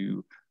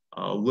to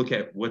look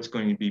at what's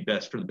going to be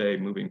best for the Bay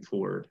moving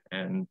forward.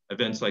 And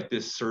events like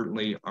this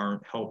certainly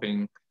aren't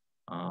helping,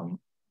 the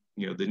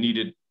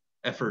needed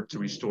effort to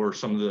restore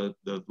some of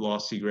the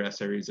lost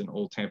seagrass areas in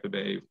Old Tampa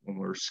Bay when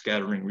we're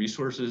scattering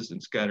resources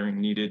and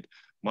scattering needed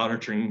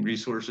monitoring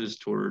resources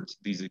towards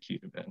these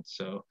acute events.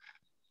 So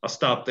I'll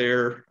stop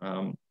there,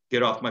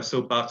 get off my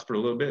soapbox for a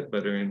little bit,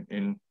 but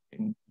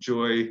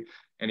enjoy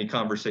any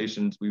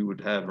conversations we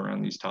would have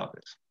around these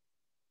topics.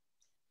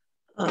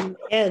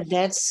 Ed,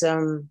 that's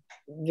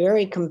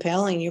very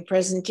compelling, your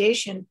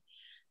presentation.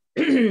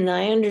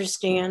 I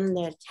understand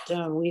that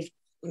we've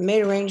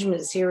made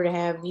arrangements here to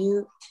have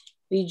you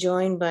be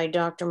joined by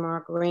Dr.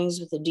 Mark Raines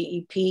with the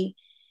DEP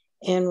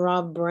and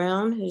Rob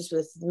Brown, who's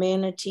with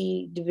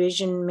Manatee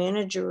Division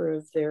Manager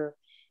of their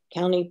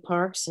County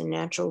Parks and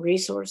Natural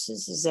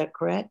Resources. Is that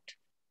correct?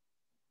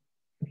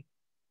 I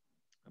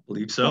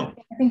believe so.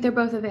 I think they're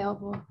both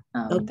available.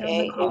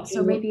 Okay,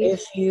 maybe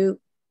if you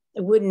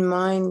wouldn't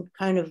mind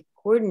kind of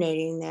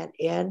coordinating that,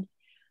 Ed,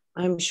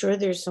 I'm sure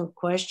there's some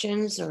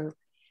questions or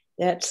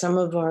that some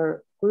of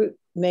our group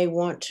may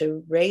want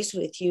to raise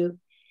with you.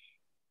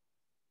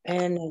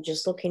 And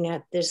just looking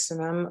at this,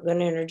 and I'm going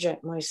to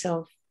interject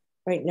myself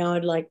right now,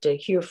 I'd like to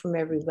hear from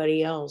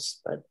everybody else,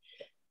 but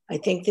I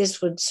think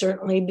this would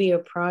certainly be a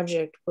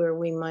project where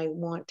we might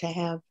want to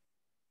have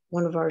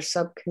one of our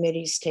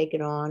subcommittees take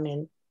it on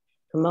and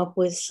come up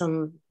with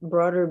some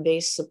broader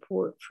based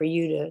support for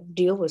you to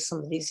deal with some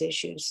of these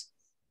issues.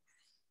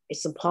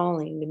 It's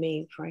appalling to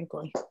me,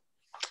 frankly.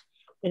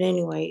 But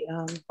anyway,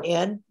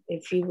 Ed,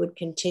 if you would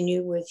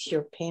continue with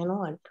your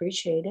panel, I'd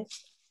appreciate it.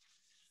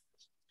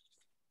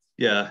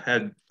 Yeah,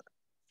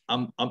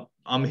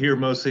 I'm here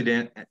mostly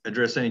to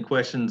address any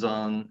questions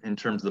in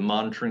terms of the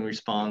monitoring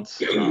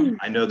response.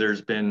 I know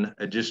there's been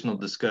additional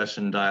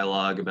discussion,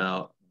 dialogue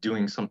about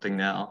doing something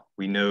now.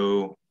 We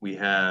know we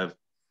have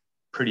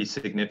pretty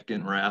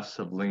significant rafts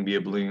of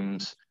Lyngbia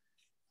blooms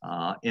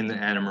in the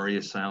Anna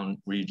Maria Sound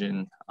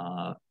region,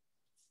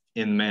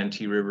 in the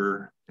Manatee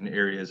River, in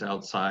areas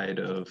outside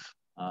of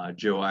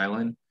Joe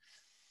Island.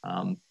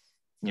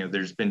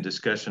 There's been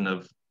discussion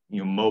of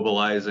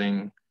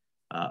mobilizing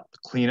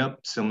cleanup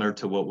similar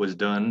to what was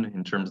done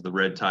in terms of the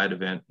red tide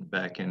event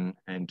back in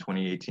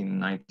 2018 and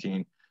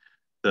 19.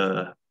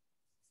 The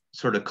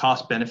sort of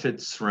cost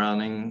benefits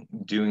surrounding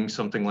doing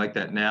something like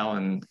that now,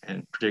 and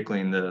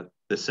particularly in the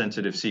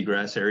sensitive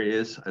seagrass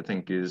areas, I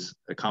think is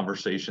a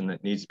conversation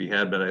that needs to be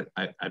had. But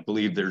I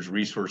believe there's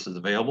resources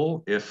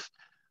available if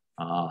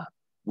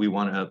we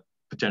want to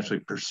potentially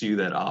pursue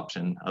that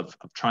option of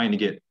trying to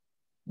get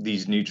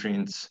these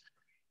nutrients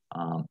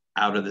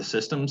out of the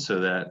system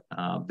so that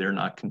they're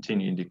not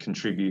continuing to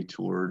contribute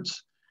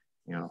towards,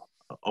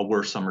 a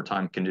worse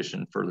summertime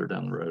condition further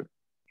down the road.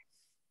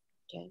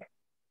 Okay.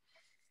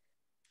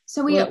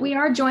 So we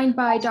are joined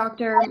by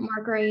Dr.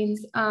 Mark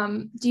Rains.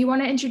 Do you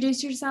want to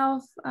introduce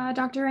yourself,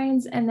 Dr.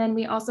 Rains? And then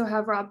we also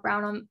have Rob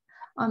Brown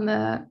on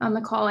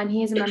the call, and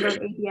he is a member of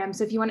ABM.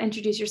 So if you want to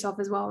introduce yourself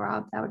as well,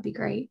 Rob, that would be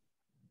great.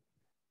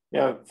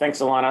 Yeah, thanks,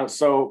 Alana.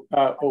 So,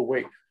 oh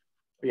wait,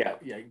 yeah,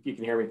 you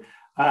can hear me.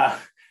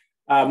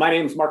 My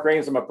name is Mark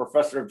Rains. I'm a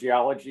professor of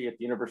geology at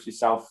the University of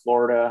South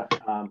Florida.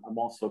 I'm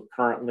also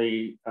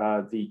currently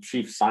the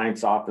chief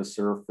science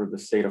officer for the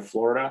state of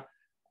Florida.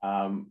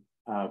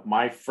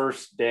 My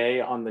first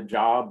day on the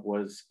job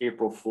was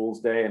April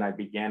Fool's Day, and I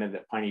began it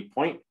at Piney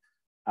Point.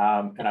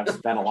 And I've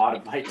spent a lot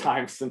of my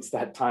time since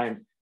that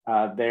time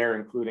there,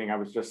 including I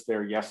was just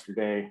there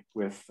yesterday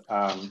with,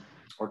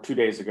 or 2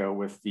 days ago,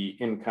 with the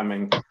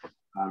incoming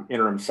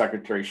interim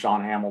secretary,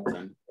 Sean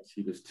Hamilton, as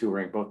he was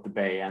touring both the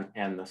Bay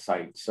and the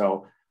site.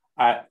 So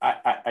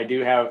I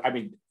do have,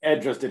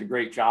 Ed just did a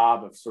great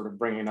job of sort of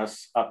bringing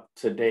us up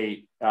to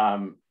date.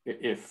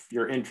 If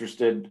you're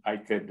interested, I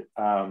could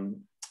tell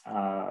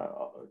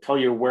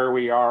you where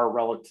we are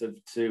relative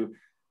to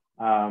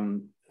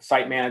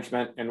site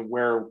management and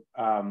where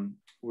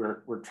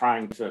we're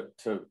trying to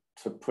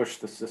push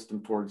the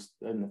system towards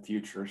in the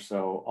future.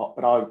 So,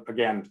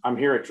 again, I'm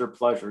here at your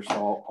pleasure,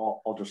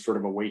 so I'll just sort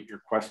of await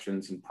your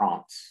questions and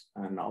prompts,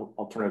 and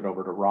I'll turn it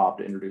over to Rob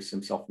to introduce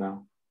himself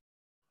now.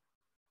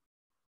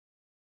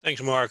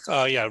 Thanks, Mark.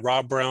 Yeah,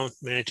 Rob Brown,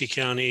 Manatee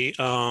County,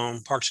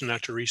 Parks and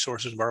Natural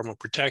Resources, Environmental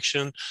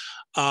Protection.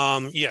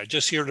 Yeah,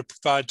 just here to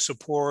provide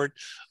support.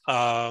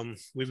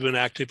 We've been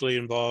actively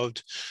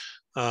involved,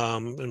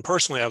 and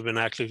personally, I've been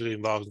actively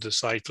involved in the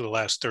site for the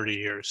last 30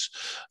 years.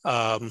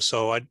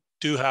 So I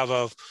do have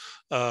a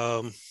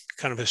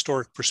kind of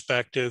historic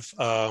perspective,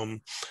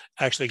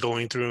 actually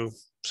going through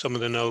some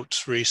of the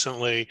notes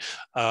recently,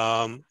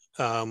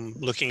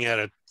 looking at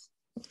a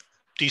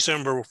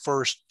December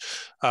 1st,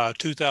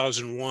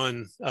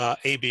 2001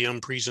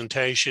 ABM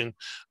presentation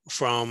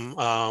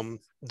from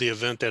the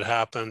event that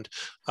happened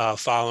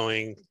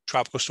following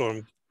Tropical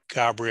Storm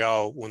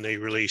Gabrielle, when they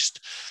released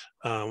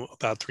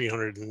about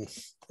 300 and,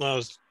 well,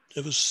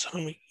 it was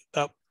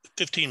about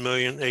 15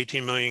 million,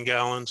 18 million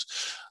gallons.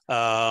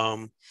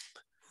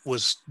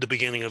 Was the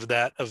beginning of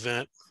that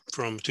event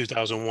from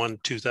 2001 to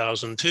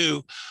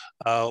 2002,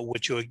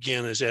 which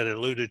again, as Ed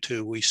alluded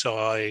to, we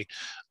saw a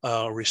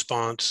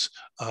response.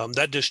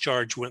 That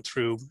discharge went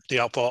through the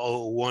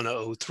outfall 001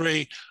 to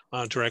 03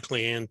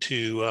 directly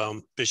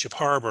into Bishop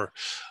Harbor.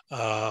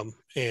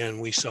 And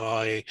we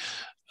saw a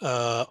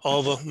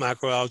alva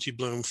macroalgae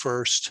bloom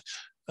first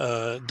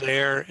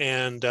there.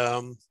 And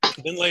then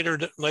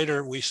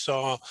later we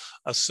saw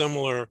a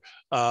similar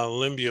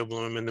Lyngbia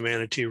bloom in the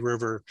Manatee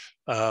River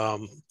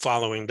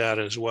following that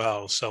as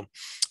well. So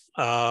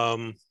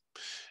again,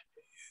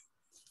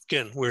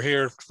 we're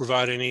here to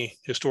provide any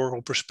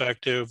historical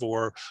perspective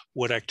or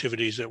what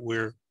activities that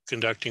we're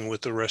conducting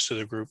with the rest of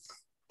the group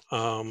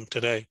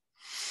today.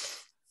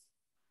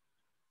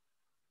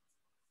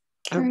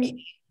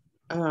 Okay.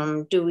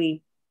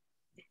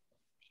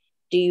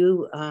 Do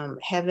you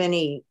have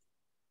any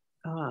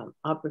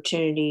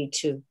opportunity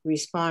to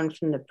respond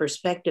from the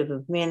perspective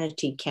of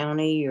Manatee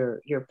County,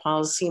 your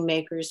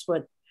policymakers?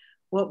 What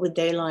would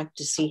they like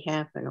to see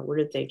happen, or what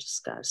have they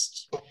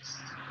discussed?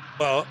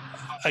 Well,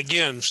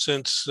 again,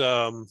 since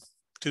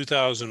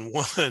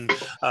 2001,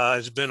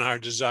 it's been our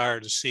desire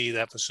to see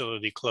that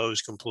facility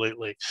closed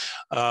completely.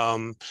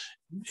 And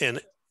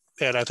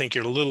Ed, I think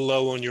you're a little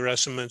low on your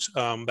estimates.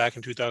 Back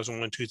in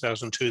 2001,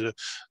 2002,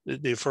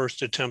 the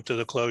first attempt of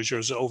the closure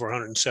was over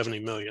 170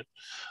 million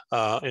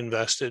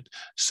invested.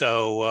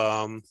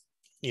 So,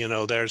 you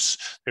know, there's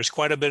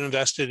quite a bit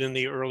invested in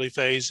the early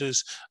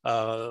phases.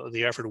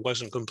 The effort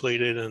wasn't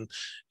completed,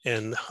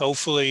 and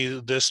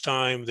hopefully this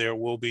time there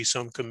will be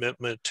some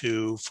commitment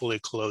to fully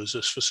close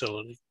this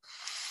facility.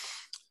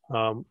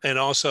 And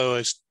also,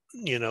 as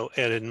you know,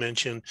 Ed had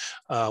mentioned,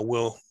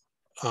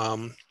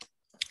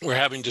 we're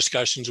having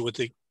discussions with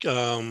the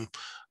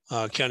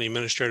county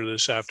administrator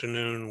this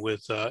afternoon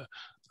with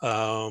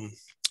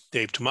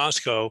Dave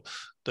Tomasco,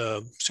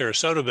 the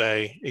Sarasota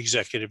Bay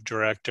executive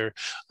director,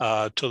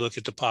 to look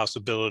at the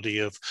possibility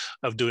of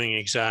doing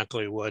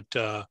exactly what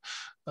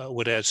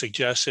Ed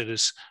suggested,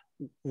 is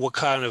what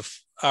kind of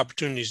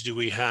opportunities do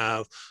we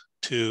have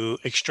to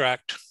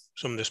extract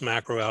some of this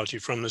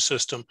macroalgae from the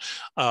system.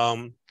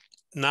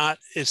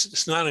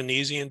 It's not an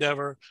easy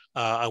endeavor.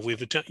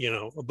 We've attempted, you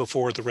know,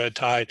 before the red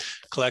tide,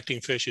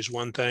 collecting fish is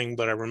one thing,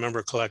 but I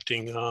remember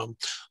collecting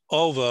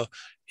ulva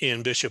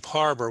in Bishop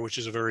Harbor, which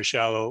is a very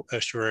shallow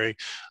estuary.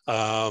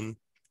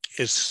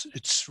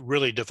 It's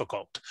really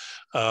difficult.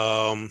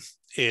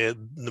 The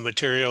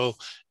material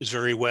is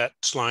very wet,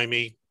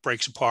 slimy,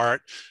 breaks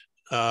apart.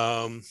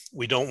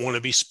 We don't want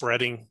to be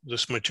spreading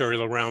this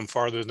material around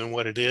farther than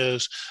what it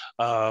is.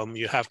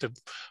 You have to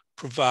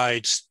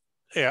provide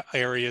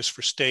areas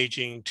for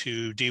staging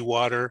to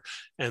dewater,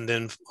 and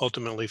then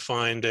ultimately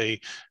find a,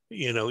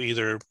 you know,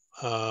 either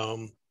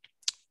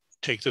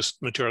take this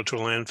material to a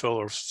landfill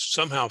or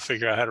somehow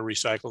figure out how to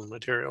recycle the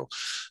material.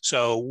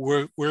 So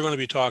we're going to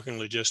be talking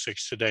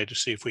logistics today to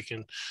see if we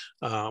can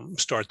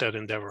start that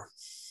endeavor.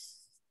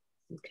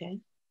 Okay.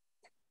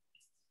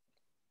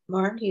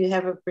 Mark, you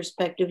have a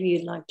perspective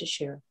you'd like to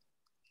share?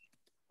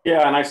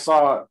 Yeah, and I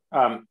saw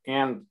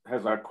Ann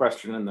has a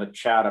question in the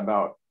chat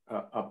about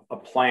a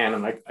plan,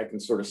 and I can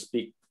sort of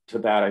speak to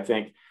that, I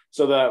think.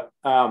 So the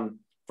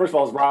first of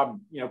all, as Rob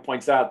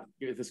points out,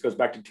 this goes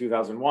back to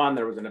 2001.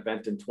 There was an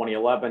event in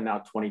 2011, now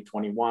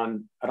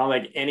 2021. I don't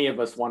think any of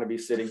us want to be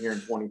sitting here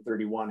in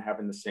 2031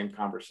 having the same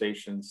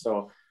conversation.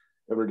 So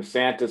Governor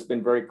DeSantis has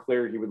been very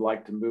clear he would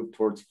like to move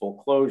towards full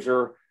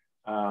closure.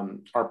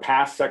 Our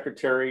past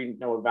secretary,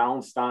 Noah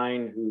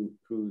Valenstein,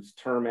 whose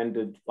term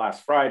ended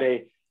last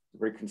Friday,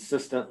 very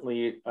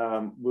consistently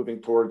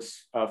moving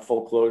towards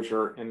full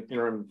closure, and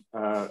interim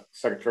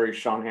Secretary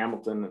Sean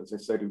Hamilton, as I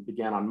said, who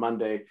began on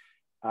Monday,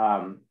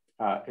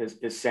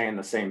 is saying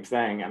the same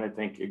thing, and I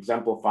think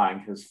exemplifying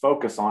his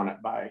focus on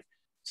it by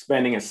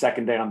spending a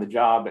second day on the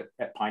job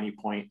at Piney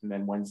Point, and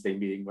then Wednesday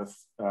meeting with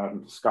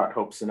Scott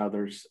Hopes and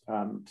others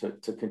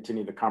to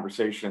continue the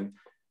conversation.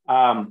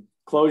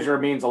 Closure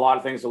means a lot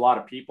of things to a lot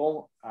of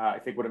people. I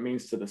think what it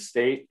means to the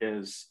state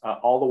is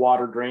all the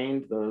water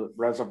drained, the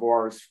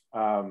reservoirs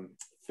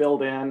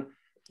filled in,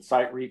 the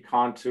site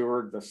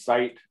recontoured, the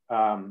site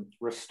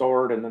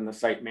restored, and then the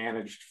site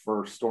managed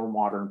for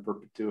stormwater in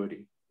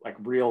perpetuity,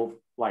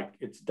 like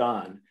it's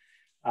done,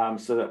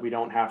 so that we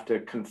don't have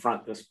to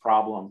confront this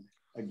problem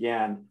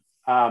again.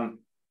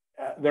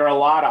 There are a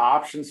lot of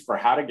options for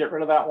how to get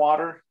rid of that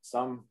water,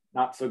 some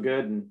not so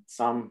good and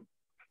some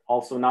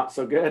also not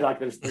so good. Like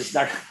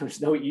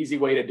there's no easy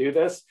way to do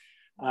this.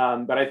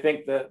 But I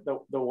think the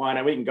one,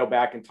 and we can go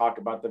back and talk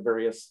about the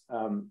various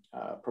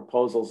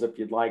proposals if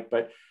you'd like,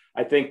 but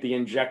I think the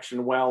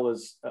injection well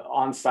is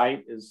on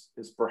site is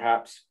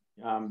perhaps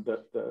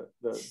the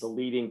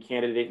leading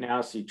candidate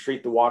now. So you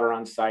treat the water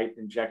on site,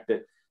 inject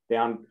it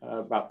down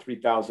about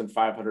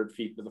 3,500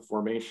 feet to the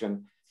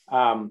formation.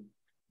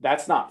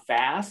 That's not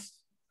fast.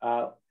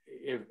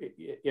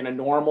 In a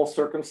normal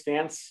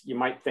circumstance, you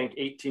might think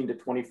 18 to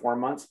 24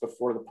 months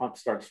before the pump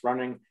starts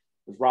running.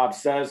 As Rob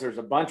says, there's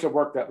a bunch of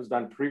work that was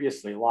done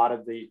previously. A lot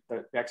of the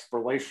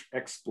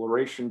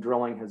exploration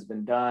drilling has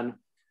been done.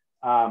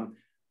 But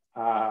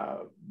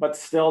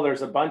still,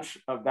 there's a bunch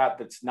of that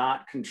that's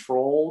not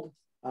controlled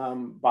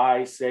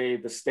by, say,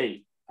 the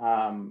state.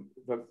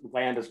 The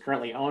land is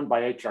currently owned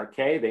by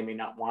HRK. They may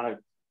not want to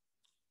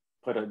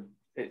put an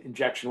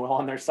injection well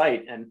on their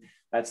site, and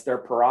that's their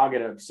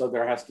prerogative. So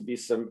there has to be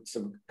some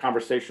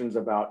conversations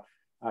about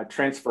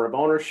transfer of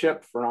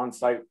ownership for an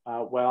on-site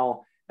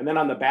well. And then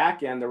on the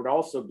back end, there would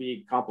also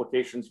be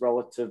complications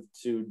relative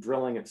to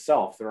drilling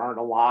itself. There aren't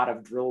a lot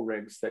of drill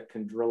rigs that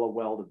can drill a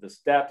well to this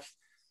depth.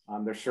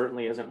 There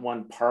certainly isn't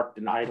one parked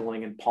and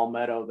idling in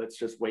Palmetto that's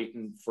just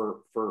waiting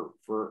for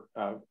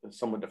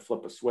someone to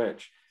flip a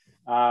switch.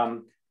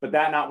 But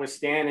that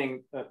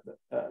notwithstanding,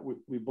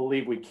 we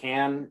believe we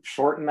can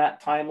shorten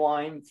that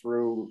timeline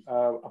through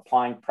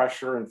applying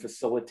pressure and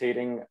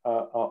facilitating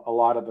a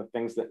lot of the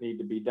things that need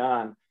to be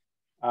done.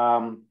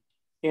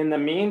 In the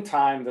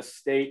meantime, the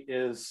state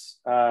is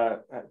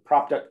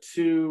propped up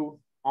 2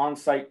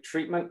 on-site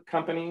treatment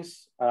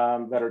companies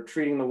that are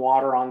treating the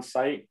water on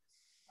site.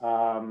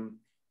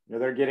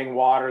 They're getting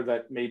water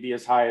that may be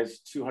as high as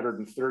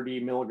 230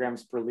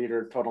 milligrams per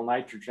liter total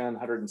nitrogen,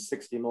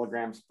 160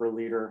 milligrams per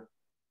liter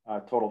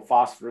total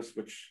phosphorus,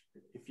 which,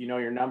 if you know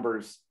your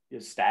numbers,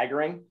 is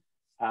staggering.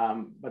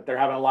 But they're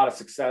having a lot of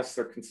success.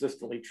 They're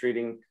consistently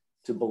treating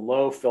to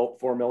below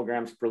 4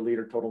 milligrams per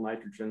liter total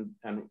nitrogen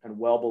and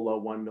well below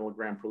 1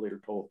 milligram per liter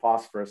total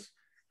phosphorus.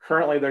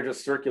 Currently, they're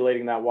just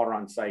circulating that water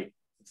on site.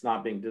 It's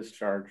not being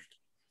discharged.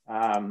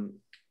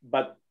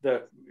 But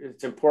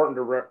it's important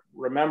to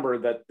remember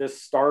that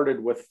this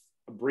started with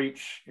a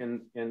breach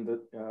in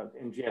the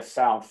NGS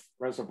South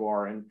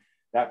reservoir, and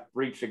that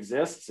breach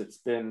exists. It's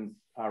been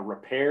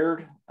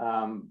repaired,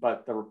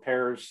 but the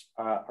repairs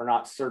are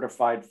not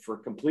certified for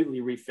completely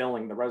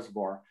refilling the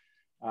reservoir.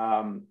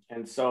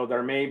 And so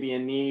there may be a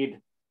need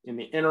in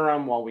the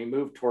interim while we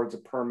move towards a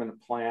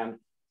permanent plan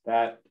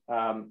that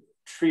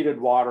treated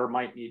water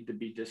might need to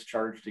be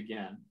discharged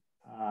again.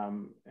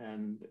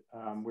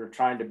 We're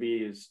trying to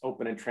be as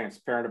open and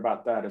transparent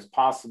about that as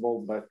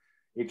possible, but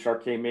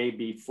HRK may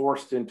be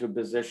forced into a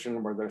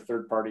position where their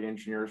third-party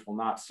engineers will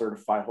not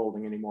certify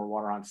holding any more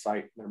water on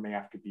site. There may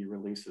have to be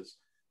releases.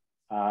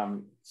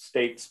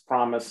 States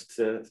promised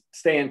to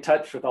stay in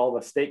touch with all the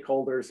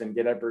stakeholders and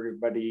get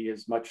everybody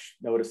as much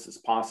notice as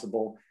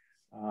possible.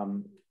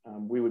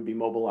 We would be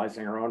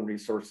mobilizing our own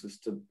resources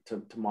to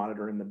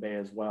monitor in the Bay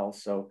as well.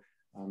 So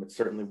it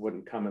certainly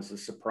wouldn't come as a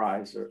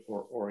surprise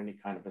or any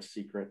kind of a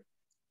secret.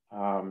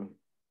 So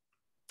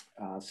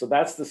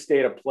that's the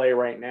state of play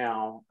right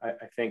now.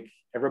 I think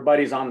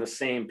everybody's on the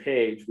same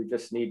page. We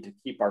just need to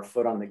keep our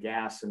foot on the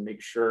gas and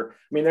make sure.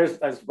 I mean,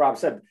 as Rob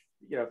said,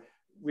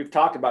 we've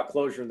talked about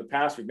closure in the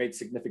past. We've made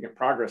significant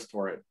progress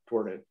toward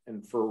it.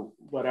 And for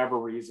whatever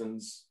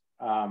reasons,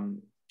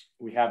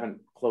 we haven't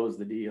closed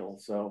the deal.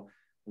 So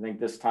I think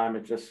this time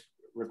it just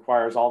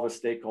requires all the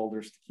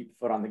stakeholders to keep the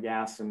foot on the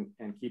gas and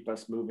keep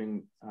us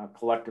moving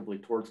collectively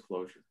towards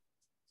closure.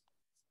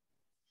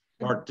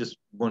 Mark, just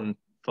one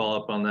follow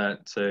up on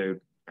that. So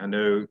I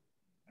know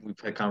we've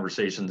had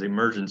conversations, the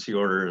emergency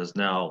order has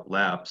now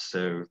lapsed.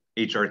 So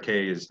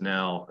HRK is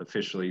now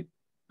officially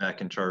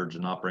back in charge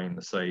and operating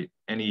the site.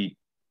 Any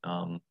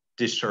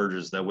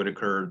discharges that would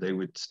occur, they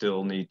would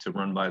still need to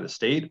run by the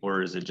state,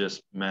 or is it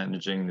just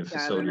managing the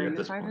facility at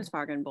this point? Is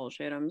fucking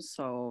bullshit. I'm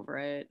so over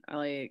it.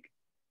 They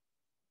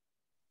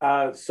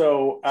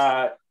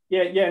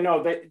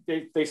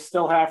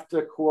still have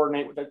to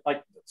coordinate with it.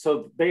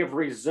 So they have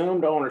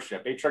resumed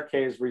ownership.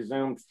 HRK has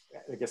resumed.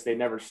 I guess they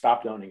never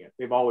stopped owning it.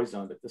 They've always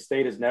owned it. The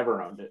state has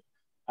never owned it.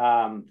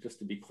 Just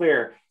to be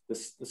clear,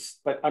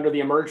 but under the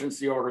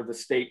emergency order, the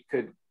state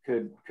could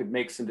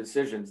make some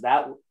decisions.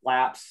 That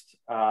lapsed.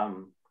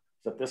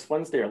 Is that this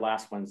Wednesday or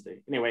last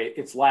Wednesday? Anyway,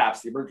 it's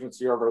lapsed. The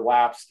emergency order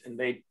lapsed, and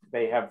they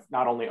have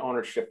not only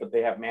ownership, but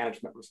they have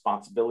management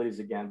responsibilities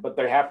again. But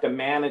they have to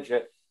manage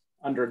it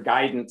under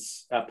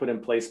guidance put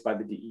in place by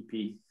the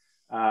DEP.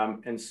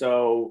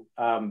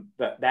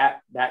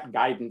 That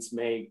guidance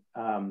may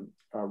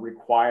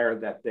require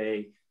that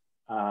they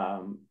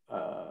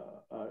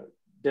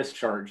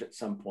discharge at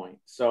some point.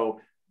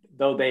 So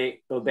though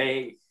they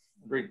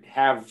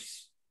have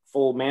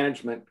full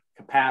management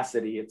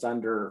capacity, it's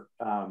under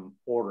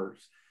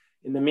orders.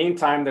 In the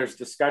meantime, there's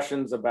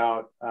discussions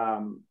about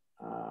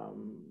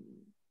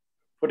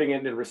putting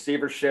it in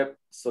receivership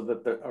so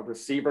that a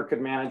receiver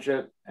could manage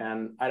it.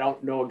 And I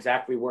don't know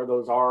exactly where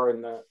those are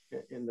in the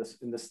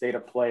state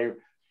of play,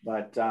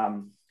 but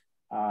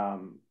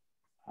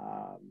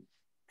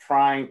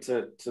trying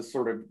to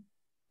sort of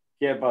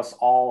give us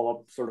all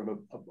a sort of a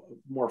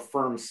more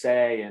firm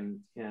say in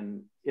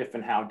if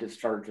and how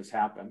discharges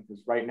happen.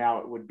 Because right now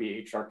it would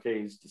be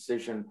HRK's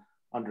decision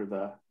under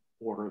the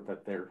order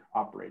that they're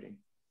operating.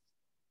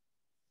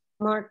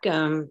 Mark,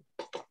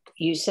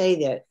 you say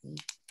that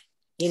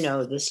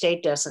the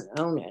state doesn't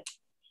own it.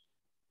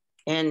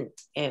 And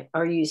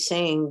are you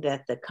saying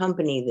that the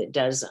company that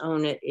does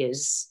own it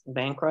is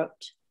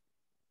bankrupt?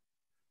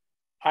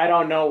 I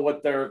don't know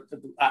what they're,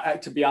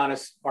 to be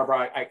honest,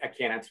 Barbara, I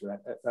can't answer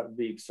that. That would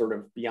be sort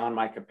of beyond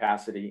my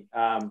capacity.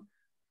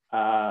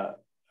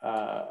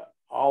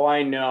 All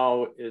I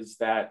know is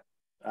that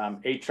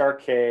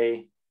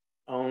HRK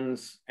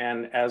owns,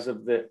 and as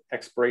of the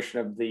expiration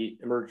of the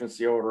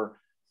emergency order,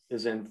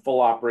 is in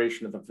full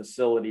operation of the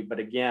facility, but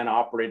again,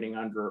 operating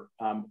under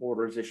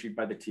orders issued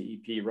by the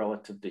TEP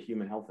relative to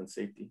human health and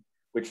safety,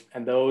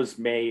 and those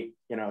may,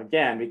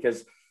 again,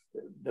 because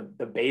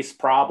the base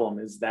problem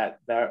is that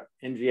the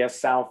NGS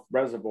South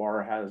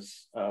reservoir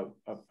has a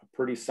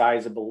pretty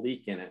sizable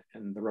leak in it,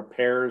 and the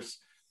repairs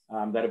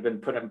that have been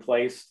put in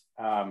place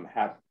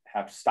have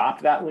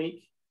stopped that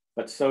leak,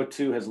 but so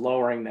too has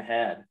lowering the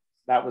head.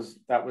 That was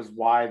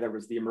why there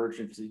was the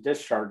emergency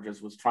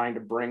discharges, was trying to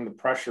bring the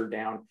pressure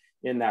down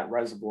in that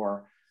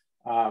reservoir.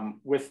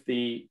 With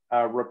the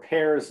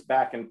repairs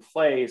back in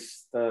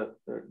place,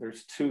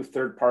 there's two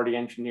third-party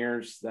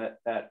engineers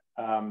that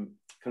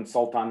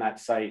consult on that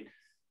site,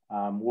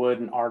 Wood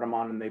and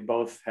Ardemon, and they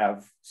both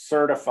have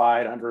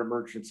certified under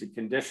emergency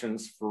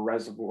conditions for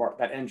reservoir,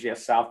 that NGS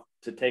South,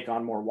 to take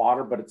on more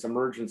water, but it's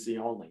emergency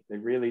only. They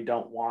really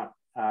don't want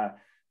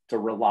to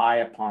rely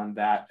upon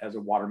that as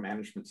a water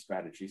management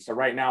strategy. So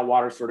right now,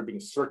 water is sort of being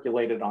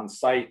circulated on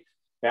site,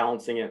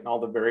 balancing it in all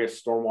the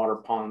various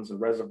stormwater ponds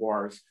and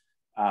reservoirs.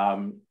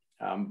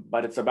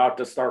 but it's about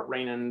to start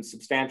raining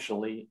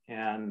substantially,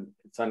 and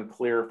it's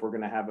unclear if we're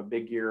going to have a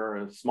big year or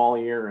a small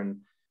year. And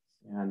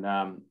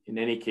in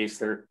any case,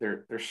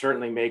 there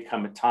certainly may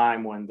come a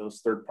time when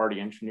those third-party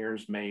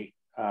engineers may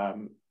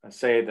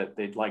say that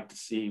they'd like to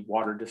see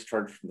water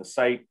discharged from the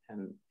site.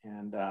 And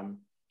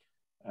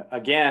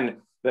again,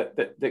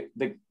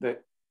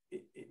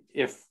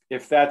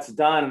 if that's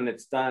done and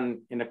it's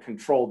done in a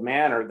controlled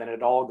manner, then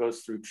it all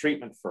goes through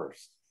treatment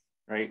first,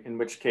 right? In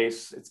which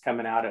case, it's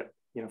coming out at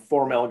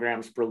 4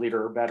 milligrams per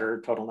liter or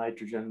better total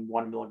nitrogen,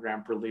 1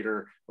 milligram per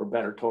liter or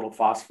better total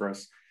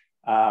phosphorus.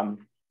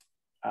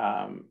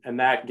 And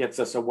that gets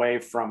us away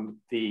from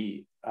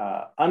the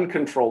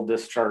uncontrolled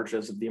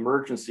discharges of the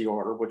emergency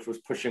order, which was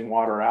pushing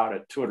water out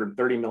at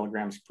 230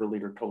 milligrams per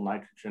liter total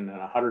nitrogen and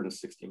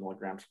 160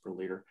 milligrams per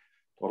liter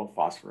total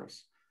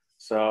phosphorus.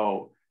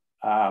 So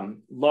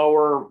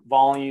lower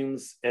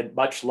volumes at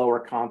much lower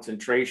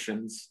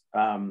concentrations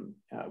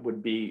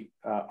would be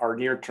our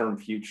near-term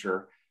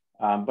future.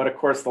 But of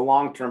course, the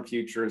long-term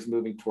future is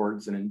moving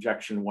towards an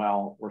injection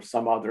well or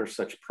some other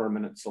such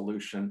permanent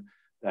solution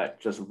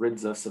that just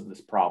rids us of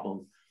this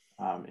problem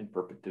in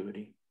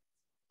perpetuity.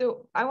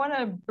 So I want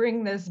to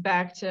bring this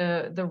back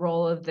to the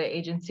role of the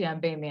Agency on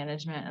Bay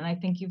Management. And I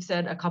think you've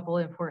said a couple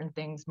of important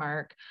things,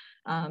 Mark,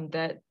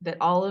 that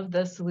all of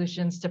the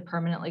solutions to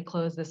permanently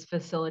close this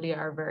facility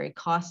are very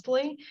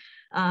costly,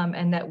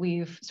 and that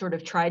we've sort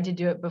of tried to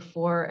do it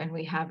before and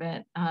we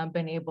haven't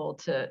been able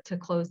to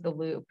close the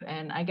loop.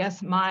 And I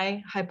guess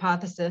my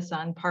hypothesis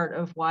on part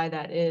of why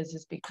that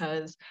is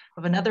because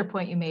of another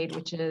point you made,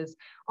 which is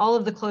all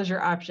of the closure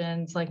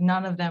options, like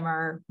none of them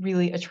are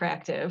really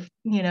attractive.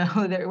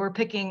 We're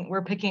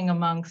picking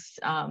amongst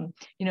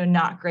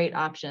not great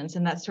options,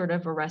 and that's sort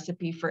of a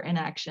recipe for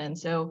inaction.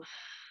 So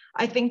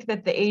I think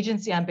that the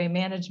Agency on Bay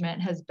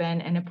Management has been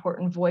an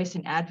important voice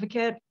and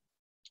advocate,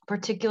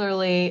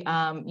 particularly,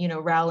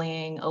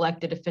 rallying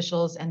elected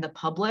officials and the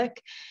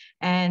public.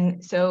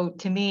 And so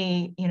to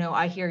me,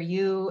 I hear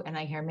you and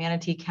I hear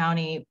Manatee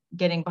County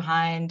getting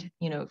behind,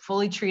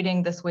 fully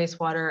treating this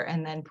wastewater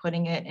and then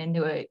putting it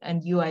into a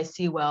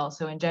UIC well,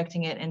 so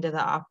injecting it into the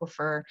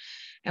aquifer.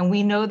 And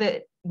we know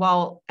that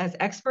while as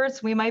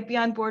experts, we might be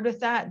on board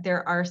with that,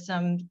 there are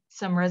some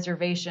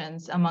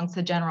reservations amongst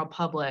the general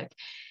public.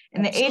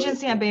 And the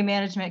Agency on Bay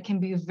Management can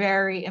be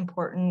very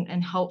important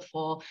and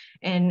helpful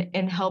in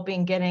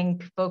helping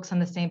getting folks on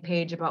the same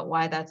page about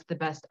why that's the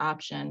best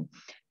option.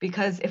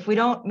 Because if we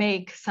don't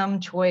make some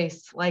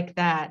choice like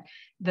that,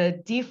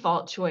 the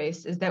default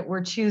choice is that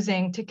we're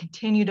choosing to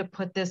continue to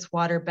put this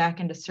water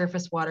back into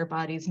surface water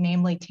bodies,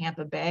 namely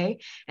Tampa Bay,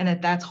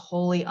 and that's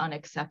wholly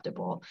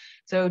unacceptable.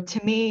 So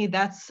to me,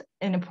 that's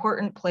an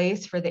important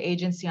place for the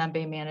Agency on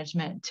Bay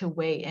Management to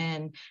weigh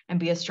in and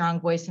be a strong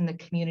voice in the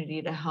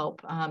community to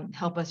help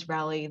us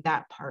rally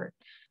that part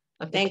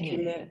of the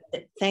community.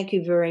 Thank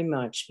you very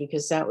much,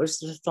 because that was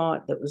the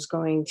thought that was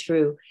going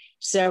through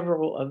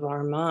several of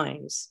our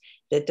minds,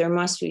 that there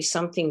must be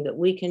something that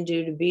we can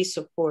do to be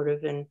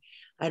supportive. And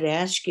I'd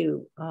ask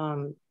you,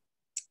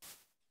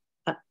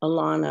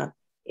 Alana,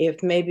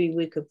 if maybe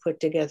we could put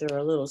together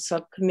a little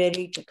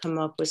subcommittee to come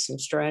up with some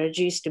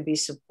strategies to be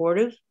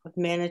supportive of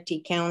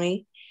Manatee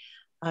County.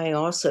 I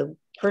also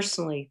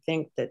personally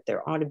think that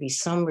there ought to be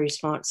some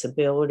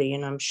responsibility,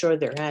 and I'm sure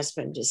there has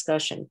been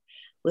discussion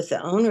with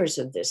the owners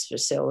of this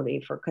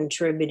facility for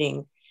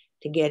contributing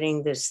to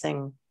getting this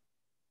thing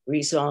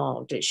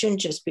resolved. It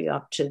shouldn't just be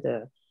up to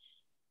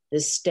the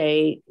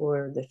state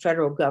or the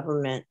federal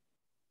government.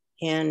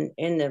 And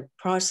in the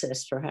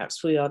process,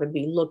 perhaps we ought to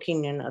be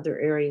looking in other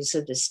areas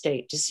of the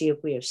state to see if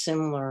we have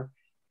similar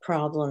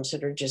problems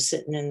that are just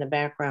sitting in the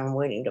background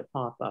waiting to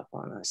pop up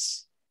on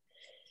us.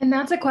 And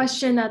that's a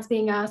question that's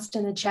being asked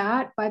in the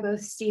chat by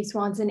both Steve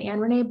Swanson and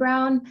Renee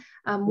Brown.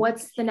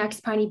 What's the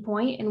next Piney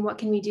Point, and what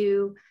can we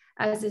do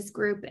as this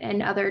group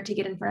and other to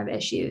get in front of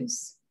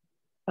issues?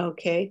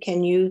 Okay,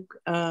 can you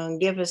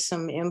give us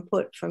some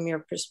input from your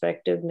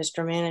perspective,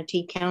 Mr.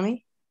 Manatee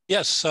County?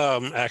 Yes,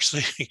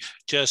 actually,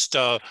 just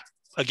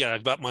again,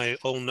 I've got my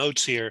own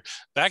notes here.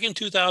 Back in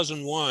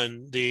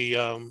 2001, the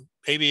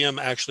ABM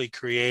actually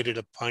created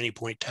a Piney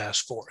Point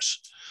Task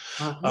Force.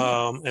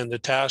 And the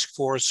task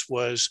force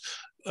was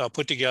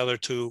put together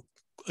to,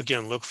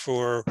 again, look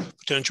for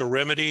potential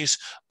remedies,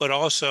 but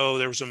also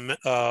there was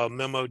a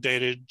memo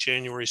dated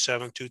January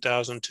 7th,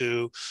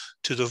 2002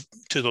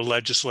 to the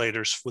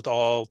legislators with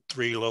all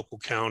 3 local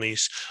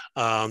counties,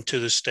 to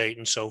the state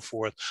and so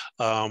forth,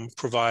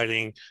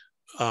 providing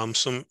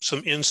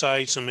some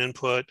insight, some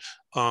input,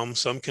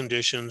 some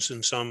conditions,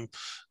 and some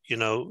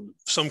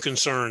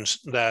concerns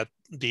that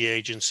the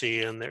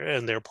agency and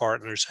their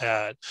partners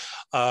had.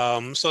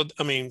 So,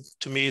 I mean,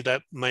 to me,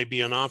 that might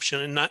be an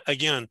option. And not,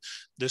 again,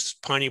 this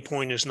Piney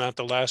Point is not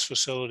the last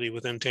facility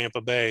within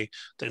Tampa Bay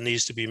that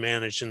needs to be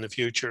managed in the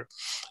future.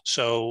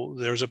 So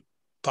there's a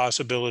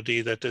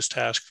possibility that this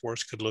task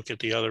force could look at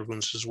the other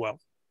ones as well.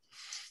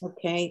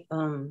 Okay,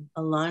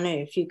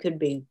 Alana, if you could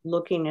be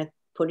looking at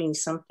putting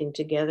something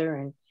together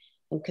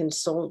and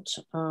consult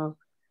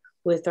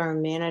with our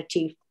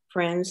Manatee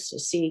friends to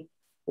see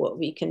what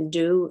we can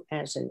do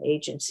as an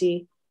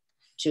agency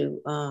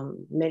to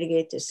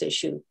mitigate this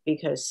issue,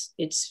 because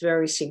it's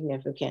very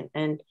significant.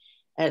 And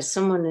as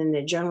someone in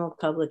the general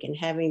public and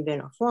having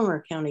been a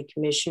former county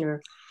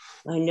commissioner,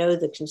 I know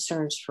the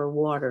concerns for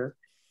water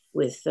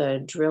with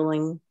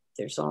drilling.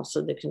 There's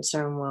also the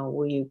concern, well,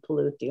 will you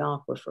pollute the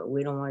aquifer?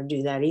 We don't want to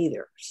do that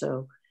either.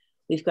 So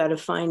we've got to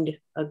find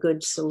a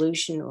good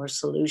solution or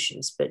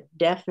solutions, but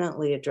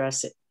definitely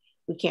address it.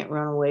 We can't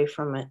run away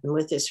from it. And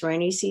with this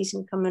rainy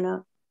season coming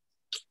up,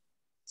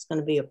 it's going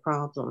to be a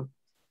problem.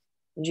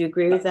 Would you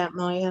agree with that,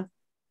 Maya?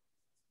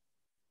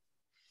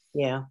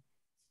 Yeah.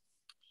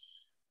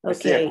 Okay. I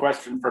see a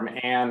question from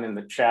Anne in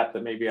the chat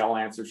that maybe I'll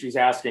answer. She's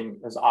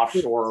asking, has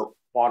offshore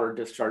water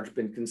discharge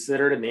been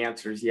considered? And the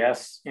answer is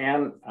yes,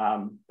 Anne.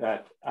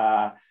 That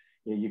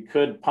you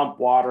could pump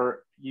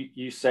water.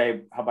 You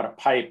say, how about a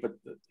pipe? But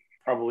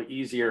probably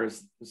easier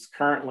is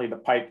currently the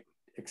pipe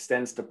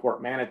extends to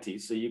Port Manatee.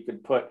 So you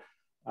could put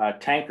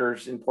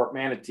tankers in Port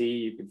Manatee,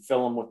 you could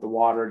fill them with the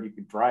water, you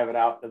could drive it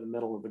out to the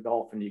middle of the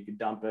Gulf and you could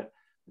dump it.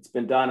 It's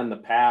been done in the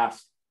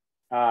past.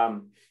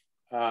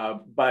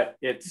 But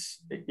there's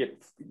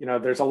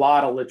a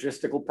lot of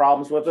logistical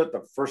problems with it.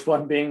 The first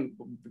one being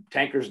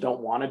tankers don't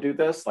want to do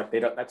this. Like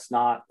that's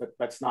not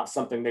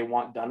something they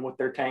want done with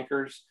their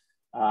tankers.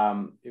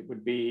 It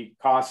would be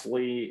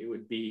costly. It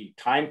would be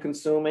time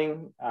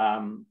consuming.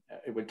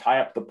 It would tie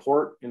up the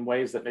port in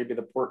ways that maybe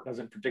the port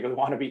doesn't particularly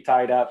want to be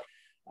tied up.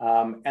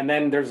 And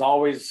then there's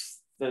always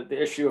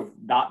the issue of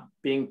not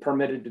being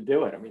permitted to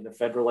do it. I mean, the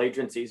federal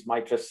agencies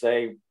might just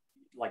say,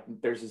 like,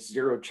 there's a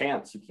zero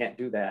chance you can't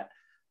do that.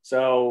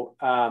 So,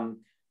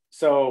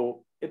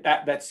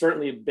 that's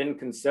certainly been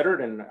considered,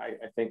 and I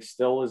think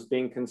still is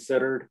being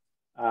considered.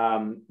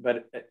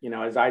 But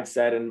as I'd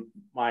said, and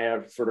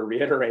Maya sort of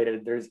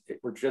reiterated,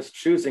 we're just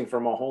choosing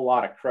from a whole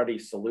lot of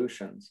cruddy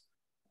solutions.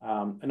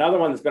 Another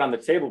one that's been on the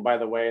table, by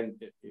the way, and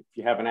if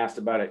you haven't asked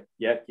about it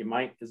yet, you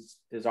might,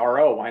 is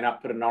RO. Why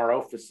not put an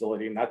RO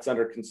facility? And that's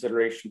under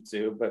consideration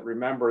too. But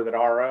remember that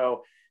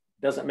RO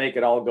doesn't make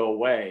it all go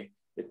away.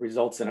 It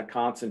results in a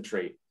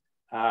concentrate.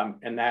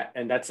 And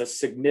that's a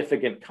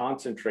significant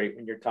concentrate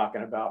when you're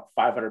talking about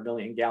 500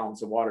 million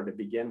gallons of water to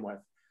begin with.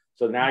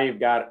 So now you've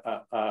got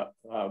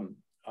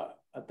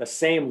the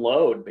same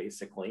load,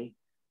 basically,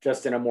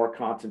 just in a more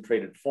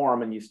concentrated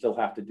form, and you still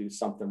have to do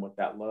something with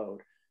that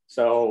load.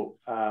 So,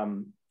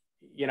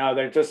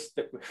 they're just,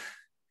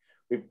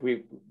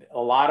 we a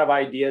lot of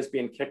ideas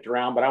being kicked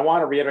around, but I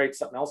want to reiterate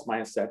something else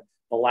Maya said.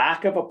 The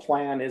lack of a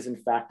plan is in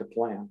fact a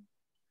plan.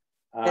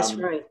 That's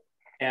right.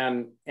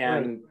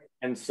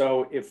 And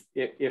so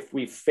if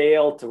we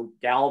fail to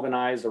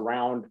galvanize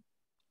around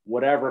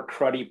whatever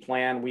cruddy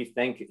plan we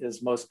think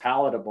is most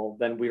palatable,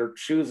 then we are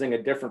choosing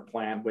a different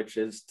plan, which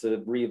is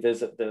to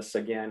revisit this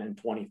again in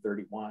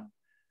 2031.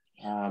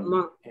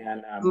 Mark,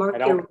 I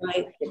don't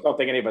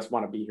think any of us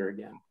want to be here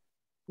again.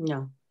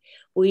 No,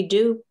 we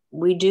do,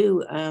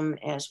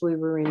 as we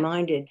were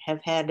reminded,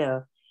 have had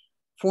a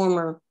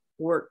former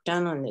work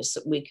done on this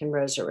that we can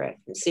resurrect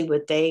and see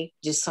what they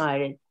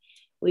decided.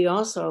 We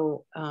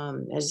also,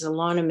 as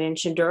Alana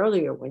mentioned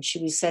earlier, when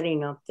she was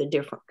setting up the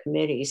different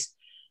committees,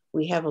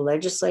 we have a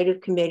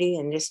legislative committee,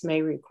 and this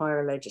may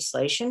require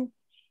legislation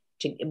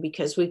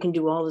because we can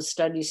do all the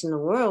studies in the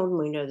world and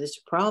we know there's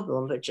a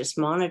problem, but just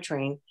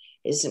monitoring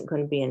isn't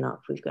going to be enough.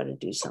 We've got to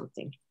do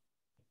something.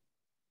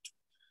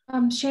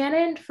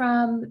 Shannon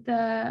from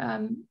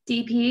the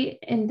DP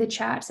in the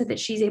chat said that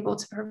she's able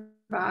to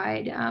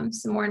provide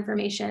some more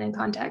information and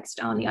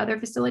context on the other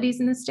facilities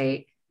in the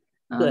state.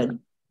 Good.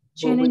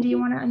 Shannon, do you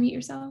want to unmute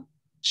yourself?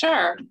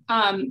 Sure.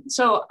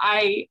 So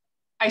I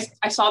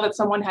saw that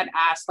someone had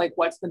asked, like,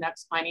 what's the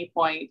next Piney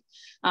Point?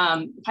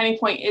 Piney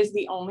Point is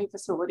the only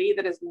facility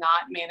that is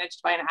not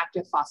managed by an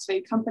active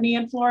phosphate company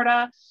in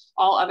Florida.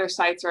 All other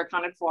sites are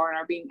accounted for and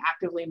are being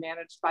actively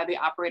managed by the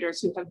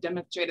operators who have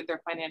demonstrated their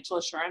financial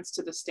assurance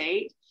to the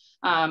state.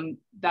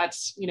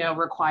 That's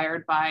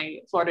required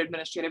by Florida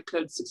Administrative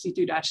Code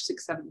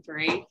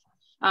 62-673.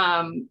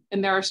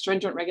 And there are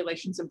stringent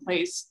regulations in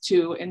place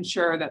to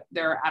ensure that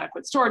there are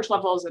adequate storage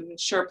levels and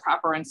ensure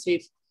proper and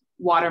safe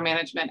water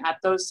management at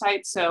those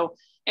sites. So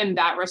in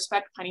that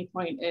respect, Piney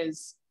Point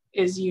is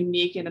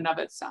unique in and of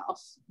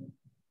itself.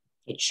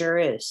 It sure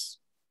is.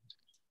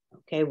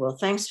 Okay, well,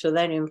 thanks for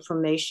that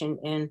information.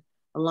 And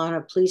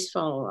Alana, please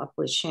follow up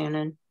with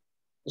Shannon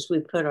as we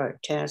put our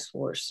task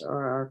force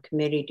or our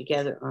committee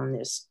together on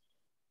this.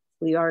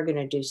 We are going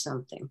to do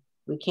something.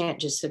 We can't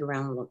just sit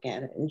around and look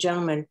at it. And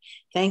gentlemen,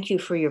 thank you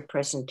for your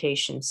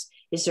presentations.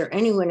 Is there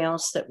anyone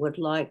else that would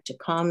like to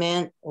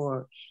comment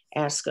or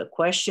ask a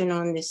question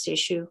on this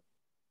issue?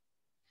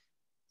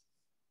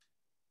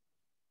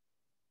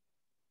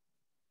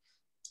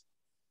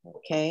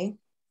 Okay.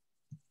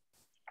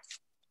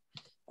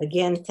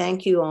 Again,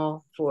 thank you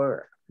all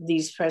for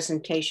these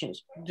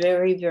presentations.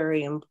 Very,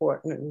 very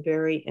important and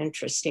very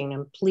interesting.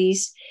 And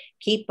please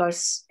keep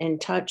us in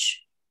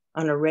touch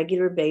on a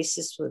regular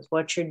basis with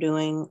what you're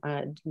doing.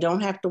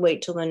 Don't have to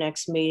wait till the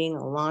next meeting.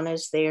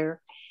 Alana's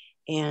there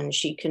and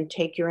she can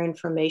take your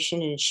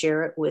information and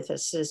share it with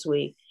us as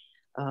we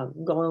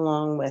go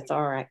along with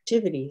our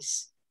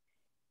activities.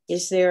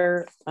 Is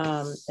there,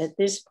 at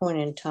this point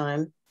in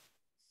time,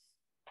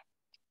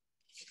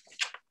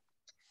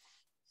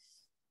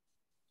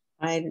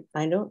 I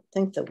don't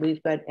think that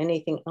we've got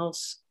anything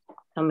else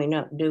coming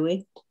up, do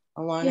we,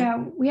 Alana? Yeah,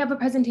 we have a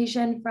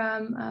presentation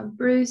from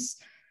Bruce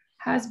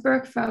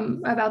Hasbrook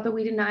about the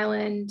Weeden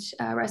Island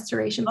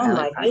restoration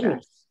pilot project.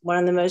 Goodness. One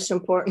of the most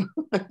important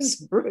ones,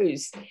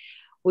 Bruce.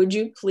 Would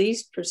you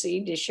please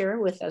proceed to share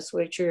with us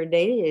what your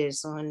data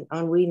is on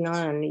Weeden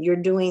Island? You're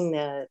doing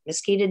the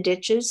mosquito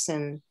ditches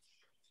and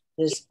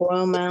the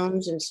spoil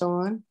mounds and so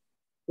on.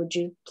 Would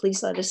you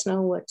please let us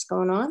know what's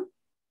going on?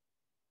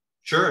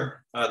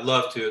 Sure, I'd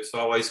love to. It's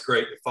always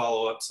great to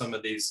follow up some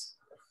of these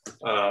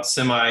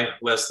semi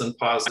less than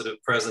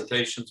positive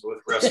presentations with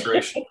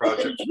restoration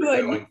projects we're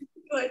doing.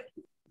 Good.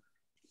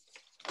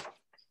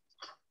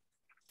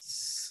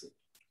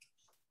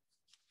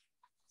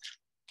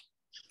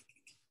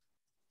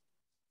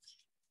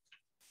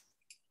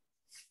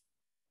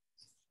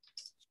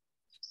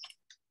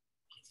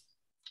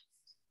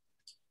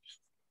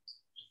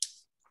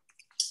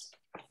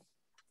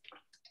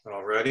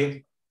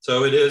 Alrighty.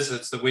 So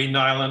it's the Weeden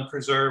Island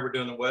Preserve. We're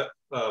doing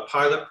a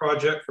pilot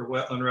project for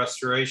wetland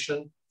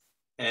restoration.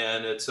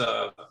 And it's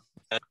a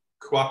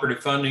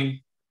cooperative funding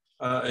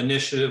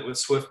initiative with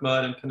Swift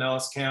Mud in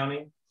Pinellas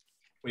County.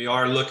 We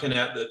are looking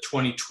at the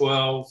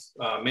 2012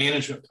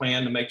 management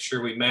plan to make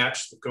sure we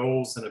match the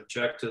goals and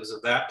objectives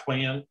of that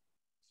plan.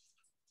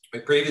 We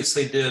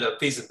previously did a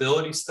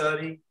feasibility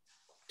study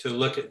to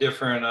look at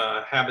different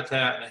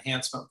habitat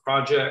enhancement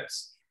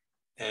projects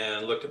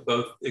and looked at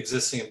both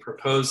existing and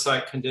proposed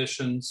site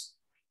conditions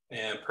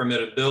and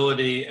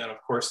permittability, and of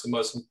course, the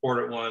most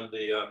important one,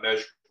 the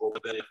measurable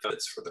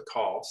benefits for the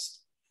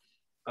cost.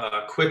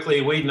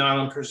 Quickly, Weeden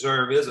Island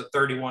Preserve is a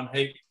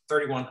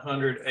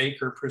 3,100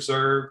 acre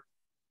preserve.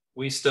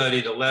 We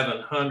studied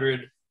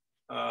 1,100,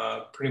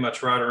 pretty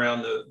much right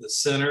around the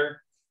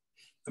center.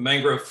 The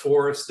mangrove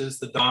forest is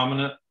the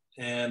dominant,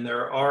 and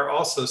there are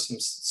also some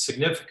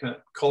significant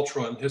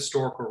cultural and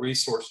historical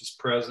resources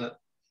present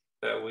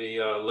that we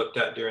looked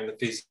at during the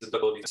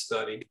feasibility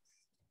study.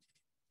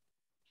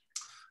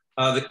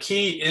 The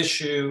key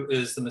issue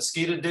is the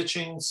mosquito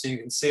ditching. So you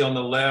can see on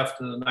the left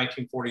in the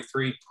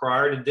 1943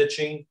 prior to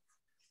ditching,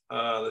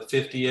 the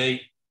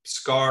 58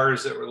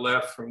 scars that were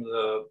left from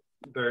the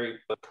very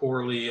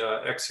poorly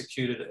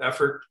executed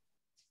effort.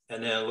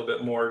 And then a little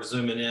bit more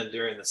zooming in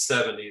during the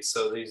 70s.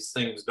 So these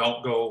things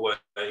don't go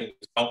away,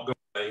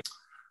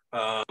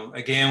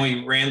 again,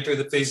 we ran through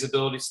the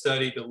feasibility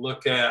study to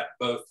look at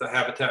both the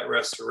habitat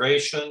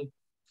restoration.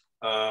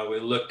 We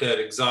looked at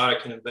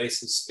exotic and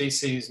invasive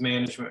species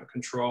management and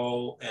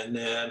control, and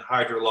then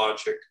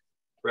hydrologic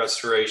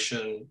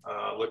restoration,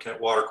 looking at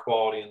water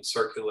quality and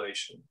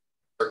circulation.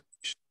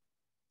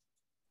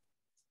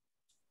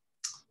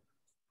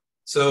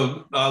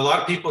 So a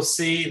lot of people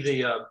see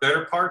the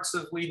better parts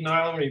of Weeden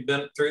Island. We've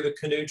been through the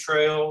canoe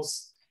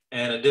trails,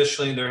 and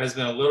additionally, there has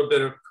been a little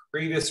bit of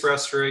previous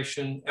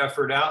restoration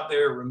effort out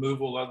there,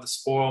 removal of the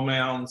spoil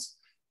mounds,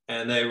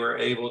 and they were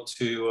able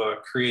to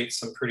create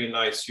some pretty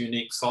nice,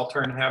 unique salt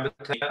tern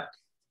habitat.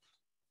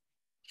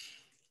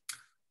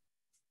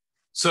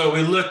 So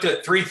we looked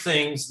at three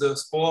things: the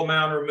spoil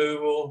mound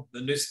removal,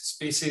 the nuisance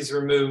species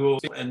removal,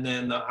 and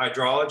then the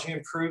hydrology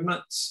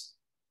improvements.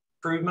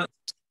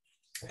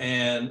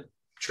 And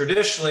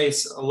traditionally,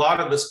 a lot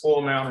of the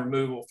spoil mound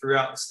removal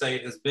throughout the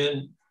state has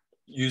been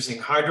using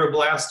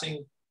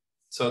hydroblasting.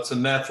 So it's a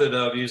method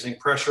of using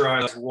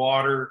pressurized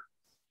water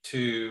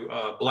to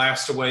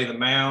blast away the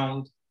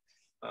mound.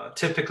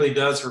 Typically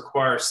does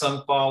require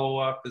some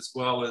follow-up as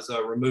well as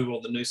removal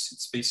of the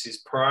nuisance species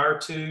prior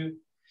to.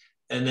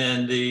 And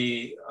then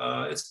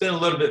it's been a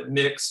little bit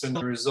mixed in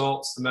the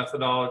results. The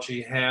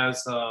methodology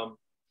has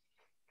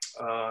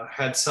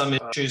had some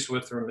issues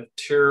with the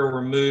material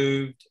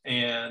removed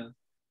and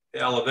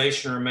the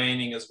elevation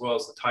remaining, as well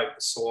as the type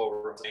of soil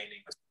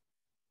remaining.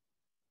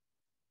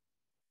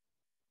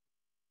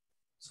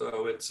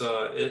 So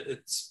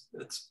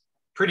it's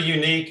pretty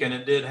unique, and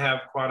it did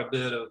have quite a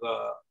bit of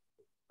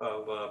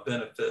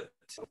benefit.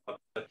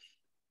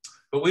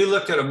 But we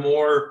looked at a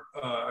more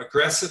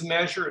aggressive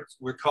measure.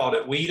 We called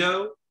it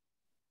WEDO,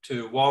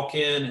 to walk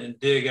in and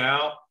dig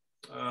out.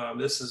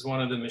 This is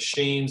one of the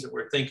machines that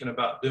we're thinking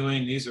about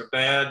doing. These are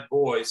bad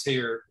boys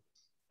here,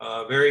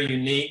 very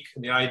unique.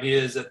 The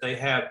idea is that they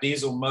have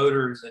diesel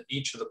motors in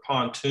each of the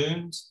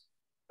pontoons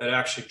that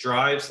actually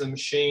drives the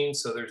machine,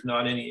 so there's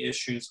not any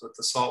issues with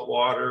the salt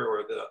water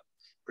or the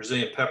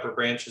Brazilian pepper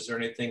branches or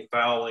anything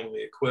fouling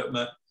the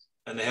equipment.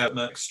 And they have an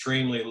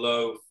extremely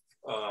low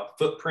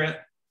footprint,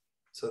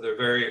 so they're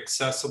very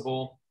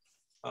accessible.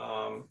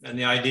 And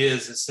the idea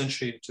is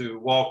essentially to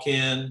walk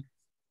in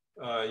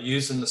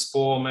using the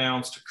spoil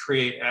mounds to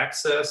create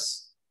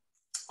access,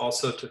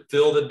 also to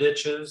fill the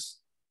ditches.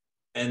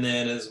 And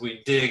then as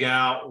we dig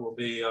out, we'll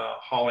be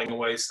hauling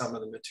away some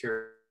of the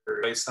material.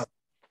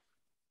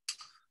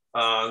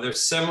 There's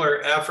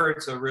similar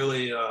efforts. A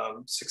really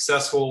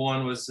successful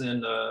one was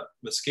in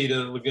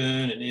Mosquito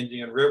Lagoon and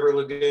Indian River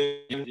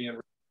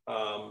Lagoon.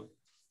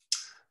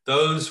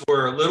 Those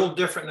were a little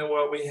different than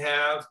what we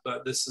have,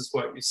 but this is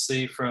what you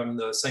see from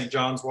the St.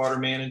 John's Water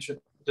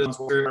Management.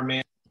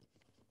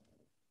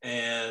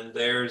 And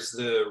there's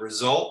the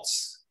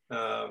results.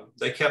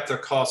 They kept their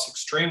costs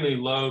extremely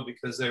low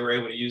because they were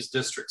able to use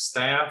district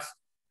staff.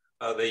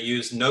 They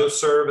used no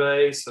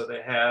survey, so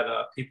they had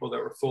people that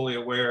were fully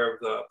aware of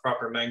the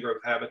proper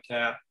mangrove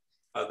habitat.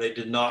 They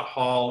did not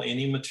haul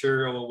any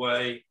material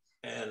away,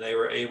 and they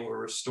were able to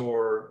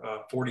restore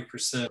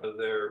 40% of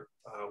their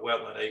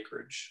wetland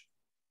acreage.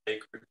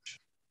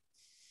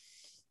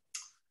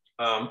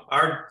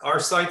 Our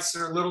sites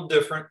are a little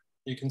different.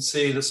 You can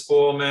see the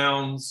spoil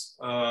mounds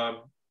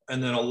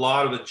and then a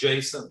lot of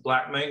adjacent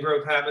black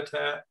mangrove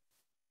habitat.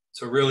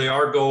 So really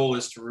our goal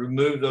is to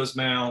remove those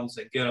mounds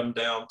and get them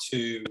down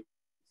to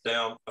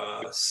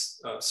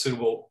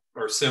suitable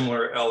or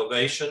similar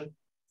elevation.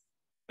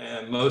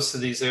 And most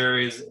of these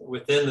areas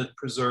within the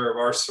preserve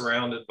are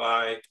surrounded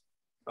by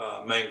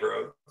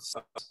mangrove.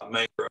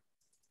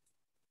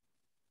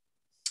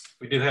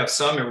 We do have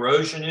some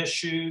erosion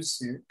issues.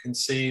 You can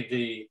see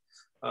the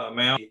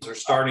mountains are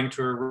starting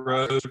to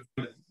erode.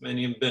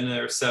 Many have been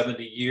there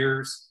 70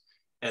 years.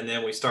 And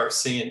then we start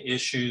seeing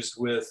issues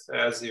with,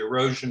 as the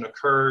erosion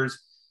occurs,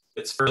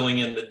 it's filling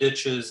in the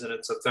ditches and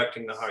it's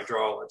affecting the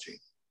hydrology.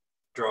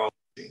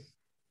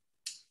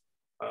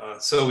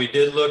 So we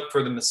did look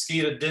for the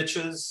mosquito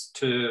ditches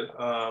to,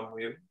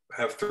 we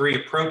have 3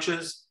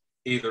 approaches,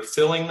 either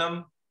filling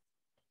them,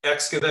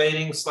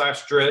 excavating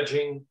 /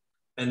 dredging,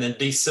 and then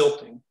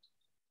desilting.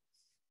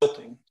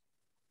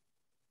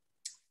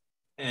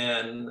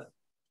 And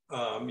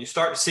you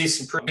start to see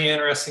some pretty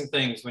interesting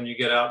things when you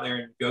get out there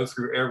and go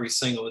through every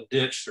single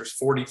ditch. There's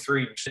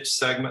 43 ditch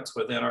segments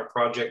within our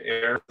project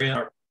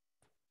area,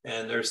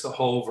 and there's the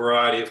whole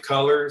variety of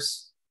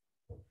colors.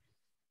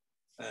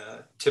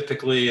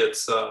 Typically,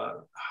 it's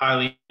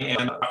highly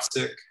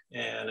anoxic,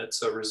 and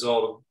it's a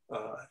result of,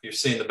 you're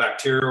seeing the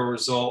bacterial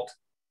result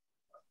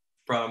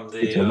from the,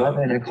 it's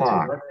 11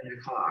 o'clock.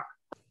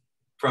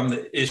 From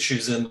the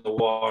issues in the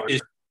water.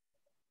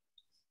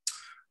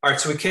 All right,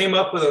 so we came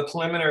up with a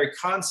preliminary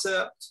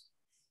concept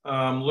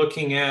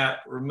looking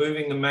at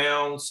removing the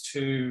mounds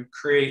to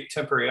create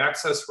temporary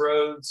access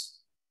roads,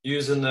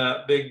 using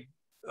the big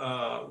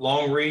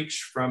long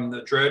reach from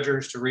the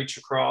dredgers to reach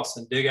across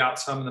and dig out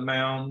some of the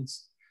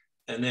mounds.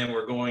 And then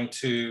we're going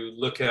to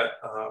look at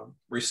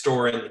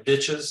restoring the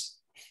ditches.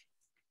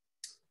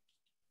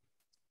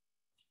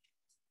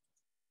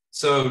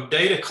 So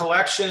data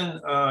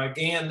collection,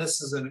 again,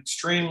 this is an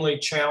extremely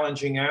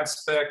challenging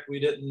aspect. We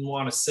didn't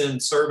want to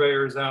send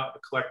surveyors out to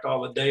collect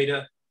all the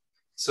data.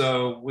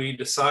 So we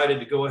decided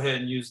to go ahead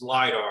and use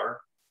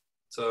LIDAR.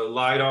 So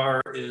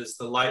LIDAR is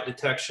the light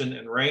detection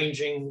and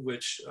ranging,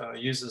 which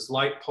uses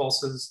light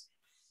pulses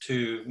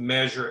to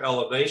measure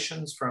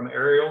elevations from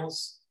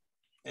aerials.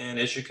 And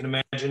as you can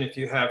imagine, if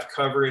you have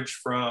coverage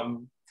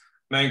from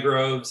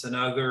mangroves and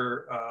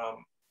other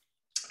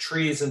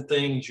trees and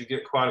things, you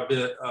get quite a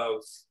bit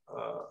of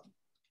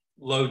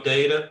low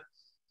data.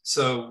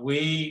 So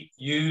we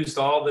used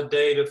all the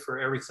data for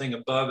everything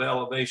above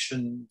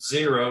elevation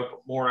 0, but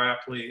more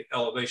aptly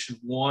elevation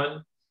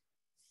 1,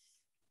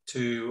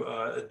 to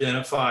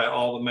identify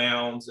all the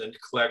mounds and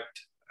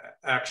collect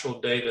actual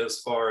data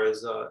as far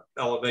as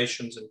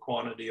elevations and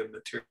quantity of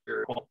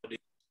material.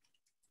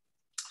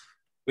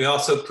 We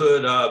also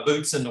put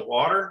boots in the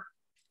water.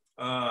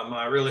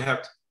 I really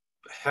have to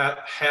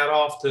hat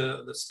off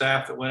to the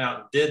staff that went out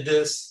and did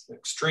this.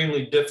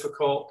 Extremely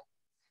difficult.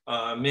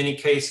 In many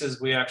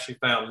cases, we actually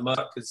found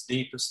muck as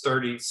deep as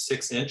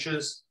 36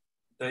 inches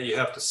that you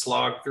have to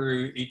slog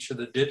through each of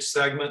the ditch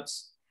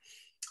segments.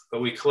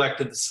 But we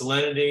collected the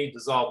salinity,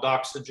 dissolved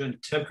oxygen,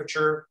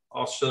 temperature,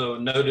 also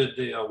noted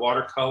the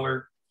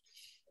watercolor.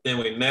 Then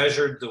we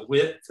measured the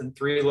width in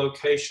 3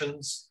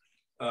 locations,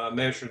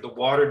 measured the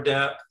water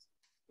depth,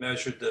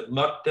 measured the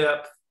muck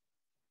depth,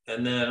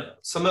 and then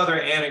some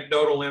other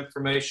anecdotal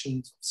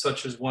information,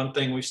 such as one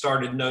thing we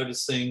started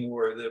noticing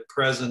were the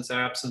presence,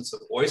 absence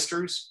of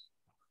oysters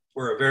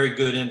were a very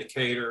good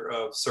indicator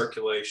of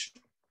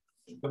circulation.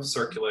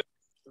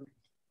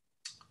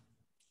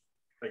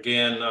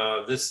 Again,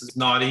 this is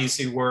not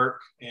easy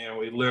work, and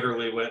we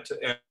literally went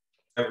to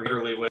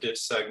every ditch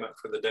segment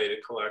for the data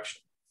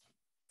collection.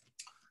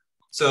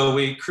 So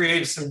we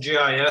created some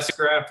GIS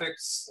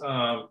graphics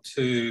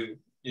to,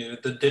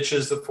 the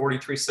ditches, the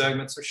 43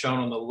 segments are shown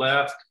on the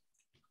left.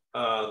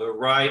 The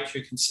right,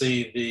 you can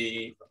see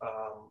the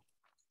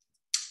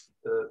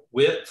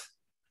width.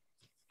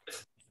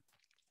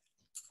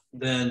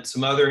 Then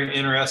some other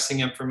interesting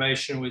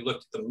information. We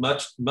looked at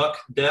the muck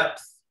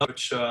depth,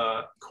 which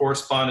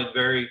corresponded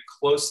very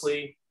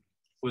closely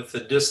with the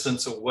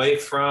distance away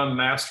from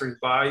Masters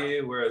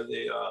Bayou, where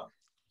the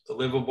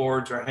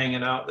liveaboards are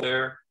hanging out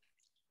there.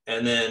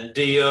 And then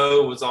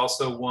DO was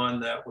also one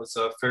that was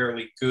a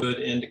fairly good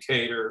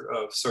indicator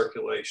of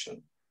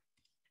circulation.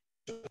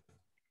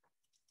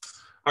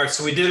 All right,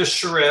 so we did a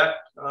charrette.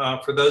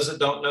 For those that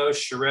don't know,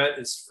 charrette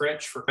is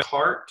French for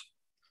cart.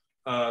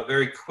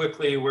 Very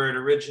quickly, where it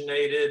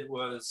originated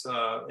was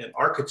in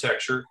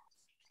architecture.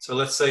 So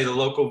let's say the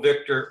local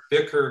vicar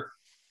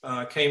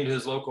came to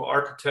his local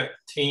architect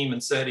team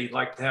and said he'd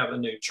like to have a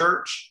new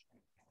church.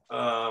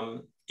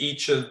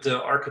 Each of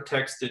the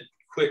architects did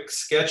quick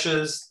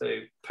sketches.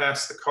 They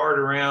passed the cart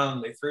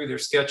around, they threw their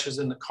sketches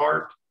in the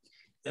cart,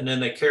 and then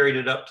they carried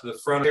it up to the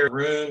front of the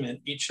room, and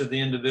each of the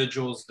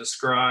individuals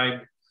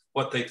described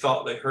what they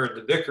thought they heard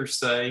the vicar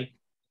say.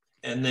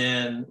 And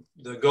then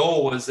the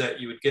goal was that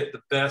you would get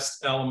the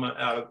best element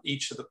out of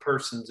each of the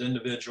person's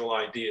individual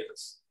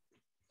ideas.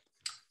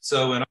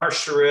 So in our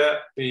charrette,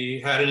 we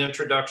had an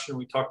introduction.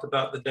 We talked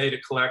about the data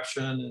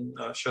collection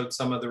and showed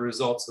some of the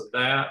results of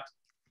that.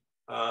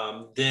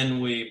 Then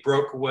we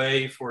broke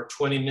away for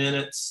 20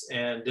 minutes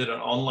and did an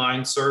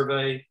online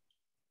survey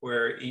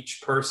where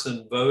each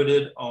person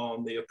voted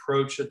on the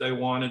approach that they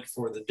wanted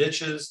for the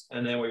ditches,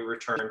 and then we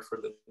returned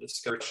for the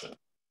discussion.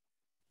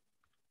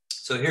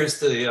 So here's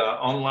the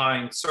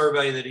online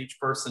survey that each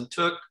person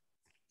took.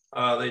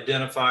 They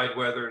identified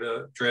whether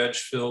to dredge,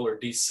 fill, or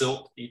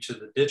desilt each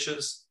of the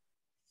ditches.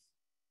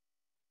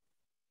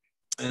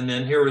 And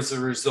then here was the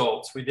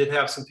results. We did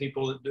have some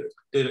people that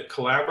did it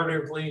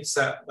collaboratively,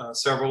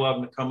 several of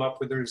them to come up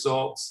with the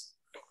results,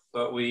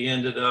 but we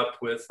ended up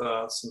with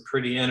some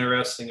pretty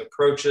interesting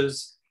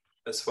approaches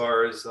as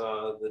far as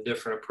the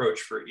different approach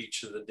for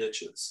each of the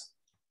ditches.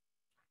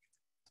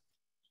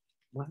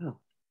 Wow.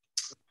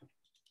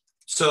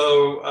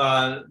 So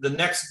the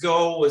next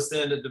goal was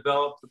then to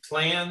develop the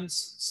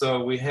plans.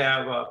 So we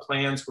have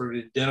plans where we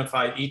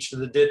identify each of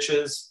the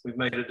ditches. We've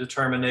made a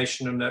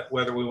determination on that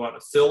whether we want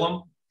to fill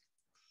them.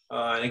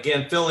 And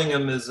again, filling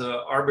them is an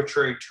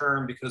arbitrary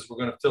term because we're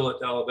going to fill it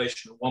to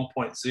elevation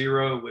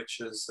 1.0, which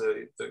is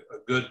a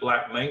good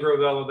black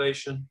mangrove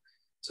elevation.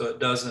 So it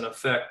doesn't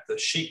affect the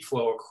sheet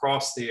flow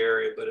across the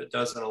area, but it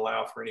doesn't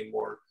allow for any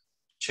more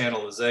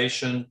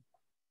channelization.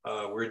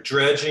 We're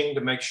dredging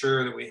to make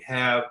sure that we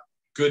have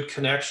good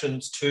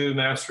connections to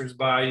Masters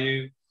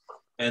Bayou.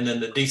 And then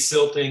the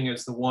desilting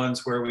is the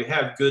ones where we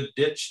have good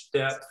ditch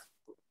depth,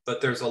 but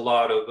there's a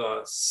lot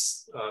of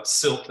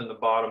silt in the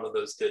bottom of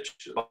those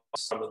ditches.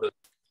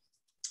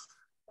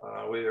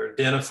 We are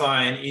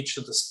identifying each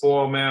of the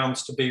spoil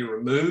mounds to be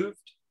removed.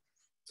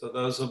 So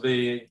those will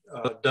be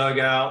dug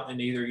out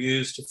and either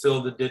used to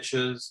fill the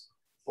ditches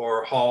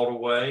or hauled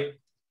away.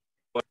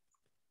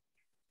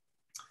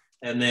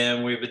 And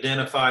then we've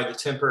identified the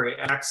temporary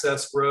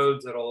access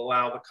roads that will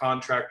allow the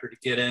contractor to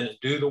get in and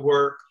do the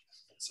work.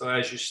 So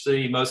as you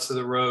see, most of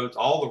the roads,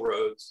 all the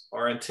roads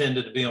are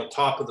intended to be on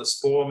top of the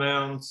spoil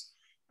mounds,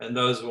 and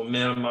those will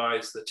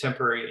minimize the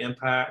temporary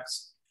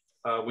impacts.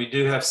 We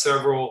do have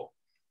several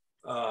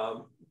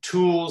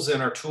tools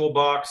in our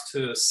toolbox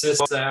to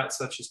assist that,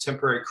 such as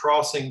temporary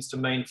crossings to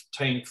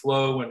maintain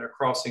flow when they're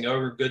crossing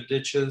over good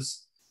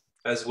ditches,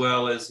 as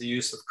well as the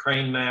use of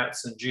crane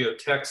mats and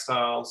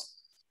geotextiles,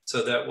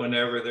 so that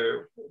whenever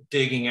they're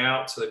digging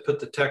out, so they put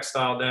the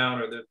textile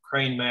down or the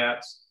crane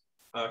mats,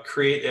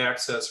 create the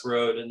access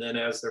road, and then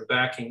as they're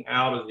backing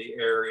out of the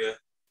area,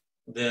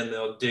 then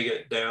they'll dig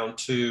it down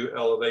to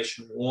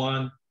elevation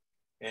 1.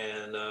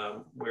 And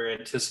we're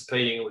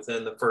anticipating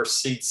within the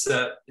first seed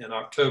set in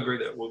October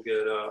that we'll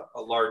get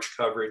a large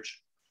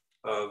coverage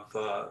of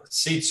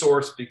seed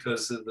source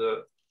because of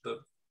the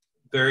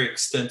very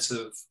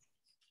extensive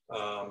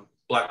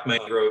black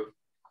mangrove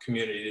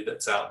community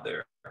that's out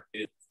there.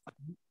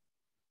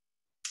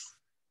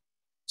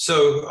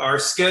 So our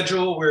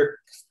schedule, we're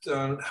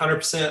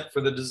 100%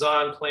 for the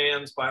design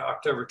plans by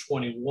October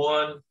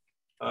 21.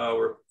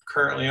 We're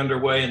currently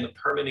underway in the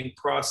permitting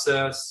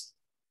process.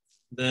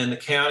 Then the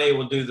county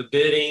will do the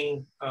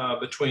bidding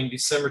between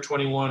December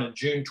 21 and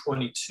June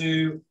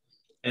 22.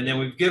 And then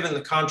we've given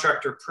the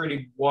contractor a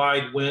pretty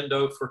wide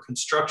window for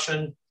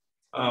construction.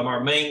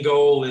 Our main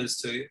goal is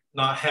to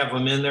not have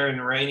them in there in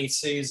the rainy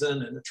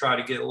season and to try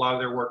to get a lot of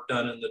their work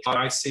done in the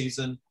dry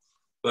season,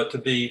 but to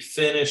be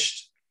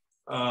finished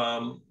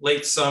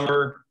late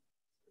summer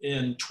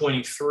in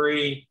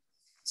 23,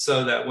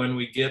 so that when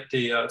we get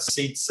the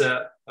seed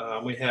set,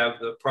 we have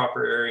the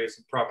proper areas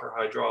and proper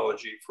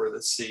hydrology for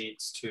the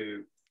seeds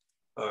to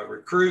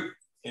recruit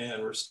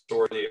and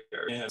restore the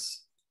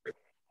areas.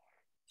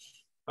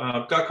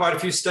 Got quite a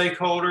few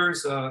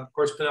stakeholders. Of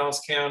course, Pinellas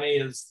County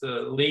is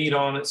the lead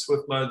on it.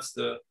 SwiftMud's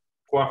the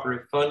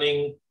cooperative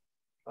funding.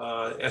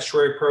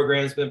 Estuary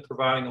program has been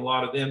providing a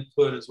lot of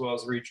input, as well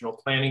as Regional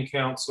Planning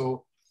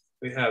Council.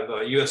 We have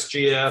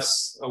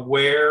USGS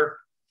aware.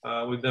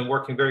 We've been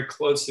working very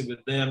closely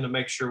with them to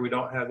make sure we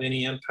don't have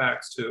any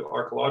impacts to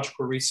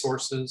archaeological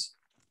resources.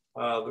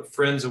 The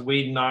Friends of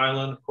Weeden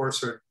Island, of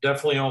course, are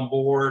definitely on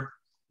board,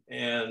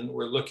 and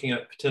we're looking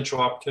at potential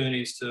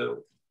opportunities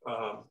to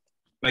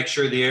make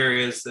sure the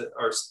areas that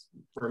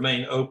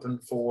remain open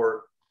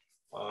for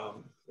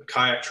the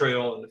kayak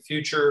trail in the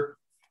future.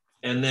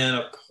 And then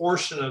a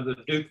portion of the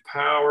Duke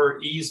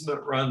Power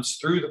easement runs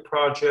through the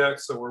project.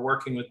 So we're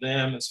working with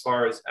them as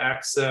far as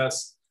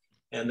access.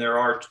 And there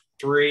are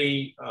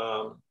 3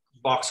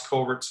 box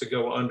culverts to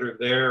go under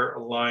their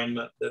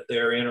alignment that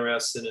they're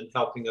interested in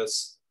helping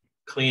us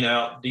clean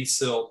out,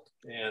 desilt,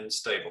 and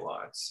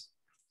stabilize.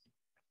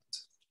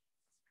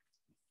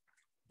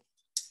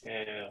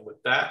 And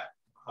with that,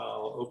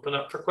 I'll open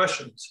up for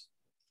questions.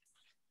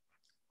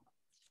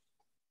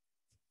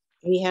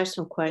 We have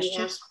some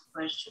questions.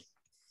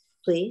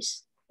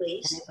 Please.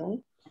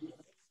 Anybody?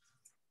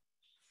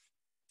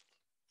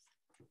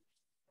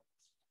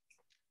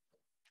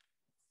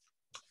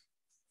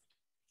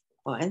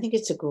 Well, I think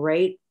it's a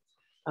great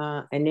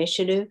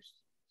initiative.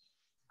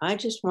 I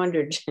just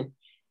wondered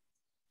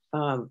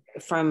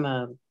from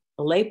a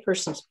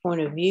layperson's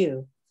point of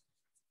view,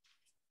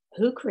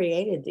 who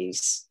created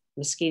these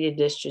mosquito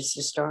ditches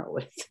to start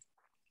with?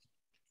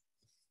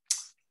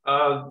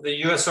 The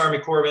U.S. Army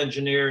Corps of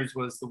Engineers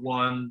was the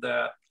one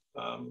that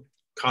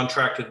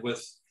contracted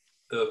with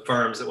the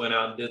firms that went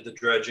out and did the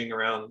dredging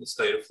around the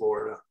state of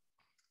Florida.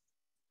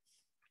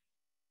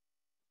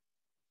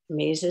 I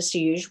mean, is this a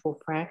usual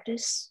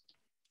practice?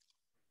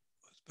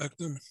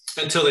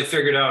 Until they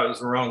figured out it was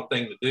the wrong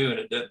thing to do and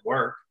it didn't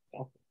work.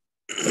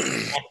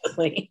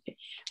 Exactly.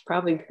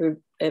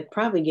 It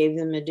probably gave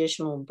them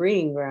additional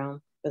breeding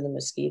ground for the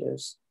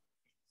mosquitoes.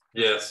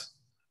 Yes.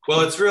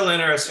 Well, it's real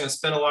interesting. I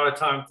spent a lot of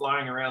time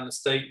flying around the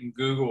state and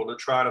Google to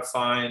try to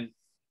find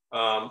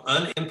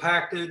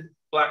unimpacted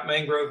black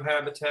mangrove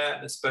habitat,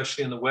 and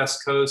especially in the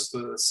West Coast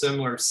with a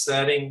similar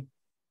setting.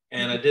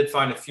 And I did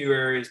find a few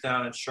areas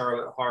down in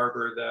Charlotte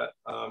Harbor that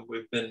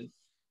we've been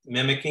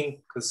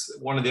mimicking, because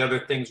one of the other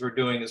things we're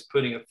doing is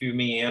putting a few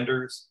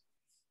meanders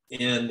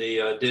in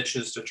the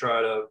ditches to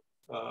try to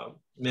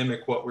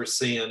mimic what we're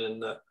seeing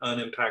in the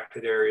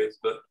unimpacted areas.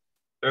 But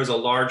there's a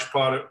large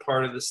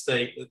part of the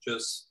state that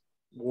just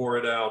wore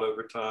it out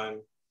over time.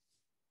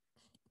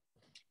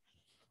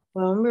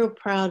 Well, I'm real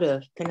proud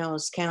of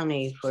Pinellas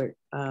County for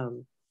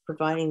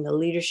providing the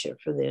leadership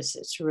for this.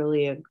 It's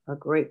really a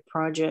great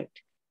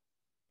project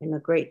and a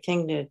great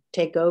thing to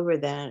take over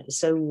that. It's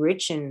so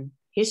rich in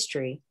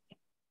history,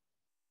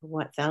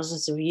 what,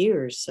 thousands of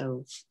years.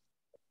 So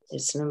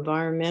it's an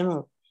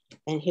environmental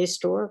and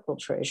historical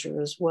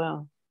treasure as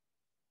well.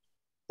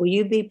 Will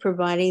you be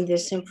providing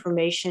this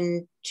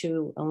information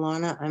to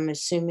Alana, I'm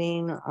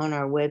assuming, on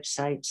our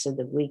website so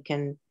that we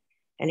can,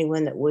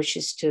 anyone that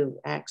wishes to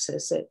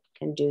access it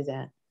can do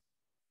that?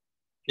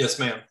 Yes,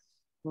 ma'am.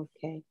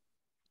 Okay.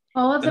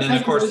 All of the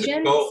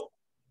presentations?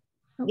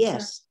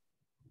 Yes.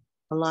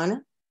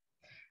 Alana?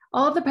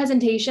 All of the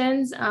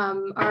presentations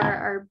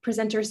our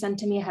presenters sent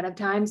to me ahead of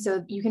time,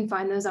 so you can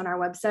find those on our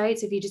website.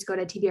 So if you just go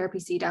to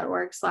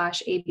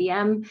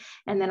tbrpc.org/ABM,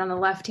 and then on the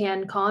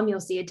left-hand column, you'll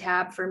see a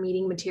tab for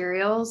meeting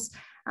materials.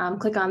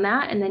 Click on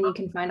that, and then you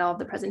can find all of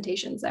the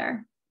presentations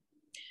there.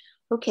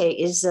 Okay,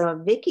 is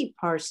Vicki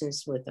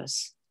Parsons with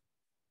us?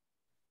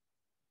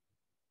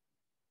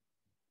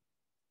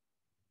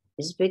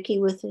 Is Vicki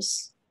with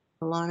us,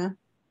 Alana?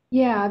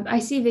 Yeah, I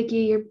see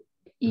Vicki.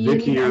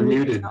 Vicki, you're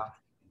muted.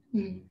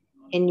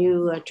 Can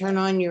you turn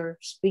on your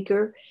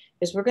speaker?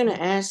 Because we're going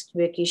to ask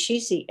Vicki,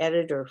 she's the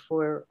editor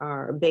for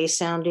our Bay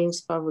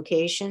Soundings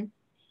publication.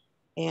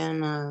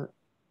 And I'd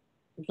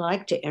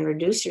like to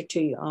introduce her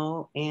to you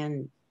all.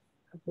 And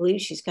I believe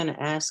she's going to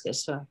ask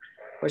us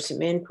for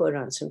some input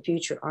on some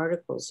future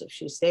articles if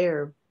she's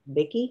there.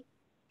 Vicki?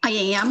 I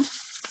am.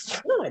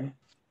 Good.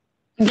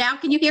 Now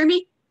can you hear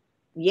me?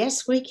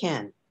 Yes, we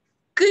can.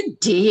 Good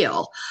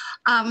deal.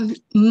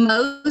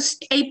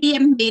 Most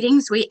ABM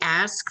meetings, we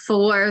ask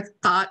for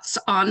thoughts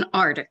on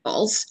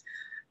articles.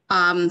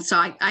 So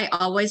I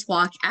always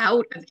walk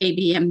out of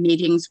ABM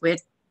meetings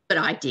with good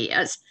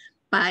ideas,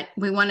 but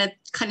we want to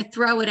kind of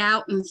throw it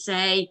out and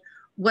say,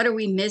 what are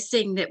we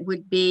missing that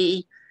would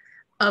be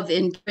of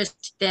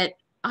interest that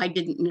I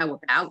didn't know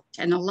about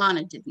and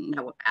Alana didn't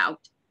know about?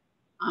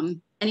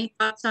 Any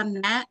thoughts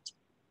on that?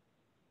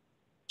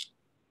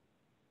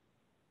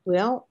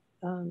 Well,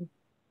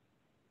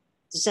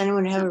 does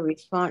anyone have a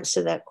response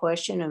to that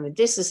question? I mean,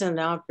 this is an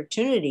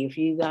opportunity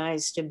for you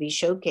guys to be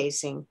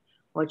showcasing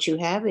what you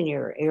have in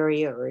your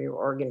area or your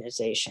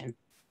organization.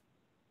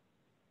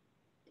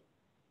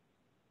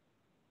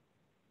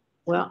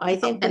 Well, I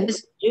think what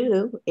we'll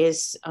do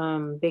is,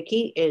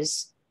 Vicki,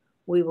 is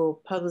we will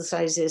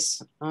publicize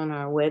this on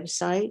our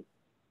website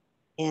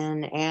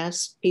and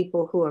ask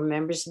people who are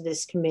members of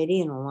this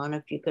committee, and Alana,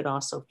 if you could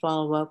also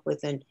follow up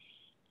with an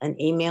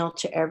email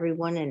to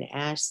everyone and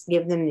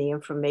give them the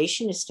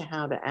information as to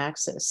how to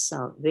access.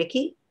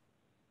 Vicki,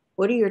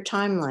 what are your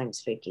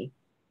timelines, Vicki?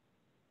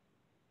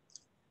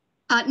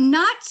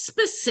 Not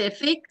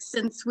specific,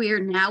 since we are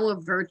now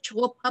a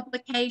virtual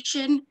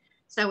publication.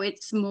 So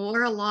it's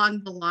more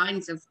along the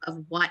lines of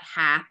what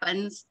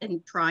happens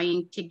and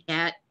trying to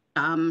get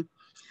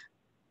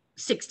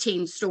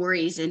 16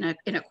 stories in a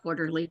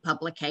quarterly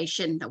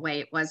publication, the way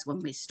it was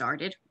when we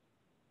started.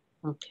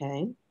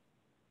 Okay.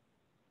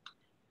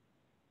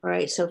 All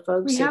right, so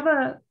folks,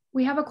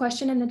 we have a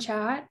question in the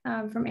chat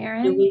from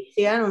Aaron.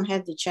 See, I don't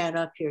have the chat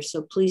up here,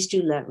 so please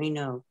do let me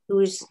know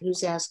who's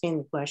asking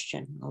the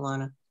question,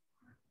 Alana.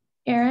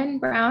 Aaron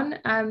Brown,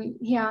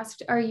 he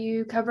asked, are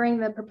you covering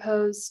the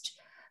proposed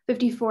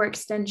 54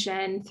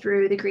 extension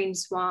through the Green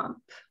Swamp?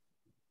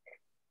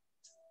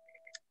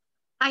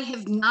 I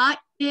have not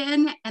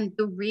been, and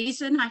the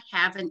reason I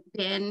haven't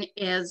been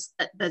is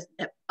that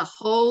the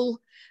whole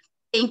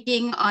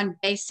thinking on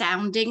Bay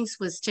Soundings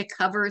was to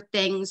cover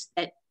things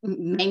that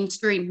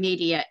mainstream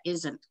media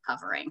isn't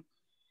covering.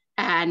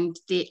 And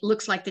it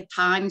looks like the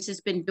Times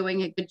has been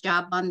doing a good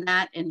job on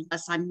that,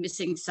 unless I'm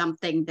missing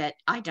something that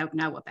I don't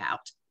know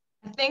about.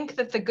 I think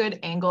that the good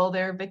angle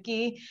there,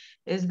 Vicki,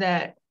 is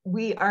that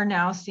we are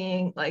now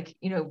seeing, like,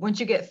 you know, once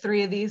you get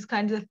 3 of these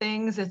kinds of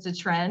things, it's a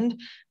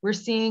trend. We're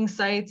seeing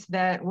sites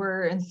that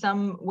were in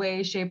some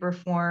way, shape, or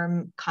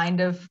form kind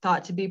of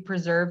thought to be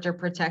preserved or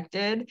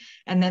protected,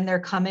 and then they're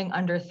coming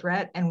under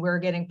threat, and we're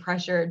getting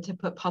pressured to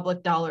put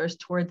public dollars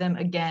toward them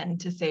again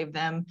to save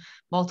them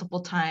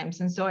multiple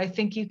times. And so I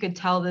think you could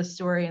tell this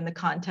story in the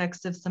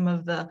context of some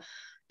of the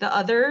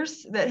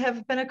others that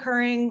have been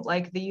occurring,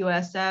 like the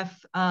USF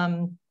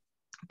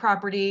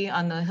property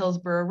on the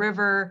Hillsborough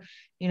River.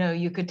 You know,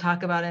 you could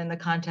talk about it in the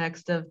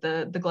context of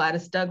the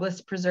Gladys Douglas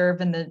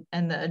Preserve and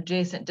the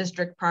adjacent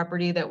district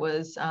property that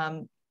was,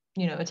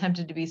 you know,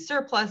 attempted to be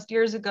surplused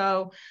years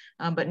ago,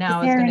 but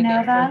now is going to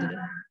get folded in.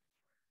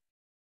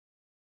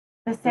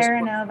 The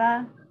Serra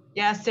Nova.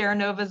 Yeah, Serra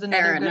Nova is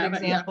another good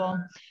example.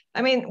 Yeah.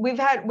 I mean,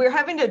 we're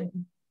having to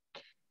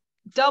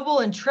double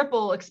and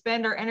triple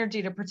expend our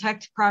energy to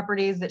protect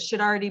properties that should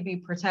already be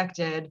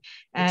protected.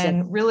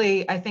 And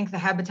really, I think the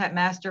Habitat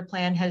Master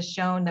Plan has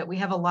shown that we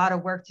have a lot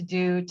of work to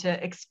do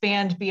to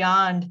expand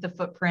beyond the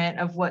footprint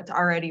of what's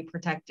already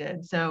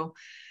protected. So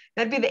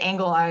that'd be the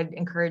angle I'd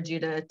encourage you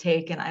to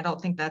take. And I don't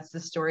think that's the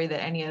story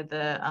that any of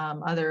the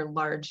other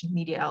large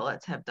media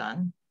outlets have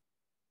done.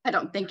 I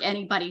don't think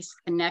anybody's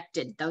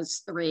connected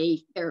those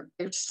 3. They're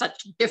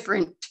such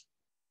different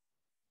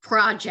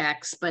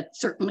projects, but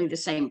certainly the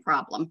same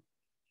problem.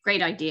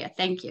 Great idea.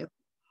 Thank you.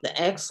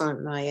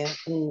 Excellent, Maya.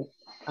 And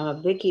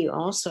Vicki,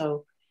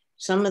 also,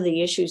 some of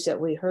the issues that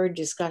we heard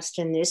discussed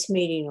in this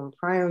meeting and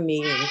prior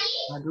meetings,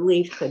 I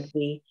believe could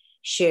be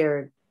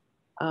shared.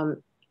 Erin?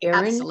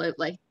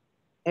 Absolutely.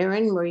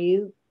 Erin, were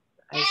you,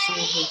 I saw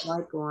his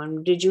light go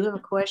on. Did you have a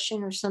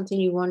question or something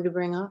you wanted to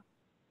bring up?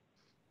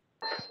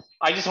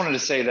 I just wanted to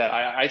say that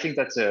I think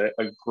that's a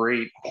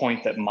great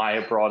point that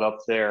Maya brought up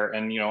there.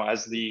 And, you know,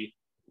 as the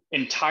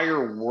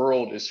entire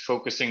world is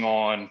focusing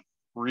on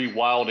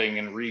rewilding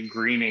and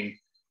regreening,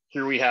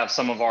 here we have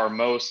some of our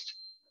most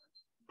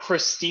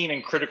pristine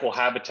and critical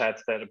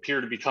habitats that appear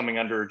to be coming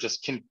under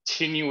just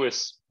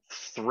continuous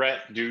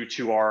threat due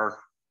to our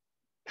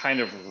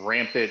kind of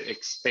rampant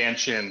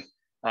expansion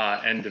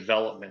and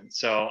development.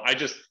 So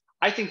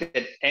I think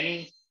that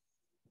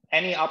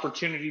any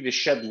opportunity to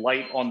shed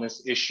light on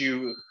this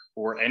issue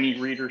or any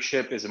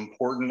readership is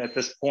important at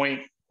this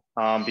point,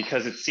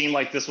 because it seemed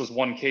like this was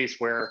one case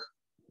where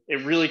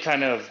it really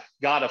kind of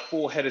got a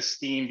full head of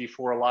steam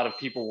before a lot of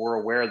people were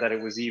aware that it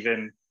was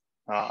even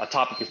a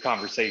topic of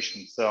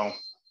conversation. So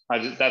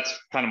that's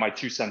kind of my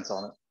 2 cents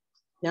on it.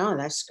 No,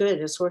 that's good.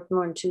 It's worth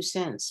more than 2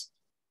 cents.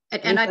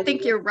 And I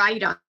think you're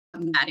right on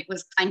that. It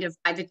was kind of,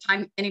 by the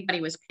time anybody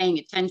was paying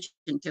attention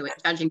to it,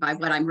 judging by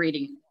what I'm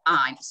reading in the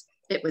Times,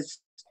 it was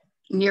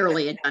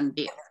nearly a done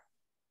deal.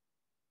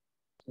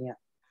 Yeah.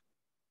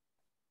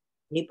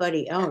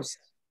 Anybody else?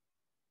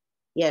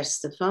 Yes,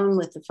 the phone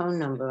with the phone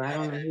number. I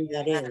don't know who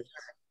that is.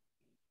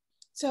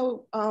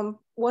 So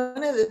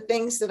one of the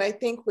things that I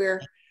think we're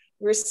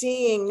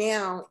seeing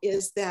now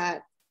is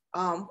that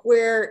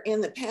where in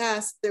the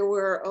past there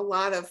were a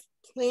lot of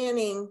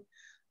planning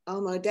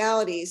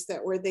modalities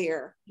that were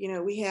there. You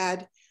know, we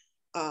had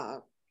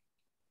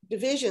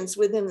divisions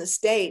within the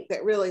state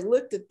that really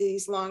looked at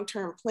these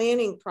long-term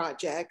planning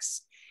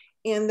projects,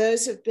 and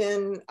those have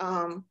been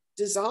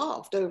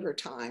dissolved over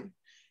time.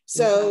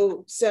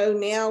 So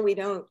now we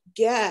don't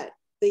get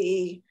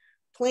the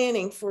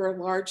planning for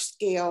large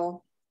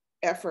scale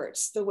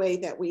efforts the way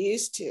that we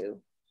used to.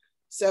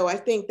 So I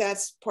think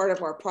that's part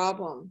of our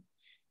problem,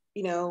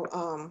 you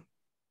know.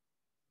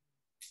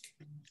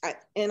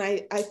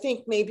 I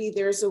think maybe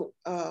there's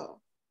a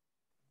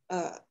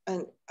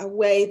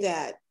way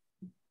that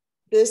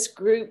this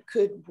group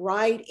could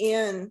write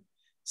in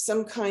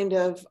some kind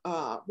of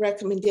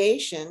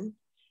recommendation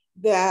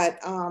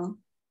that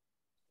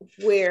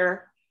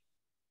where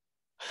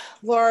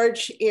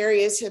large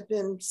areas have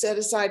been set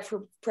aside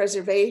for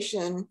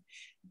preservation,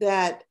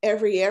 that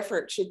every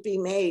effort should be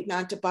made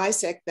not to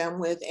bisect them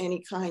with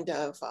any kind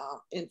of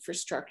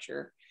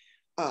infrastructure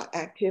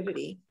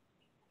activity.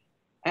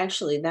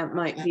 Actually, that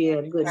might be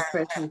a good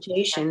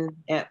presentation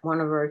at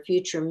one of our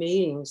future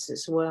meetings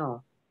as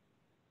well.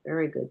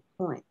 Very good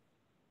point.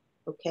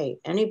 Okay,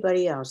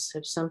 anybody else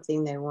have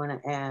something they want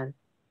to add?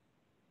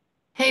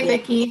 Hey, yeah.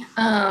 Vicki,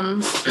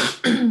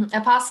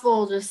 a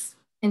possible just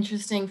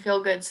interesting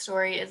feel-good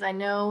story is I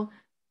know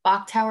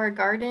Bok Tower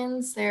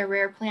Gardens, their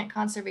rare plant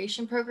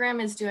conservation program,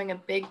 is doing a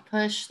big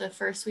push the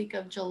first week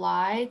of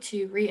July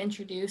to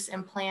reintroduce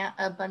and plant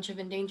a bunch of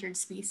endangered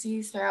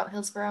species throughout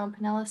Hillsborough and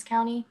Pinellas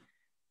County.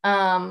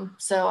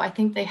 So I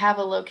think they have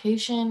a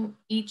location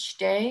each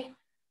day,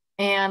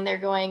 and they're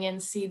going in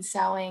seed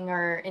sowing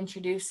or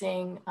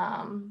introducing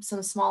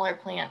some smaller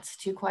plants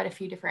to quite a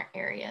few different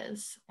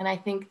areas. And I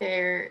think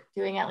they're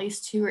doing at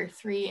least 2 or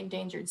 3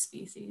 endangered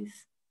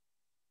species.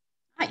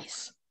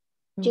 Nice.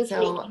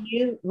 Tiffany, So, can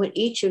you, with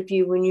each of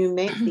you, when you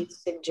make these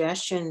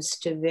suggestions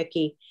to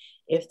Vicki,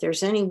 if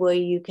there's any way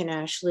you can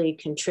actually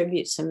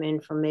contribute some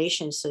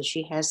information so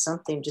she has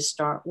something to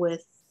start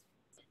with,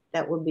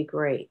 that would be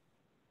great.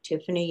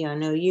 Tiffany, I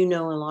know you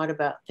know a lot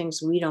about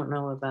things we don't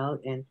know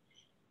about, and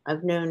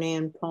I've known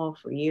Ann Paul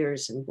for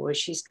years, and boy,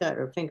 she's got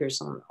her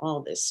fingers on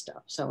all this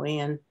stuff. So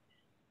Ann,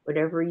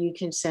 whatever you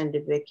can send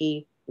to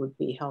Vicki would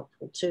be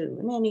helpful too,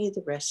 and any of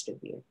the rest of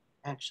you,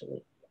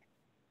 actually.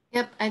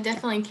 yep, I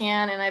definitely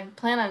can. And I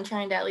plan on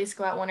trying to at least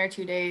go out 1 or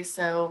 2 days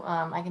so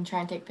I can try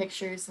and take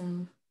pictures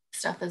and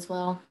stuff as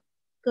well.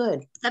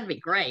 Good. That'd be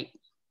great.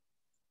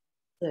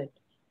 Good.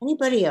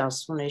 Anybody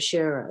else want to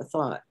share a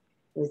thought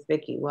with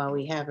Vicki while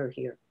we have her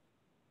here?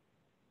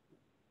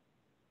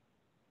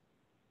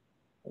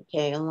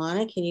 Okay,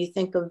 Alana, can you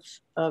think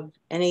of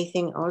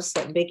anything else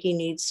that Vicki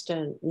needs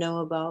to know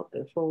about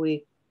before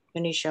we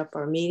finish up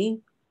our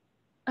meeting?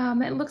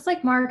 It looks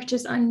like Mark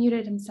just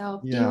unmuted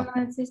himself. Yeah. Do you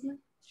want to say something?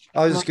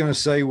 I was just going to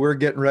say we're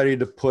getting ready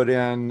to put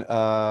in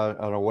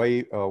a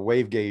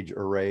wave gauge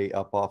array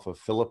up off of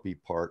Philippi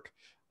Park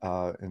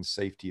in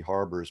Safety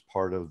Harbor as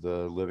part of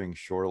the Living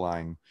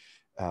Shoreline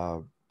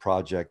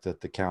project that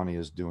the county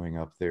is doing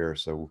up there.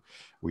 So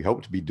we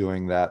hope to be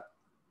doing that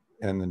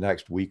in the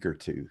next week or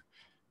two,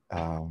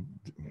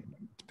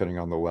 depending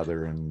on the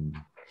weather and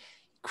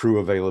crew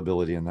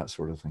availability and that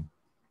sort of thing.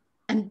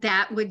 And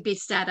that would be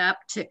set up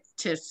to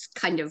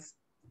kind of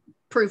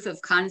proof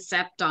of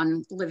concept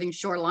on living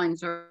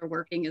shorelines are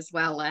working as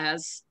well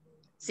as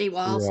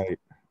seawalls.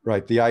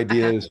 Right. The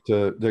idea is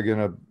they're going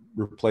to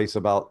replace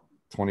about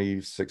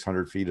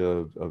 2,600 feet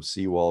of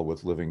seawall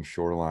with living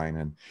shoreline.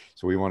 And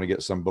so we want to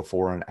get some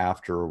before and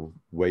after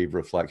wave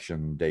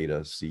reflection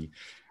data, see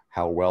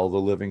how well the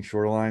living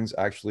shorelines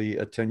actually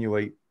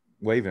attenuate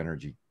wave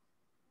energy.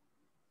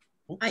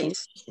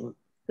 Nice.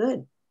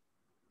 Good.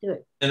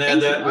 Good. And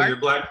add that with your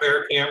Black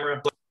Bear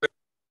camera.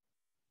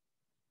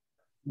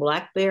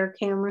 Black Bear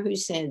camera? Who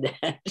said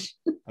that?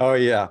 Oh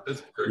yeah.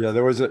 Yeah,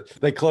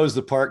 they closed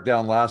the park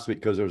down last week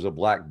because there was a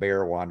black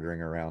bear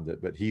wandering around it,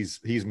 but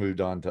he's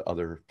moved on to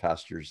other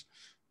pastures.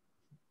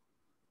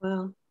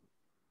 Well,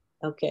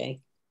 okay.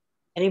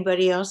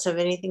 Anybody else have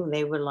anything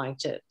they would like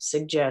to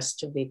suggest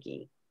to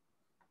Vicki?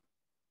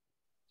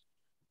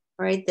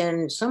 All right,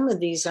 then some of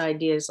these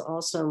ideas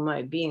also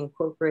might be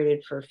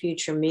incorporated for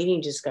future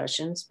meeting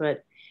discussions,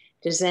 but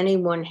does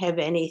anyone have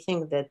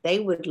anything that they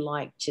would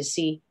like to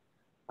see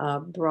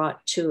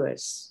brought to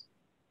us?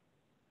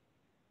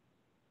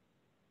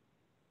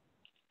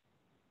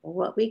 Well,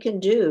 what we can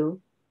do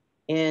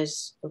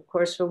is, of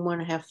course, we want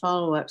to have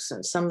follow-ups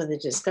on some of the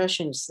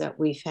discussions that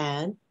we've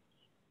had.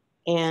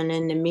 And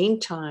in the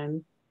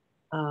meantime,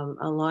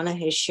 Alana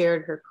has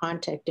shared her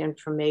contact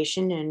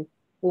information, and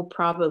we'll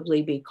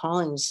probably be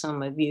calling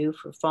some of you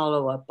for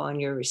follow-up on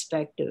your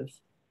respective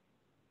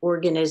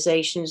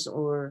organizations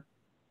or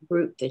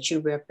group that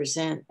you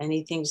represent,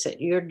 any things that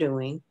you're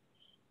doing,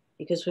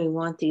 because we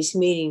want these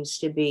meetings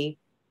to be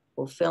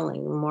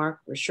fulfilling. Mark,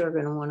 we're sure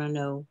going to want to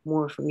know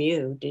more from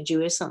you. Did you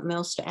have something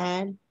else to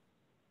add?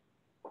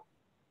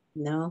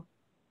 No?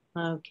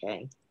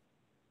 Okay.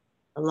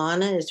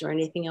 Alana, is there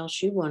anything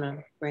else you want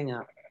to bring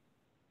up?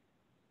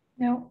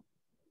 No.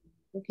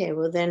 Okay,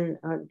 well then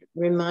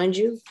remind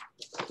you,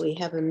 we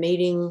have a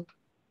meeting.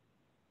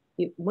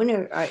 Do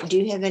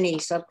you have any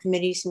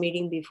subcommittees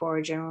meeting before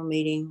a general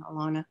meeting,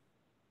 Alana?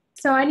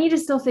 So I need to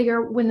still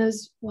figure when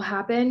those will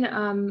happen.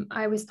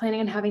 I was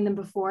planning on having them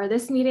before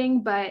this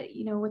meeting, but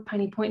with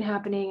Piney Point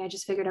happening, I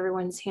just figured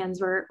everyone's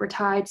hands were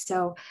tied.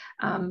 So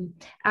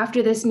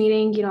after this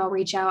meeting, I'll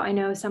reach out. I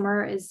know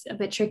summer is a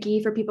bit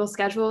tricky for people's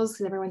schedules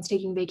because everyone's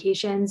taking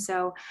vacation.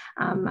 So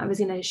I was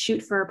going to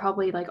shoot for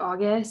probably like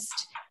August.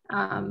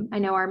 I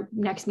know our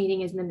next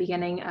meeting is in the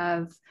beginning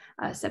of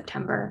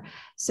September.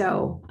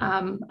 So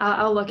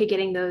I'll look at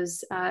getting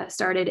those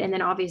started, and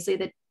then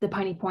obviously the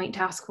Piney Point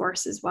task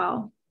force as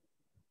well.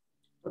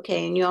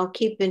 Okay, and y'all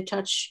keep in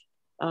touch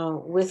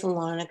with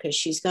Alana because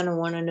she's going to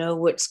want to know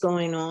what's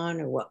going on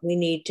or what we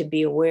need to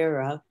be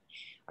aware of.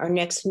 Our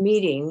next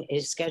meeting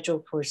is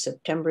scheduled for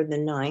September the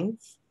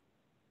 9th,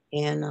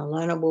 and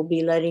Alana will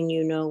be letting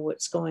you know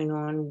what's going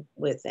on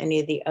with any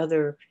of the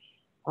other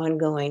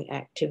ongoing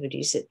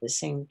activities at the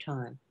same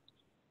time.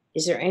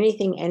 Is there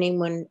anything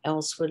anyone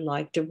else would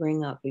like to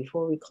bring up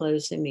before we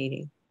close the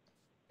meeting?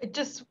 I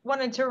just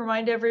wanted to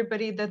remind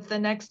everybody that the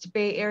next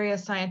Bay Area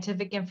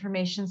Scientific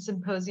Information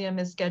Symposium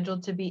is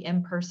scheduled to be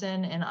in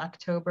person in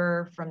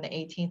October from the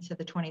 18th to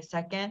the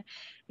 22nd.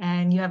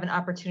 And you have an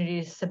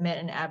opportunity to submit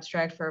an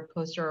abstract for a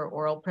poster or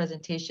oral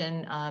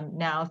presentation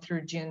now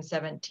through June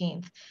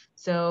 17th.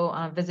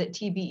 So visit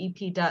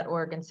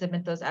tbep.org and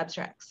submit those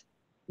abstracts.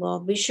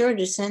 Well, be sure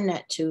to send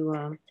that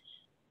to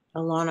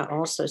Alana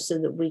also so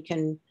that we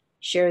can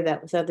share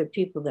that with other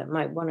people that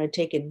might want to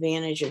take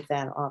advantage of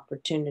that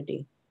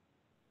opportunity.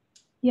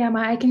 Yeah,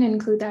 I can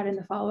include that in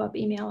the follow-up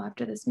email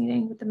after this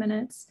meeting with the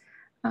minutes.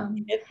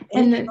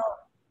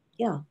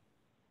 Yeah.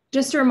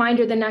 Just a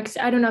reminder,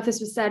 I don't know if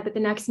this was said, but the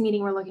next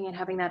meeting we're looking at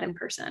having that in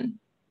person.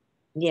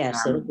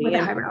 Yes, with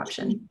a hybrid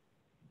option.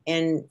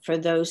 And for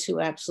those who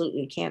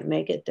absolutely can't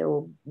make it, there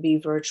will be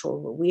virtual,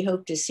 but we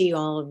hope to see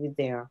all of you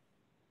there.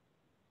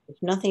 If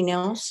nothing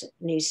else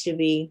needs to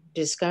be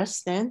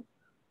discussed, then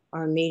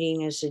our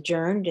meeting is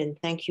adjourned, and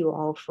thank you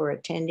all for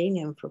attending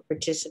and for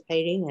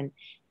participating, and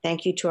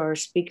thank you to our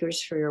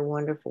speakers for your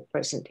wonderful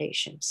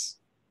presentations.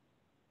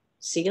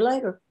 See you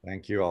later.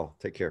 Thank you all.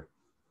 Take care.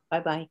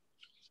 Bye-bye.